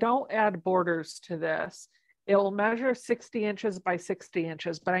 if I don't add borders to this, it will measure 60 inches by 60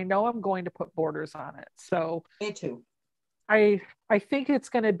 inches, but I know I'm going to put borders on it. So me too. I think it's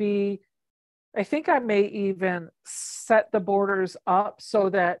going to be, I think I may even set the borders up so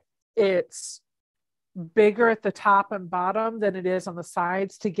that it's bigger at the top and bottom than it is on the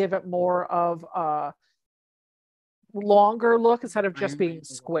sides to give it more of a longer look instead of just being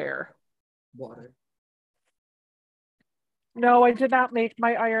square. Water. No, I did not make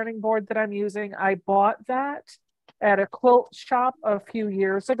my ironing board that I'm using. I bought that at a quilt shop a few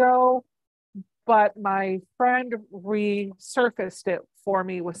years ago, but my friend resurfaced it for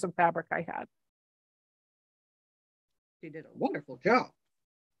me with some fabric I had. She did a wonderful job.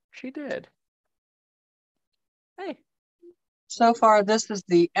 She did. Hey. So far, this is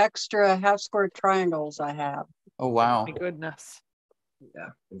the extra half square triangles I have. Oh, wow. My goodness. Yeah.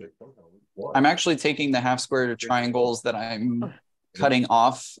 I'm actually taking the half square triangles that I'm cutting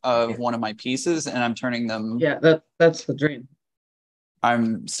off of one of my pieces, and I'm turning them. Yeah, that's the dream.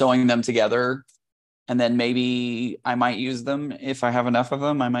 I'm sewing them together, and then maybe I might use them if I have enough of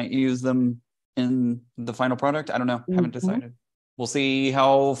them. I might use them in the final product. I don't know. Haven't decided. We'll see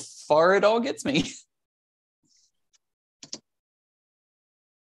how far it all gets me.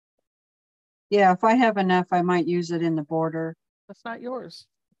 Yeah, if I have enough, I might use it in the border. That's not yours.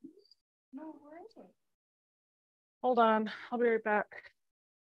 No, where is it? Hold on, I'll be right back.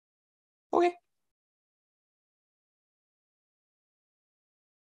 Okay.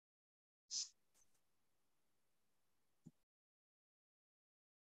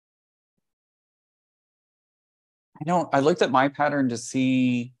 I looked at my pattern to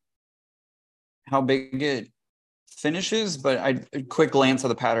see how big it finishes, but a quick glance of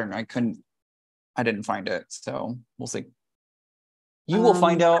the pattern, I didn't find it. So we'll see. You will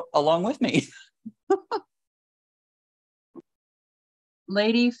find out along with me.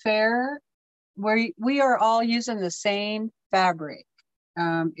 Lady Fair, we are all using the same fabric.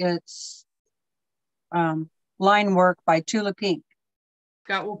 It's Linework by Tula Pink.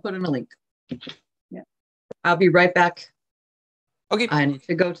 Scott will put in a link. Yeah. I'll be right back. Okay. I need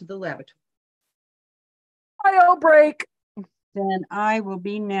to go to the laboratory. Bio break. Then I will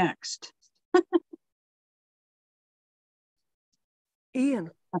be next. Ian.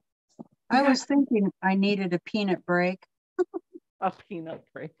 I was thinking I needed a peanut break. A peanut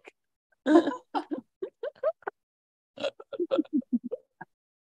break.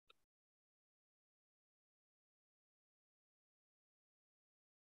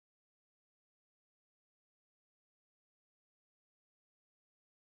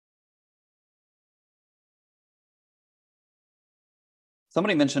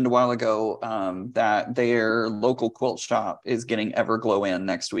 Somebody mentioned a while ago that their local quilt shop is getting Everglow in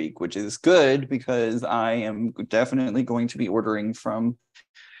next week, which is good because I am definitely going to be ordering from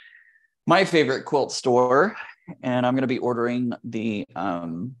my favorite quilt store, and I'm going to be ordering the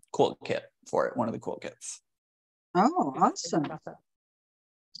quilt kit for it, one of the quilt kits. Oh, awesome.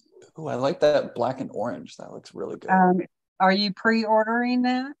 Oh, I like that black and orange. That looks really good. Are you pre-ordering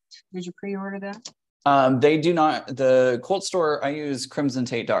that? Did you pre-order that? They do not. The quilt store, I use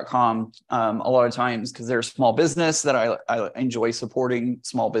crimsontate.com a lot of times because they're a small business that I enjoy supporting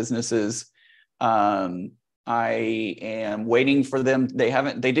small businesses. I am waiting for them. They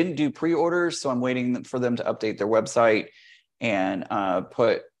didn't do pre-orders, so I'm waiting for them to update their website and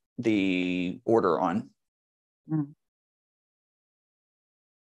put the order on.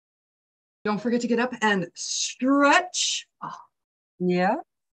 Don't forget to get up and stretch. Oh. Yeah.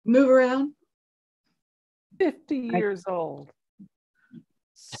 Move around. 50 years old.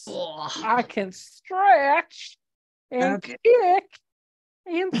 I can stretch and kick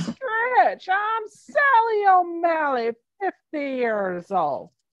and stretch. I'm Sally O'Malley, 50 years old.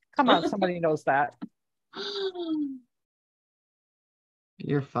 Come on, somebody knows that.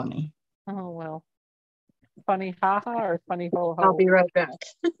 You're funny. Oh, well. Funny haha or funny ho ho? I'll be right back.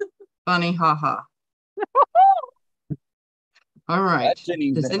 Funny haha. All right.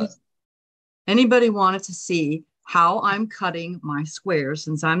 Does anybody wanted to see how I'm cutting my squares,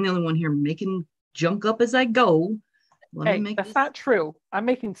 since I'm the only one here making junk up as I go? That's not true. I'm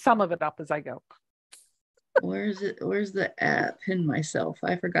making some of it up as I go. Where's it? Where's the app? Pin myself.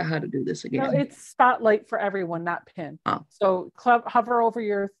 I forgot how to do this again. No, it's spotlight for everyone, not pin. Oh. So hover over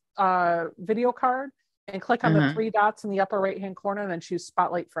your video card and click on the 3 dots in the upper right hand corner and then choose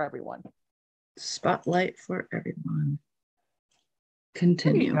spotlight for everyone. Spotlight for everyone.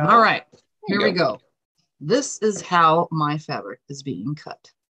 Continue. All right, here we go. This is how my fabric is being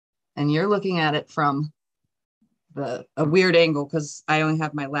cut. And you're looking at it from a weird angle because I only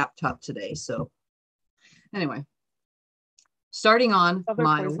have my laptop today. So anyway, starting on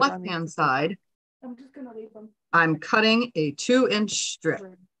my left-hand side, I'm just gonna leave them. I'm cutting a 2-inch strip.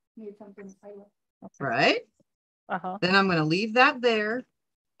 Right? Then I'm going to leave that there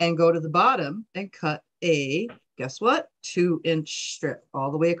and go to the bottom and cut a, guess what? 2-inch strip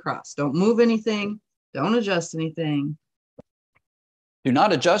all the way across. Don't move anything. Don't adjust anything. Do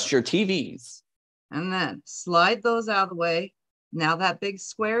not adjust your TVs. And then slide those out of the way. Now that big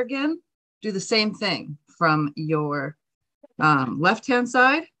square again, do the same thing from your left-hand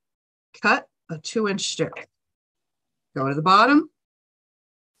side. Cut a 2-inch strip. Go to the bottom.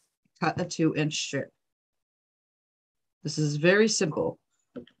 Cut a 2-inch strip. This is very simple.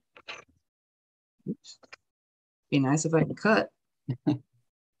 Oops. Be nice if I could cut.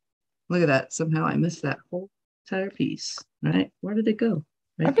 Look at that. Somehow I missed that whole entire piece. Right? Where did it go?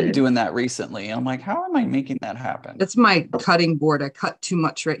 I've been doing that recently. I'm like, how am I making that happen? That's my cutting board. I cut too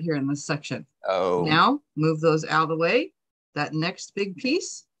much right here in this section. Oh. Now move those out of the way. That next big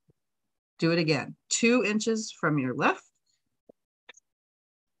piece, do it again. 2 inches from your left.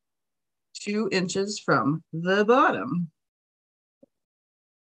 2 inches from the bottom.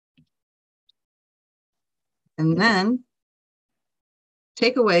 And then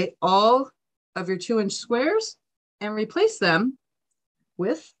take away all of your 2-inch squares and replace them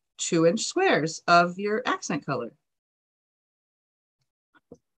with 2-inch squares of your accent color.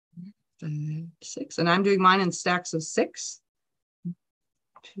 5, 6, and I'm doing mine in stacks of 6.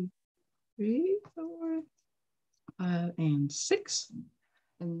 2, 3, 4, 5, and 6.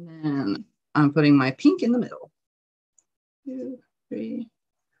 And then I'm putting my pink in the middle. 2, 3,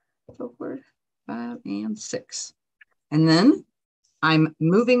 4, 5, and 6. And then I'm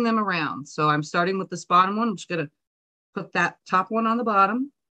moving them around. So I'm starting with this bottom one. I'm just going to put that top one on the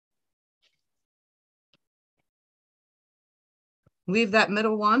bottom. Leave that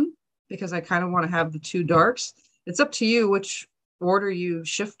middle one because I kind of want to have the 2 darks. It's up to you which order you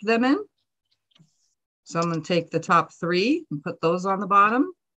shift them in. So I'm going to take the top 3 and put those on the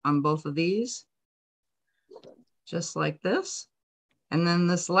bottom on both of these, just like this. And then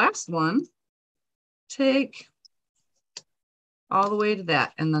this last one, take all the way to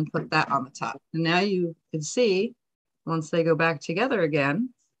that and then put that on the top. And now you can see once they go back together again,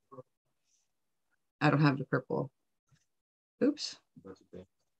 I don't have the purple. Oops.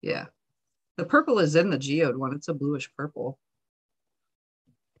 Yeah. The purple is in the geode one. It's a bluish purple.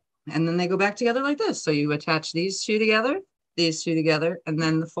 And then they go back together like this. So you attach these 2 together, and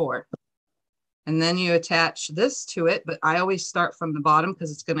then the 4. And then you attach this to it, but I always start from the bottom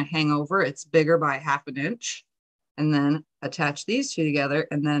because it's going to hang over. It's bigger by 1/2 inch. And then attach these 2 together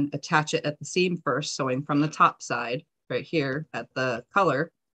and then attach it at the seam first, sewing from the top side right here at the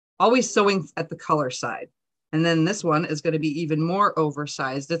color, always sewing at the color side. And then this one is going to be even more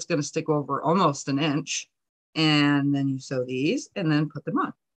oversized. It's going to stick over almost 1 inch. And then you sew these and then put them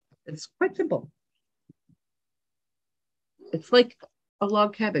on. It's quite simple. It's like a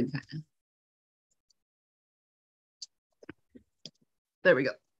log cabin kind of. There we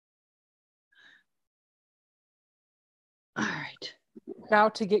go. All right. Now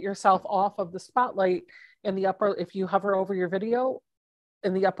to get yourself off of the spotlight in the upper, if you hover over your video,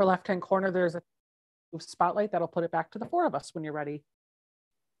 in the upper left-hand corner, there's a spotlight that'll put it back to the 4 of us when you're ready.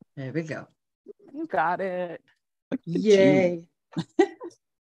 There we go. You got it. Yay.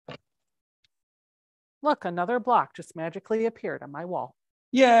 Look, another block just magically appeared on my wall.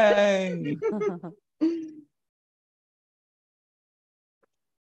 Yay.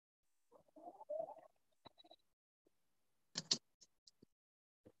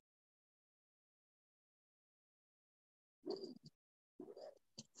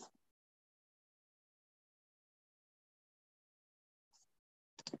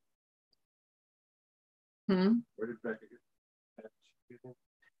 Where did Becca get?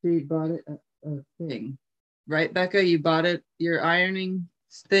 She bought it a thing. Right, Becca? You bought it, your ironing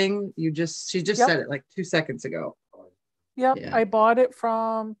thing. She just said it like 2 seconds ago. Yep. Yeah. I bought it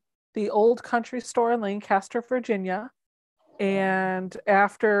from the old country store in Lancaster, Virginia. And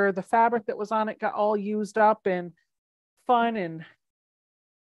after the fabric that was on it got all used up and fun and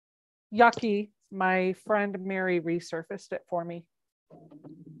yucky, my friend Mary resurfaced it for me.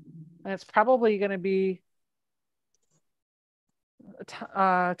 And it's probably going to be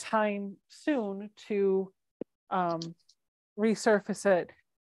time soon to resurface it.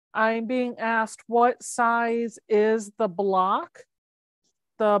 I'm being asked what size is the block.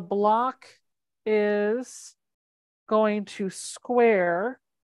 The block is going to square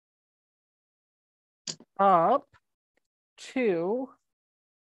up to,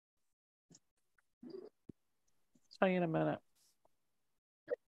 I'll tell you in a minute.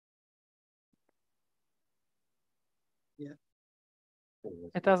 Yeah.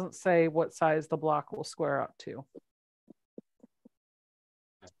 It doesn't say what size the block will square up to.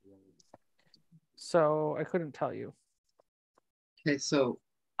 So I couldn't tell you. Okay, so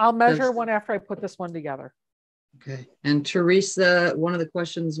I'll measure one after I put this one together. okay. And Teresa, one of the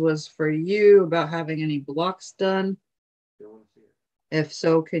questions was for you about having any blocks done. If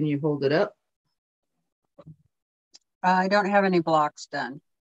so, can you hold it up? I don't have any blocks done.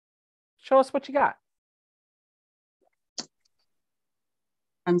 Show us what you got.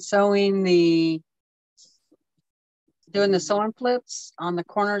 I'm doing the sewing flips on the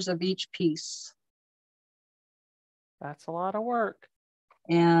corners of each piece. That's a lot of work.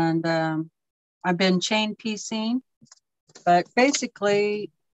 And I've been chain piecing, but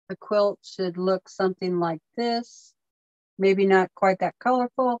basically the quilt should look something like this. maybe not quite that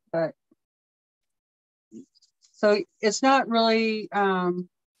colorful, but so it's not really,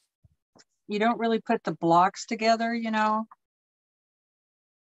 you don't really put the blocks together, you know.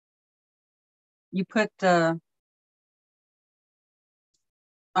 You put the,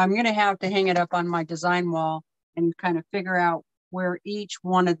 I'm going to have to hang it up on my design wall and kind of figure out where each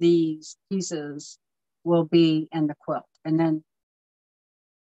one of these pieces will be in the quilt, and then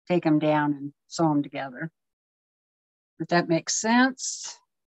take them down and sew them together. If that makes sense.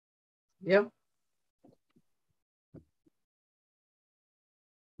 Yep.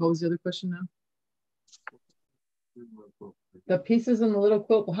 What was the other question now? The pieces in the little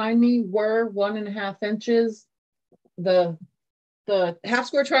quilt behind me were 1.5 inches. The half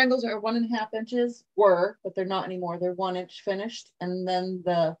square triangles are 1.5 inches, but they're not anymore. They're 1 inch finished. And then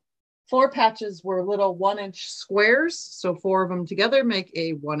the floor patches were little 1 inch squares. So 4 of them together make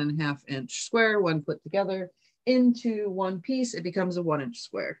a 1.5 inch square. One put together into one piece, it becomes a 1 inch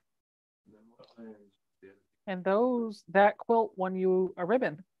square. And that quilt won you a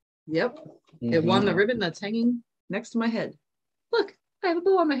ribbon. Yep. It won the ribbon that's hanging next to my head. Look, I have a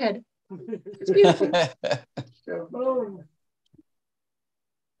bow on my head. It's beautiful.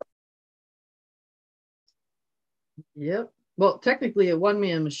 Yep. Well, technically it won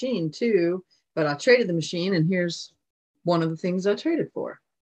me a machine too, but I traded the machine, and here's one of the things I traded for.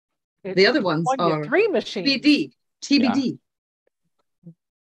 The other ones are 3 machines. TBD.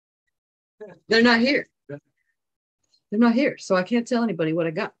 Yeah. They're not here. They're not here, so I can't tell anybody what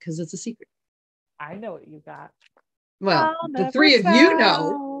I got because it's a secret. I know what you got. Well, the 3 of you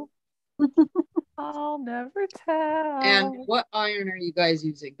know. I'll never tell. And what iron are you guys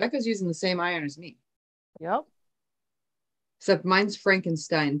using? Becca's using the same iron as me. Yep. Except mine's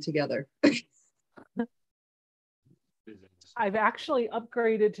Frankenstein together. I've actually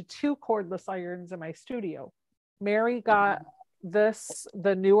upgraded to 2 cordless irons in my studio. Mary got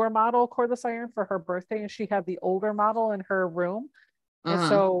the newer model cordless iron for her birthday, and she had the older model in her room. And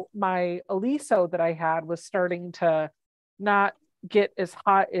so my Aliso that I had was starting to not get as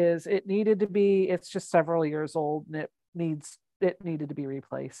hot as it needed to be. It's just several years old, and it needed to be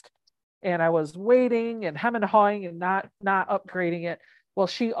replaced. And I was waiting and hemming and hawing and not upgrading it. Well,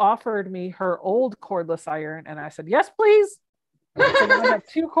 she offered me her old cordless iron, and I said, yes, please. So now I have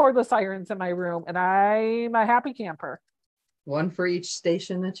 2 cordless irons in my room, and I'm a happy camper. One for each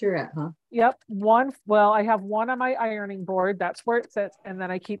station that you're at, huh? Yep. Well, I have one on my ironing board. That's where it sits. And then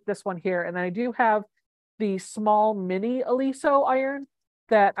I keep this one here. And then I do have the small mini Aliso iron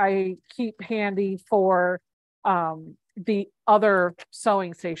that I keep handy for the other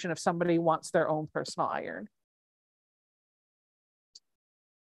sewing station if somebody wants their own personal iron.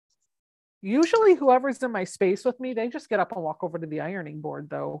 Usually whoever's in my space with me, they just get up and walk over to the ironing board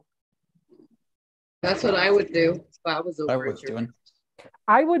though. That's what I would do if I was over doing.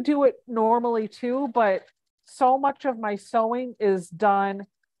 I would do it normally too, but so much of my sewing is done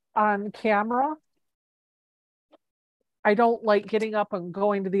on camera. I don't like getting up and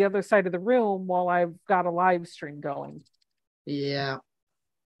going to the other side of the room while I've got a live stream going. Yeah.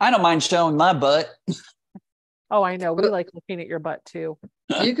 I don't mind showing my butt. Oh, I know. We like looking at your butt too.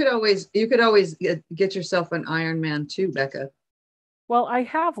 You could always get yourself an Iron Man too, Becca. Well, I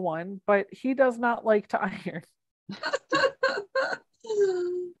have one, but he does not like to iron.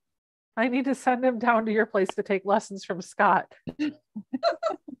 I need to send him down to your place to take lessons from Scott.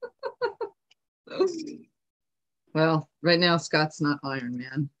 Well, right now Scott's not Iron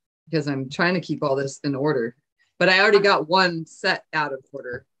Man because I'm trying to keep all this in order. But I already got one set out of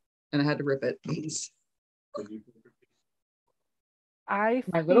order and I had to rip it.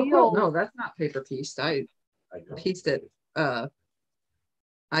 No, that's not paper pieced. I pieced it.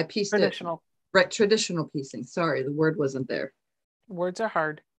 I pieced traditional. It. Right, traditional piecing. Sorry, the word wasn't there. Words are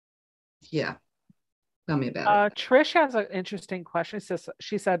hard. Yeah. Tell me about it. Trish has an interesting question.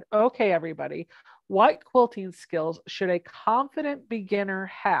 She said, okay, everybody, what quilting skills should a confident beginner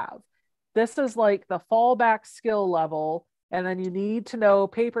have? This is like the fallback skill level, and then you need to know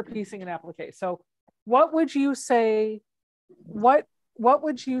paper piecing and applique. So what would you say, what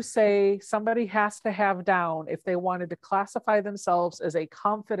would you say somebody has to have down if they wanted to classify themselves as a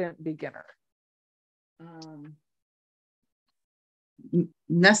confident beginner?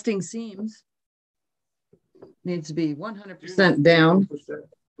 Nesting seams needs to be 100% down.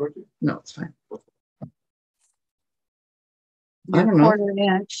 No, it's fine. I don't know.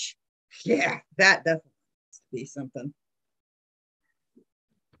 1/4 inch. Yeah, that definitely needs to be something.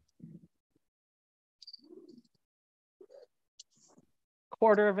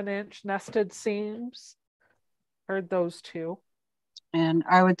 Quarter of an inch nested seams. Heard those two. And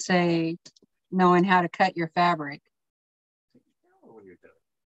I would say knowing how to cut your fabric.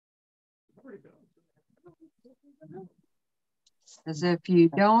 As if you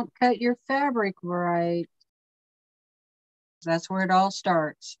don't cut your fabric right, that's where it all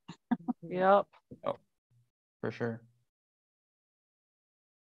starts. Yep. Oh, for sure.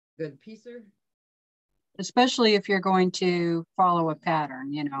 Good piecer. Especially if you're going to follow a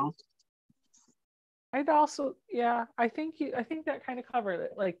pattern, you know. I'd also, yeah, I think that kind of covered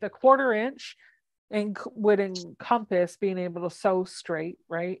it. Like the 1/4 inch would encompass being able to sew straight,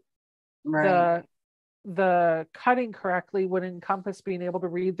 right? Right. The cutting correctly would encompass being able to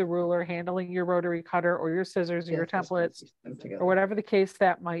read the ruler, handling your rotary cutter or your scissors or your templates, or whatever the case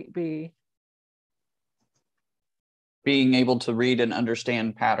that might be. Being able to read and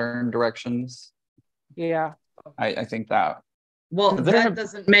understand pattern directions. Yeah. I think that. Well, that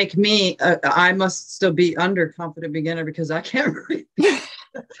doesn't make me, I must still be underconfident beginner because I can't read.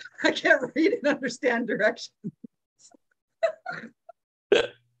 I can't read and understand directions.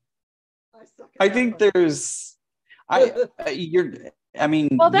 I think there's, I mean,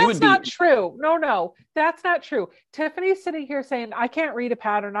 well, that's not true. No, that's not true. Tiffany's sitting here saying, I can't read a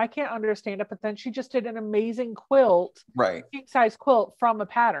pattern, I can't understand it, but then she just did an amazing quilt, right? king size quilt from a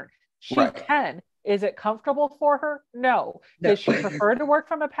pattern. She can. Is it comfortable for her? No. Does she prefer to work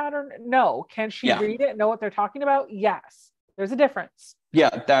from a pattern? No. Can she read it and know what they're talking about? Yes. There's a difference.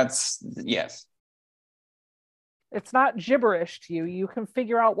 Yeah, yes. It's not gibberish to you. You can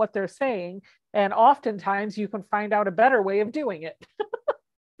figure out what they're saying, and oftentimes you can find out a better way of doing it.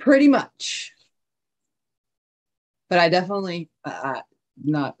 Pretty much. But I definitely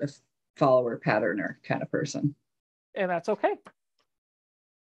not a follower patterner kind of person. And that's okay.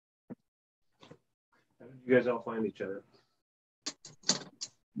 How did you guys all find each other?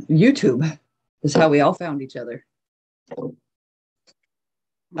 YouTube is how we all found each other.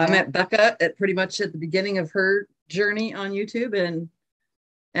 I met Becca at pretty much at the beginning of her journey on YouTube,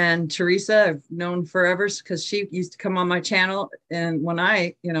 and Teresa I've known forever because she used to come on my channel, and when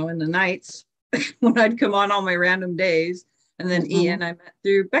I, in the nights when I'd come on all my random days, and then Ian I met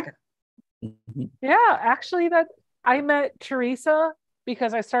through Becca. Yeah, actually that I met Teresa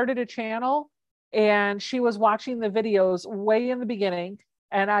because I started a channel and she was watching the videos way in the beginning.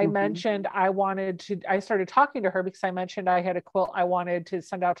 And I mentioned I started talking to her because I mentioned I had a quilt I wanted to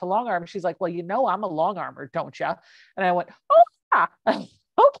send out to long arm. She's like, well, I'm a long armor, don't you? And I went, oh yeah,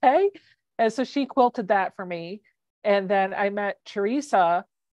 okay. And so she quilted that for me. And then I met Tiffany,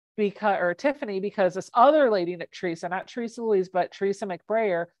 because this other lady, not Teresa Louise, but Teresa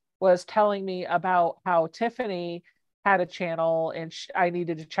McBrayer, was telling me about how Tiffany had a channel and I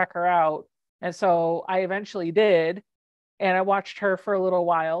needed to check her out. And so I eventually did. And I watched her for a little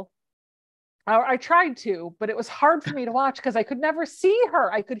while. I tried to, but it was hard for me to watch because I could never see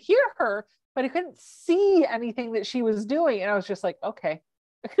her. I could hear her, but I couldn't see anything that she was doing. And I was just like, okay.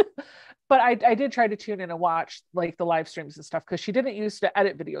 But I did try to tune in and watch like the live streams and stuff because she didn't used to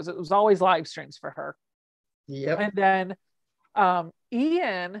edit videos. It was always live streams for her. Yep. And then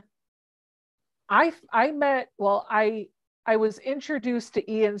Ian, I was introduced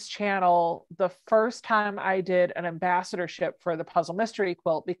to Ian's channel the first time I did an ambassadorship for the Puzzle Mystery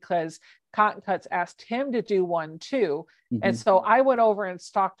Quilt because Cotton Cuts asked him to do one too. And so I went over and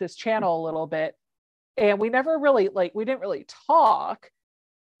stalked his channel a little bit, and we never really we didn't really talk.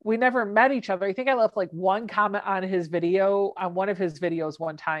 We never met each other. I think I left like one comment on one of his videos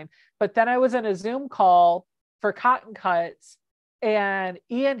one time, but then I was in a Zoom call for Cotton Cuts, and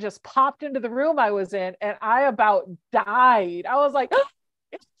Ian just popped into the room I was in, and I about died. I was like,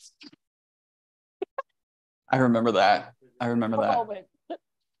 I remember that. Moment.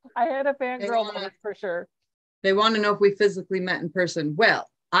 I had a fangirl moment for sure. They want to know if we physically met in person. Well,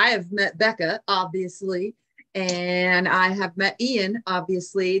 I have met Becca, obviously, and I have met Ian,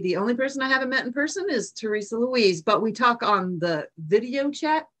 obviously. The only person I haven't met in person is Teresa Louise, but we talk on the video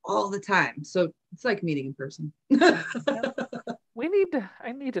chat all the time. So it's like meeting in person. I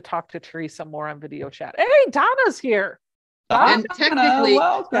need to talk to Teresa more on video chat. Hey, Donna's here. And technically,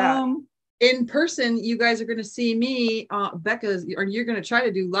 welcome. In person, you guys are going to see me, or you're going to try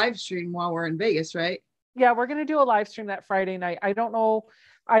to do live stream while we're in Vegas, right? Yeah, we're going to do a live stream that Friday night. I don't know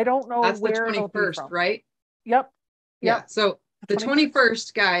That's where the 21st, right? Yep. Yeah. So the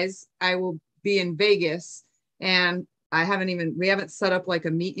 21st, guys, I will be in Vegas, and we haven't set up like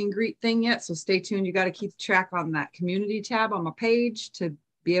a meet and greet thing yet. So stay tuned. You got to keep track on that community tab on my page to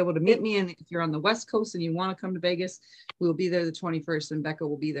be able to meet me. And if you're on the West Coast and you want to come to Vegas, we'll be there the 21st, and Becca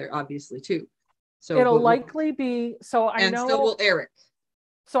will be there obviously too. So it'll likely be, so will Eric.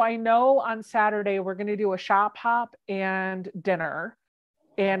 So I know on Saturday, we're going to do a shop hop and dinner.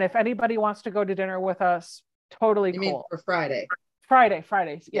 And if anybody wants to go to dinner with us, totally cool. For Friday?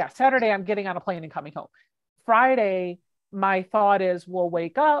 Friday. Yeah. Saturday, I'm getting on a plane and coming home. Friday, my thought is we'll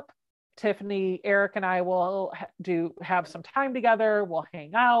wake up. Tiffany, Eric, and I will have some time together. We'll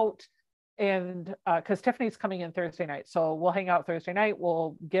hang out. And because Tiffany's coming in Thursday night. So we'll hang out Thursday night.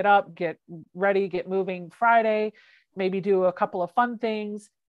 We'll get up, get ready, get moving Friday, maybe do a couple of fun things.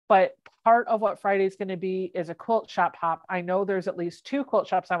 But part of what Friday is going to be is a quilt shop hop. I know there's at least 2 quilt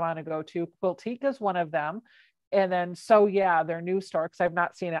shops I want to go to. Quiltique is one of them. And then, so yeah, their new store, because I've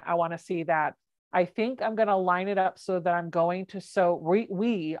not seen it. I want to see that. I think I'm going to line it up so that I'm going to sew.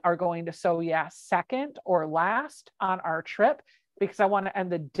 We are going to sew, second or last on our trip, because I want to end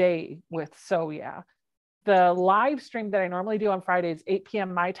the day with So Yeah. The live stream that I normally do on Friday is 8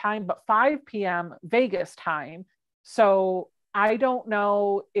 p.m. my time, but 5 p.m. Vegas time. So I don't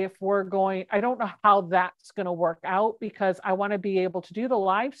know if I don't know how that's going to work out, because I want to be able to do the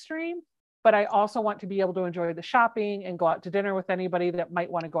live stream, but I also want to be able to enjoy the shopping and go out to dinner with anybody that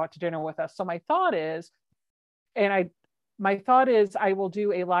might want to go out to dinner with us. So my thought is I will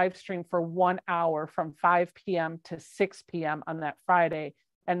do a live stream for 1 hour from 5 p.m. to 6 p.m. on that Friday.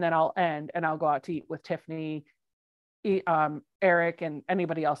 And then I'll end and I'll go out to eat with Tiffany, Eric, and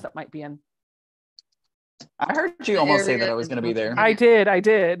anybody else that might be in. I heard you almost say that I was going to be there. I did.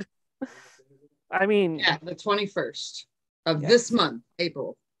 I mean, yeah, the 21st of this month,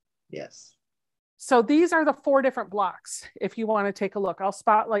 April. Yes. So these are the 4 different blocks. If you want to take a look, I'll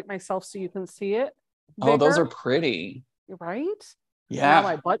spotlight myself so you can see it bigger. Oh, those are pretty. Right? Yeah. Now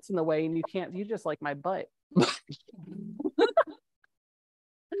my butt's in the way and you just like my butt.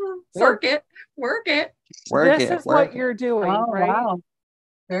 Work it. This is what you're doing, right? Wow.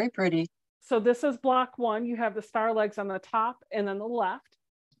 Very pretty. So this is block 1. You have the star legs on the top and then the left.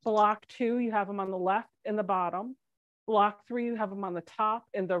 Block 2, you have them on the left and the bottom. Block 3, you have them on the top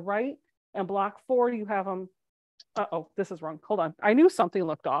and the right. And block 4, you have them. This is wrong. Hold on. I knew something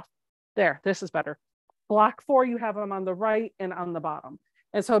looked off. There, this is better. Block 4, you have them on the right and on the bottom.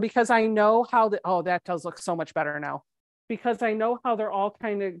 And so because I know how that does look so much better now. Because I know how they're all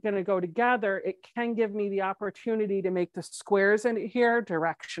kind of going to go together, it can give me the opportunity to make the squares in here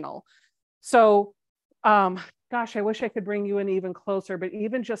directional. So, gosh, I wish I could bring you in even closer, but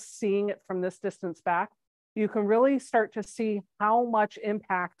even just seeing it from this distance back, you can really start to see how much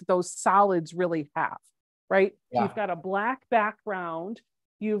impact those solids really have, right? Yeah. You've got a black background.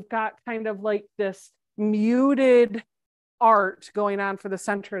 You've got kind of like this muted art going on for the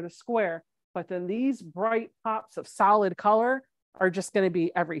center of the square, but then these bright pops of solid color are just going to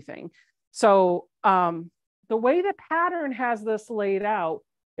be everything. So the way the pattern has this laid out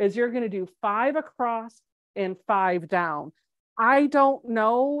is you're going to do 5 across and 5 down. I don't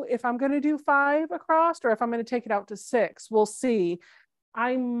know if I'm going to do 5 across or if I'm going to take it out to 6. We'll see.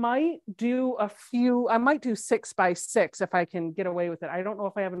 I might do 6 by 6 if I can get away with it. I don't know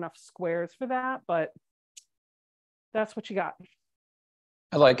if I have enough squares for that, but that's what you got.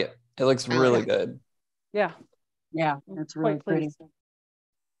 I like it. It looks really good. Yeah. Yeah, that's really pretty.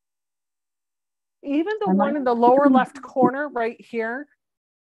 Even the one in the lower left corner right here,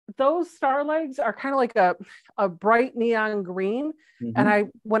 those star legs are kind of like a bright neon green. Mm-hmm.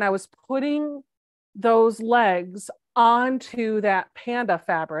 And when I was putting those legs onto that panda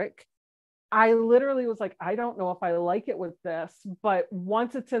fabric, I literally was like, I don't know if I like it with this, but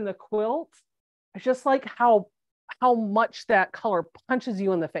once it's in the quilt, I just like how much that color punches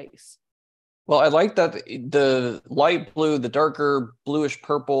you in the face. Well, I like that the light blue, the darker bluish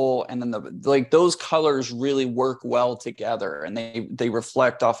purple, and then those colors really work well together, and they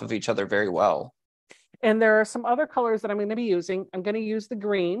reflect off of each other very well. And there are some other colors that I'm going to be using. I'm going to use the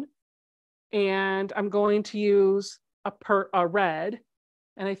green, and I'm going to use a red.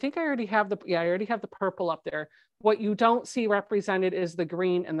 And I think I already have the purple up there. What you don't see represented is the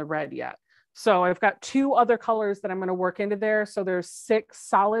green and the red yet. So I've got 2 other colors that I'm going to work into there. So there's 6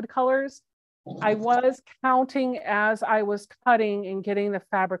 solid colors. I was counting as I was cutting and getting the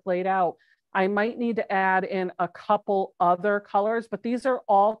fabric laid out. I might need to add in a couple other colors, but these are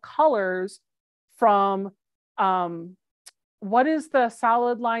all colors from, what is the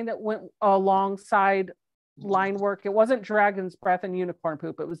solid line that went alongside Linework? It wasn't Dragon's Breath and Unicorn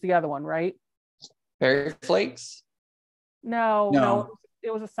Poop. It was the other one, right? Fairy Flakes? No,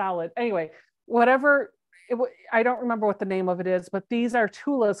 it was a solid. Anyway, whatever, I don't remember what the name of it is, but these are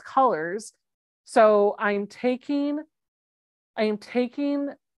Tula's colors. So I'm giving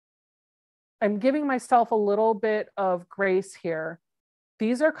myself a little bit of grace here.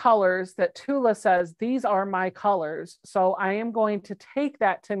 These are colors that Tula says, these are my colors. So I am going to take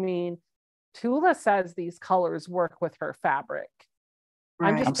that to mean Tula says these colors work with her fabric.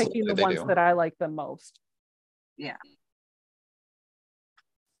 Right. I'm just picking the ones that I like the most. Yeah.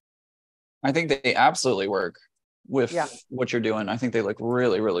 I think they absolutely work with what you're doing. I think they look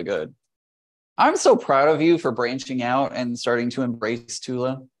really, really good. I'm so proud of you for branching out and starting to embrace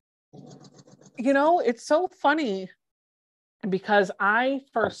Tula. You know, it's so funny because I,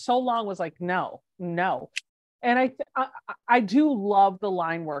 for so long, was like, no. And I do love the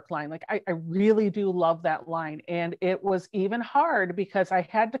Linework line. Like, I really do love that line. And it was even hard because I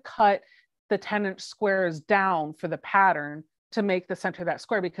had to cut the 10-inch squares down for the pattern to make the center of that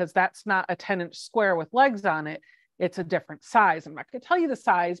square, because that's not a 10-inch square with legs on it. It's a different size. I'm not going to tell you the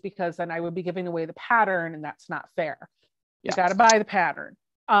size because then I would be giving away the pattern, and that's not fair. You got to buy the pattern.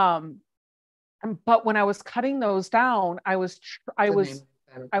 But when I was cutting those down, I was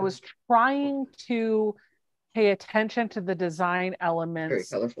trying to pay attention to the design elements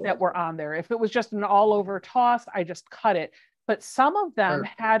that were on there. If it was just an all over toss, I just cut it. But some of them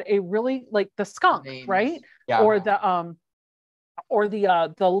had a really, like the skunk, right? Yeah. Or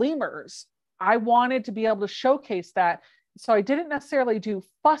the lemurs. I wanted to be able to showcase that. So I didn't necessarily do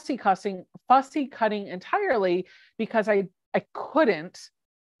fussy cutting entirely because I couldn't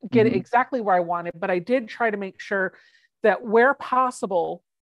get it exactly where I wanted, but I did try to make sure that where possible,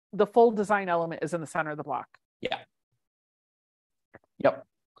 the full design element is in the center of the block. Yeah. Yep.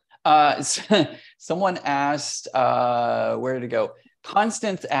 Someone asked, where did it go?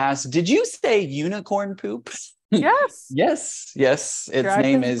 Constance asked, did you say unicorn poop? Yes. Yes. Its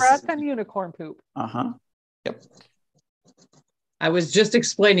name is unicorn poop. Yep. I was just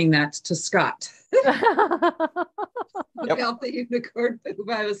explaining that to Scott. About the unicorn poop.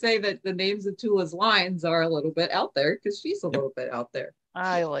 I was saying that the names of Tula's lines are a little bit out there because she's a little bit out there.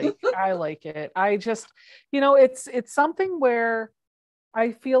 I like it. I just, it's something where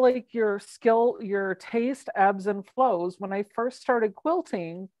I feel like your taste ebbs and flows. When I first started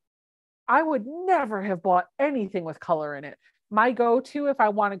quilting, I would never have bought anything with color in it. My go-to, if I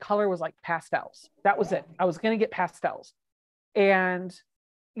wanted color, was like pastels. That was it. I was going to get pastels. And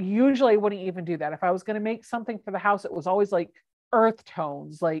usually I wouldn't even do that. If I was going to make something for the house, it was always like earth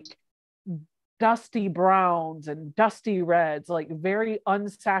tones, like dusty browns and dusty reds, like very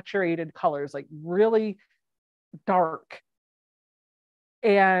unsaturated colors, like really dark.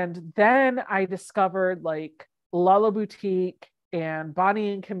 And then I discovered like Lala Boutique and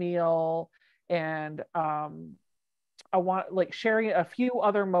Bonnie and Camille, and I want like sharing a few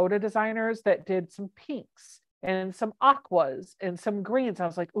other Moda designers that did some pinks and some aquas and some greens. I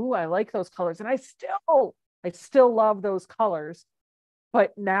was like, ooh, I like those colors. And I still love those colors.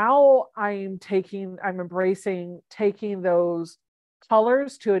 But now I'm embracing taking those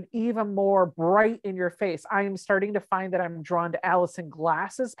colors to an even more bright in your face. I am starting to find that I'm drawn to Alison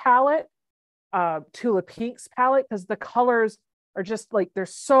Glass's palette, Tula Pink's palette, because the colors are just like, they're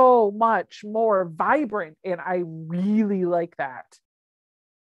so much more vibrant. And I really like that.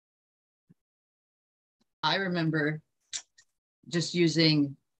 I remember just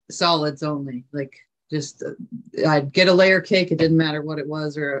using solids only, like just I'd get a layer cake. It didn't matter what it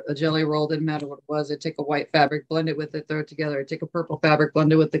was, or a jelly roll, didn't matter what it was. I'd take a white fabric, blend it with it, throw it together. I'd take a purple fabric,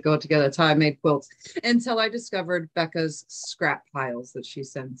 blend it with it, go together. That's how I made quilts until I discovered Becca's scrap piles that she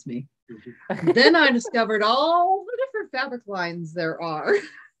sends me. Then I discovered all the different fabric lines there are.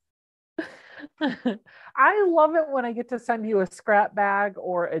 I love it when I get to send you a scrap bag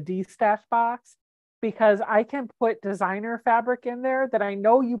or a de-stash box, because I can put designer fabric in there that I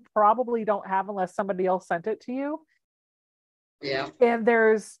know you probably don't have unless somebody else sent it to you. Yeah. And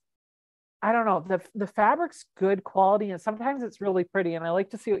I don't know, the fabric's good quality, and sometimes it's really pretty, and I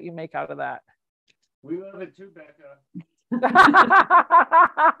like to see what you make out of that. We love it too, Becca.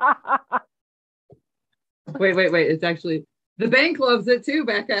 Wait. It's actually, the bank loves it too,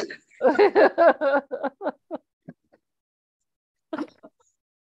 Becca.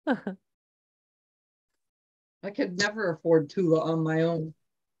 I could never afford Tula on my own.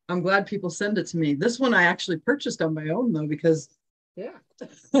 I'm glad people send it to me. This one I actually purchased on my own though, because I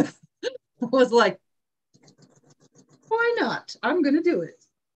was like, why not? I'm going to do it.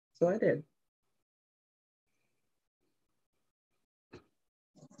 So I did.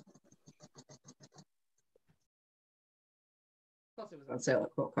 Plus it was on sale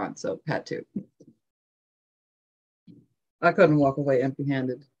at QuiltCon, so had to. I couldn't walk away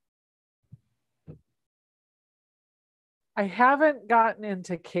empty-handed. I haven't gotten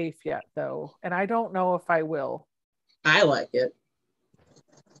into Cafe yet though, and I don't know if I will. I like it.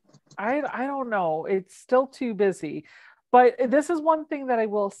 I don't know. It's still too busy. But this is one thing that I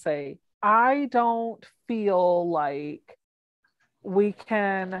will say. I don't feel like we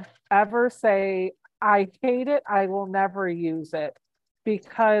can ever say, I hate it, I will never use it,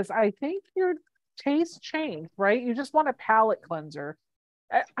 because I think your tastes change, right? You just want a palette cleanser.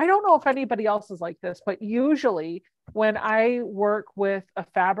 I don't know if anybody else is like this, but usually when I work with a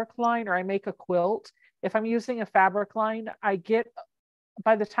fabric line or I make a quilt, if I'm using a fabric line,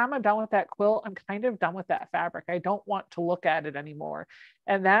 by the time I'm done with that quilt, I'm kind of done with that fabric. I don't want to look at it anymore.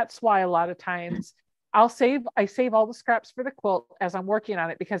 And that's why a lot of times I save all the scraps for the quilt as I'm working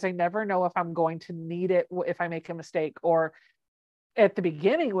on it, because I never know if I'm going to need it if I make a mistake. Or at the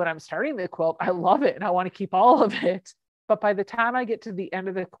beginning when I'm starting the quilt, I love it and I want to keep all of it. But by the time I get to the end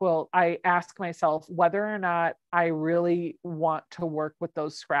of the quilt, I ask myself whether or not I really want to work with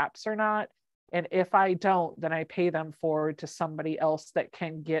those scraps or not. And if I don't, then I pay them forward to somebody else that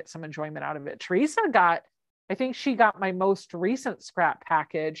can get some enjoyment out of it. Teresa I think she got my most recent scrap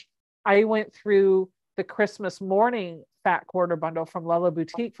package. I went through the Christmas morning fat quarter bundle from Lella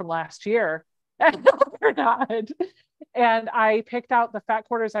Boutique from last year. And I picked out the fat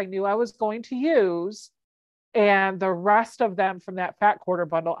quarters I knew I was going to use. And the rest of them from that fat quarter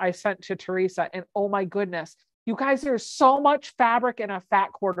bundle I sent to Teresa. And oh my goodness, you guys, there's so much fabric in a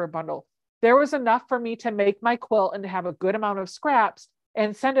fat quarter bundle. There was enough for me to make my quilt and to have a good amount of scraps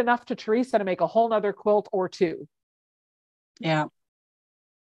and send enough to Teresa to make a whole nother quilt or two. Yeah.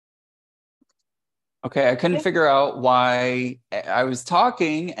 Okay, I couldn't figure out why I was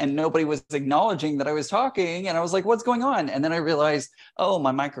talking and nobody was acknowledging that I was talking. And I was like, what's going on? And then I realized, oh,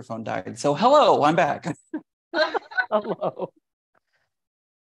 my microphone died. So hello, I'm back. Hello.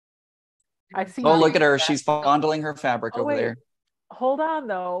 I see. Oh, look at her. She's fondling her fabric over there. Hold on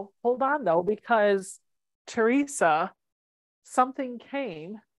though, because Teresa, something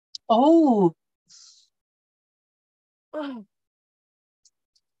came. Oh.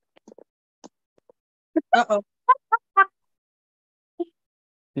 Uh-oh.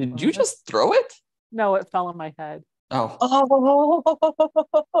 Did you just throw it? No, it fell on my head. Oh.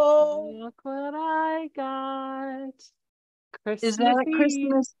 Look what I got. Is that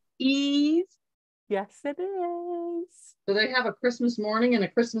Christmas Eve? Yes, it is. Do they have a Christmas morning and a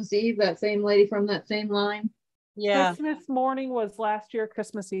Christmas Eve, that same lady from that same line? Yeah. Christmas morning was last year.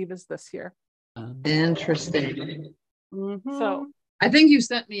 Christmas Eve is this year. Interesting. Mm-hmm. So I think you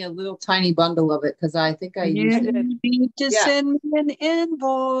sent me a little tiny bundle of it because I think I used it. You need to send me an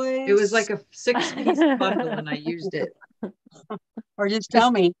invoice. It was like a 6-piece bundle and I used it. Or just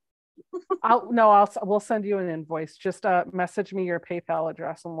tell me. We'll send you an invoice. Just message me your PayPal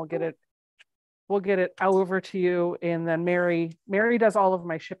address and we'll get it over to you. And then Mary does all of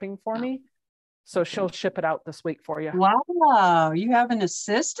my shipping for me. So she'll ship it out this week for you. Wow, you have an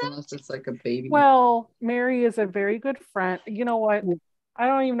assistant? Unless it's like a baby. Well, Mary is a very good friend. You know what? I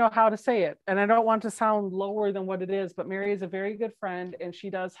don't even know how to say it. And I don't want to sound lower than what it is, but Mary is a very good friend and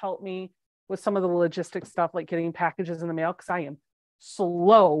she does help me with some of the logistic stuff, like getting packages in the mail, because I am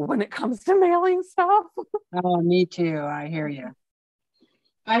slow when it comes to mailing stuff. Oh, me too. I hear you.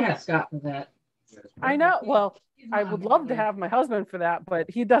 I have Scott for that. I know. Well, I would love to have my husband for that, but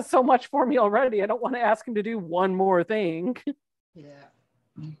he does so much for me already. I don't want to ask him to do one more thing. Yeah.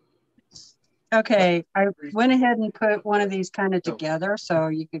 Okay, I went ahead and put one of these kind of together so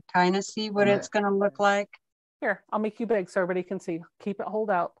you could kind of see what it's going to look like. Here, I'll make you big so everybody can see. Keep it,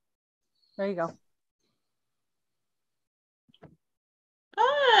 hold out. There you go.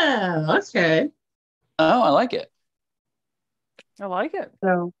 Oh, okay. Oh, I like it. I like it.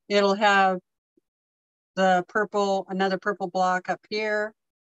 So it'll have the purple, another purple block up here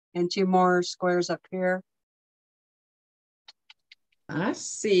and 2 more squares up here. I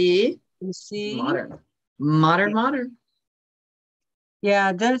see. You see? Modern.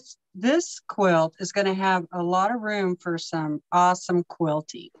 Yeah, this quilt is going to have a lot of room for some awesome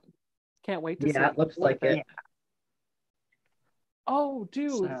quilting. Can't wait to see. Yeah, it looks like it. Yeah. Oh,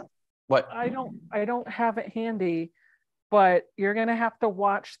 dude. So, What? I don't have it handy, but you're going to have to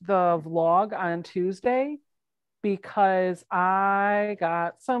watch the vlog on Tuesday because I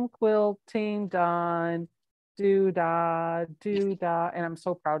got some quilting done. Do-da, and I'm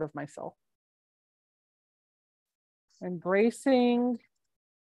so proud of myself. Embracing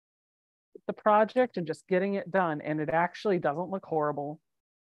the project and just getting it done, and it actually doesn't look horrible.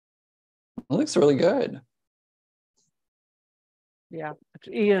 It looks really good. Yeah,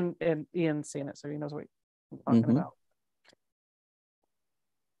 Ian's seen it, so he knows what I'm talking about.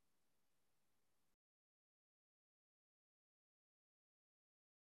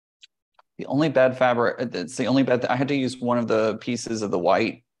 The only bad fabric, it's the only bad, I had to use one of the pieces of the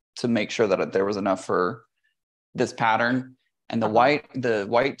white to make sure that there was enough for this pattern. And the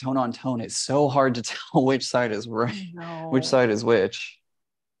white tone on tone is so hard to tell which side is right, which side is which.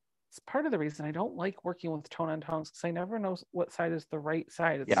 It's part of the reason I don't like working with tone on tones, because I never know what side is the right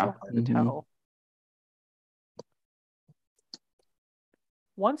side. It's so hard to tell.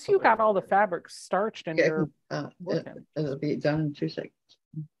 once you got all the fabric starched and Okay, you're it'll be done in 2 seconds.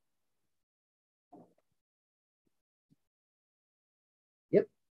 Yep.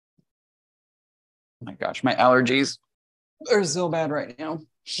 Oh my gosh, my allergies are so bad right now.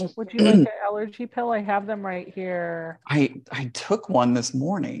 Would you like an allergy pill? I have them right here. I took one this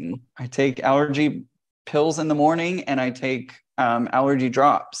morning. I take allergy pills in the morning, and I take allergy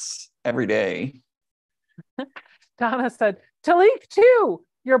drops every day. Donna said, Talik too,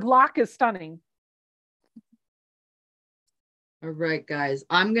 your block is stunning. All right, guys,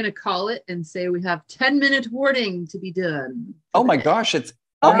 I'm going to call it and say we have 10-minute warning to be done. Oh my gosh, it's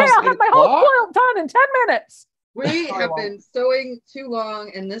okay. almost I'll have my whole quilt done in 10 minutes. We have been sewing too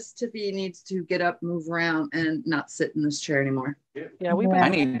long, and this Tiffy needs to get up, move around, and not sit in this chair anymore. Yeah, we've been. I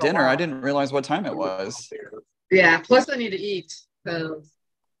need dinner. I didn't realize what time it was. Yeah, plus I need to eat.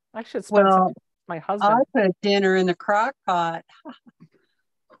 I should spend some time with my husband. I put dinner in the crock pot.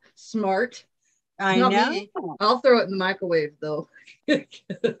 Smart. I Not know. me. I'll throw it in the microwave, though. So,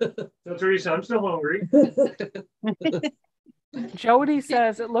 Teresa, I'm still hungry. Jody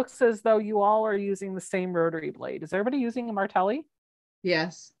says it looks as though you all are using the same rotary blade. Is everybody using a Martelli?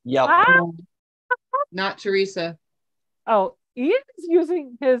 Yes. Yep. Ah! Not Teresa. Oh, Ian's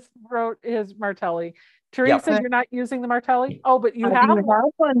using his Martelli. Teresa, you're not using the Martelli? Oh, but you have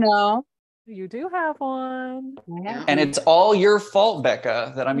one now. You do have one. Yeah. And it's all your fault,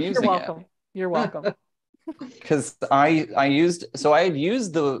 Becca, that I'm using welcome. You're welcome. Because I had used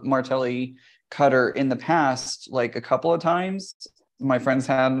the Martelli cutter in the past, like a couple of times. My friends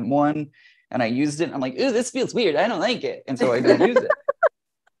had one and I used it. I'm like, ooh, this feels weird. I don't like it. And so I didn't use it.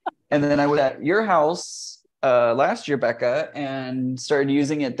 And then I was at your house last year, Becca, and started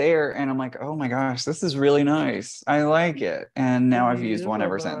using it there. And I'm like, oh my gosh, this is really nice. I like it. And now I've used one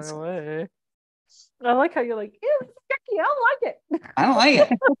ever since. I like how you're like, ew, it's yucky. I don't like it. I don't like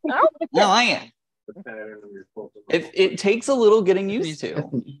it. I don't like it. It takes a little getting used to.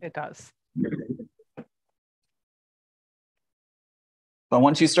 It does. But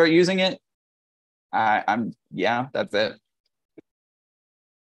once you start using it, that's it.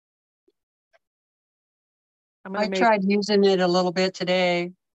 I tried using it a little bit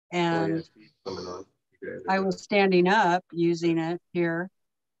today, and I was standing up using it here,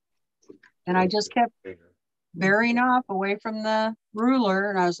 and I just kept bearing off away from the ruler,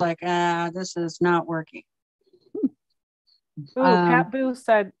 and I was like, this is not working. Ooh, Pat Boo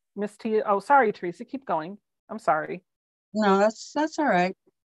said, Miss T. Oh, sorry, Teresa. Keep going. I'm sorry. No, that's all right.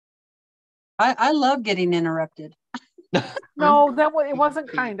 I love getting interrupted. No, it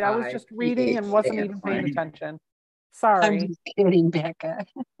wasn't kind. I was just reading and wasn't even paying attention. Sorry. I'm just kidding, Becca.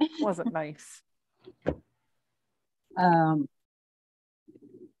 Wasn't nice.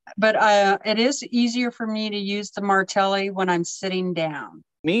 But it is easier for me to use the Martelli when I'm sitting down.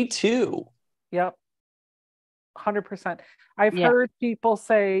 Me too. Yep. 100%. I've heard people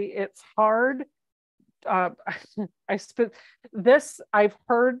say it's hard. I've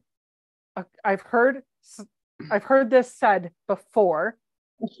heard this said before,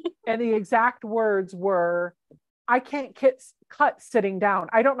 and the exact words were, I can't cut sitting down.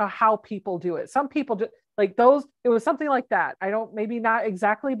 I don't know how people do it. Some people do like those. It was something like that. Maybe not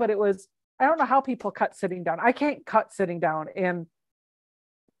exactly, but it was, I don't know how people cut sitting down. I can't cut sitting down. And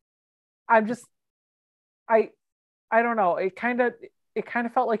I'm just, I don't know. It kind of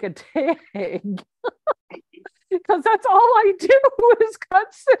felt like a dig because that's all I do is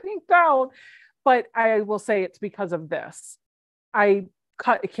cut sitting down. But I will say it's because of this. I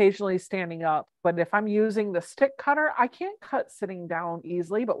cut occasionally standing up, but if I'm using the stick cutter, I can't cut sitting down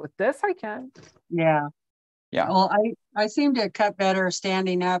easily, but with this I can. Yeah. Well, I seem to cut better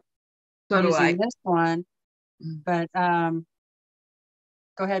standing up using this one, but go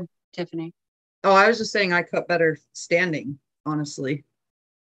ahead, Tiffany. Oh, I was just saying I cut better standing, honestly.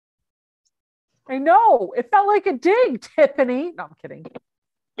 I know. It felt like a dig, Tiffany. No, I'm kidding.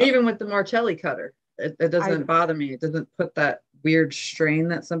 Even with the Martelli cutter, it doesn't bother me. It doesn't put that weird strain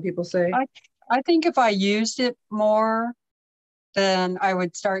that some people say. I think if I used it more, then I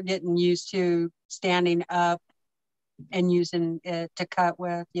would start getting used to standing up and using it to cut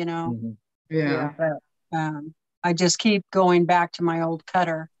with, Yeah. But I just keep going back to my old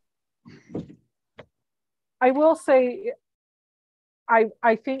cutter. I will say,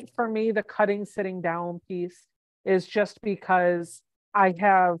 I think for me, the cutting sitting down piece is just because I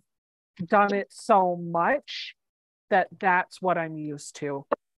have done it so much that's what I'm used to.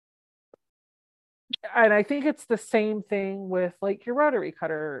 And I think it's the same thing with like your rotary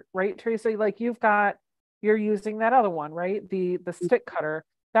cutter, right, Teresa? Like you're using that other one, right? The stick cutter.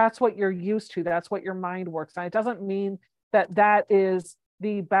 That's what you're used to. That's what your mind works on. It doesn't mean that is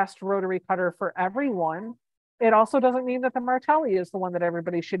the best rotary cutter for everyone. It also doesn't mean that the Martelli is the one that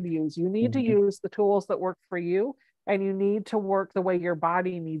everybody should use. You need to use the tools that work for you, and you need to work the way your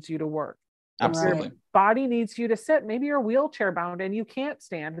body needs you to work. Absolutely. Your body needs you to sit. Maybe you're wheelchair bound and you can't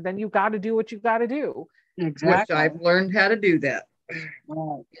stand. Then you got to do what you got to do. Exactly. Which I've learned how to do that.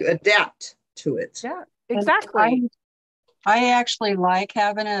 Right. To adapt to it. Yeah, exactly. I actually like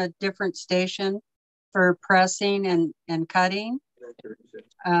having a different station for pressing and cutting.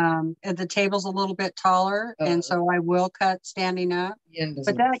 And the table's a little bit taller, and so I will cut standing up.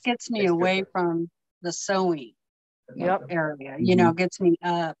 But that gets me away from the sewing area, you know, gets me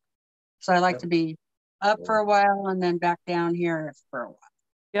up. So I like to be up for a while and then back down here for a while.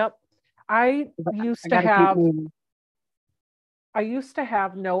 Yep. I used to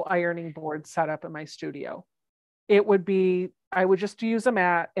have no ironing board set up in my studio. It would be, I would just use a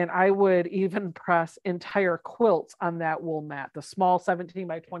mat, and I would even press entire quilts on that wool mat, the small 17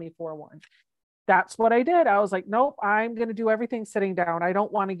 by 24 one. That's what I did. I was like, nope, I'm going to do everything sitting down. I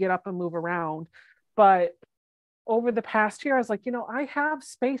don't want to get up and move around. But over the past year, I was like, you know, I have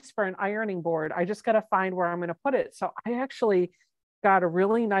space for an ironing board. I just got to find where I'm going to put it. So I actually got a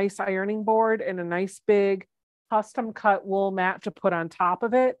really nice ironing board and a nice big custom cut wool mat to put on top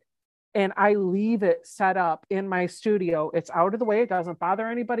of it. And I leave it set up in my studio. It's out of the way. It doesn't bother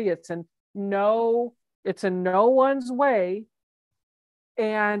anybody. It's in no one's way.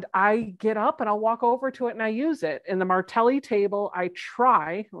 And I get up and I'll walk over to it and I use it. In the Martelli table, I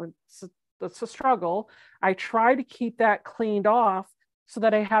try, it's a struggle. I try to keep that cleaned off so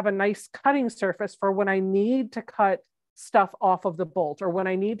that I have a nice cutting surface for when I need to cut stuff off of the bolt or when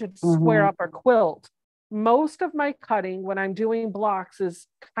I need to square up a quilt. Most of my cutting when I'm doing blocks is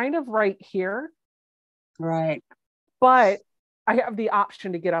kind of right here. Right. But I have the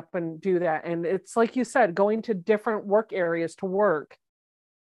option to get up and do that. And it's like you said, going to different work areas to work,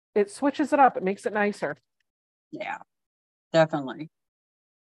 it switches it up. It makes it nicer. Yeah, definitely.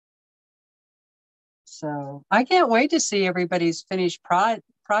 So I can't wait to see everybody's finished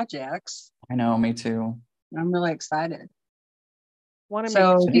projects. I know, me too. I'm really excited.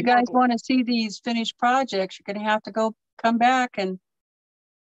 So if you guys want to see these finished projects, you're going to have to come back and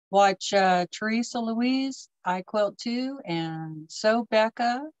watch Teresa Louise, I Quilt Too, and Sew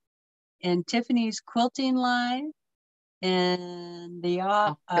Becca, and Tiffany's Quilting Live, and the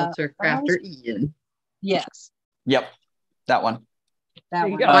Quilter Crafter Ian. Yes. Yep, that one. That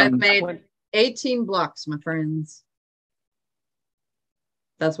one. I've made 18 blocks, my friends.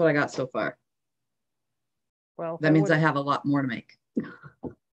 That's what I got so far. Well, that means I have a lot more to make.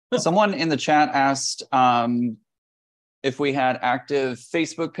 Someone in the chat asked if we had active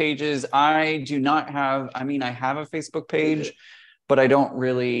Facebook pages. I do not have, I mean, I have a Facebook page, but I don't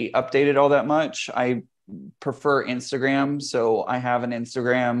really update it all that much. I prefer Instagram. So I have an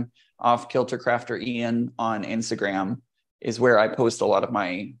Instagram, Off Kilter Crafter Ian on Instagram is where I post a lot of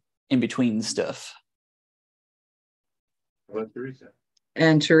my in-between stuff. What, Teresa?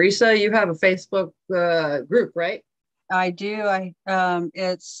 And Teresa, you have a Facebook group, right? I do.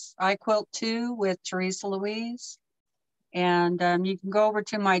 It's I Quilt Too with Teresa Louise, and you can go over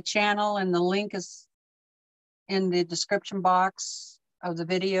to my channel, and the link is in the description box of the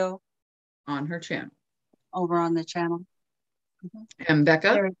video on her channel. Over on the channel. And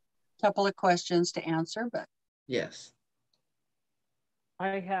Becca, there are a couple of questions to answer, but yes.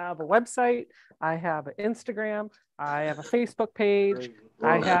 I have a website, I have an Instagram, I have a Facebook page,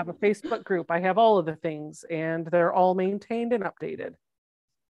 I have a Facebook group. I have all of the things, and they're all maintained and updated.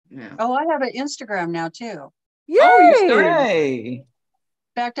 Yeah. Oh, I have an Instagram now too. Yay! Oh, yay! In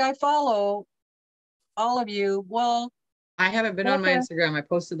fact, I follow all of you. Well, I haven't been on my Instagram. I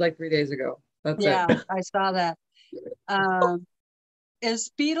posted like 3 days ago. That's it. I saw that. Is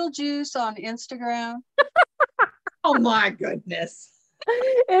Beetlejuice on Instagram? Oh my goodness.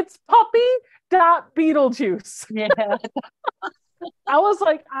 It's puppy.beetlejuice. Yeah. I was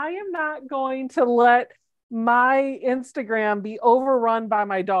like, I am not going to let my Instagram be overrun by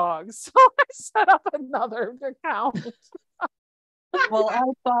my dogs. So I set up another account. Well, I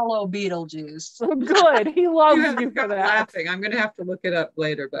follow Beetlejuice. Good. He loves you for that. Laughing. I'm going to have to look it up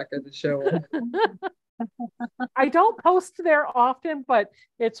later, Becca, to show it. I don't post there often, but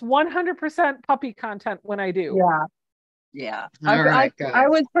it's 100% puppy content when I do. Yeah. Yeah. All right, guys. I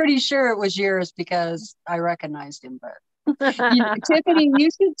was pretty sure it was yours because I recognized him, but Tiffany, you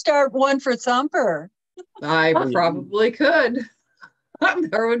should start one for Thumper. I probably could.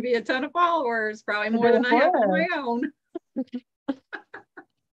 There would be a ton of followers, probably more than I have on my own.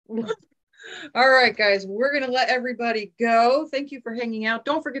 All right, guys, we're going to let everybody go. Thank you for hanging out.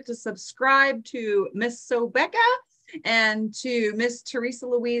 Don't forget to subscribe to Miss Sew Becca and to Miss Teresa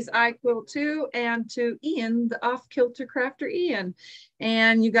Louise, I Quilt Too, and to Ian, the Off Kilter Crafter Ian.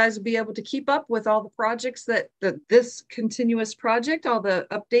 And you guys will be able to keep up with all the projects that this continuous project, all the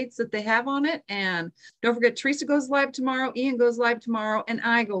updates that they have on it. And don't forget, Teresa goes live tomorrow, Ian goes live tomorrow, and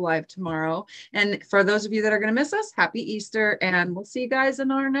I go live tomorrow. And for those of you that are going to miss us, happy Easter, and we'll see you guys in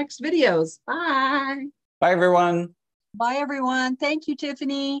our next videos. Bye. Bye, everyone. Bye, everyone. Thank you,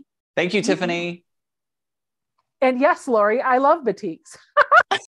 Tiffany. Thank you, Tiffany. And yes, Lori, I love batiks.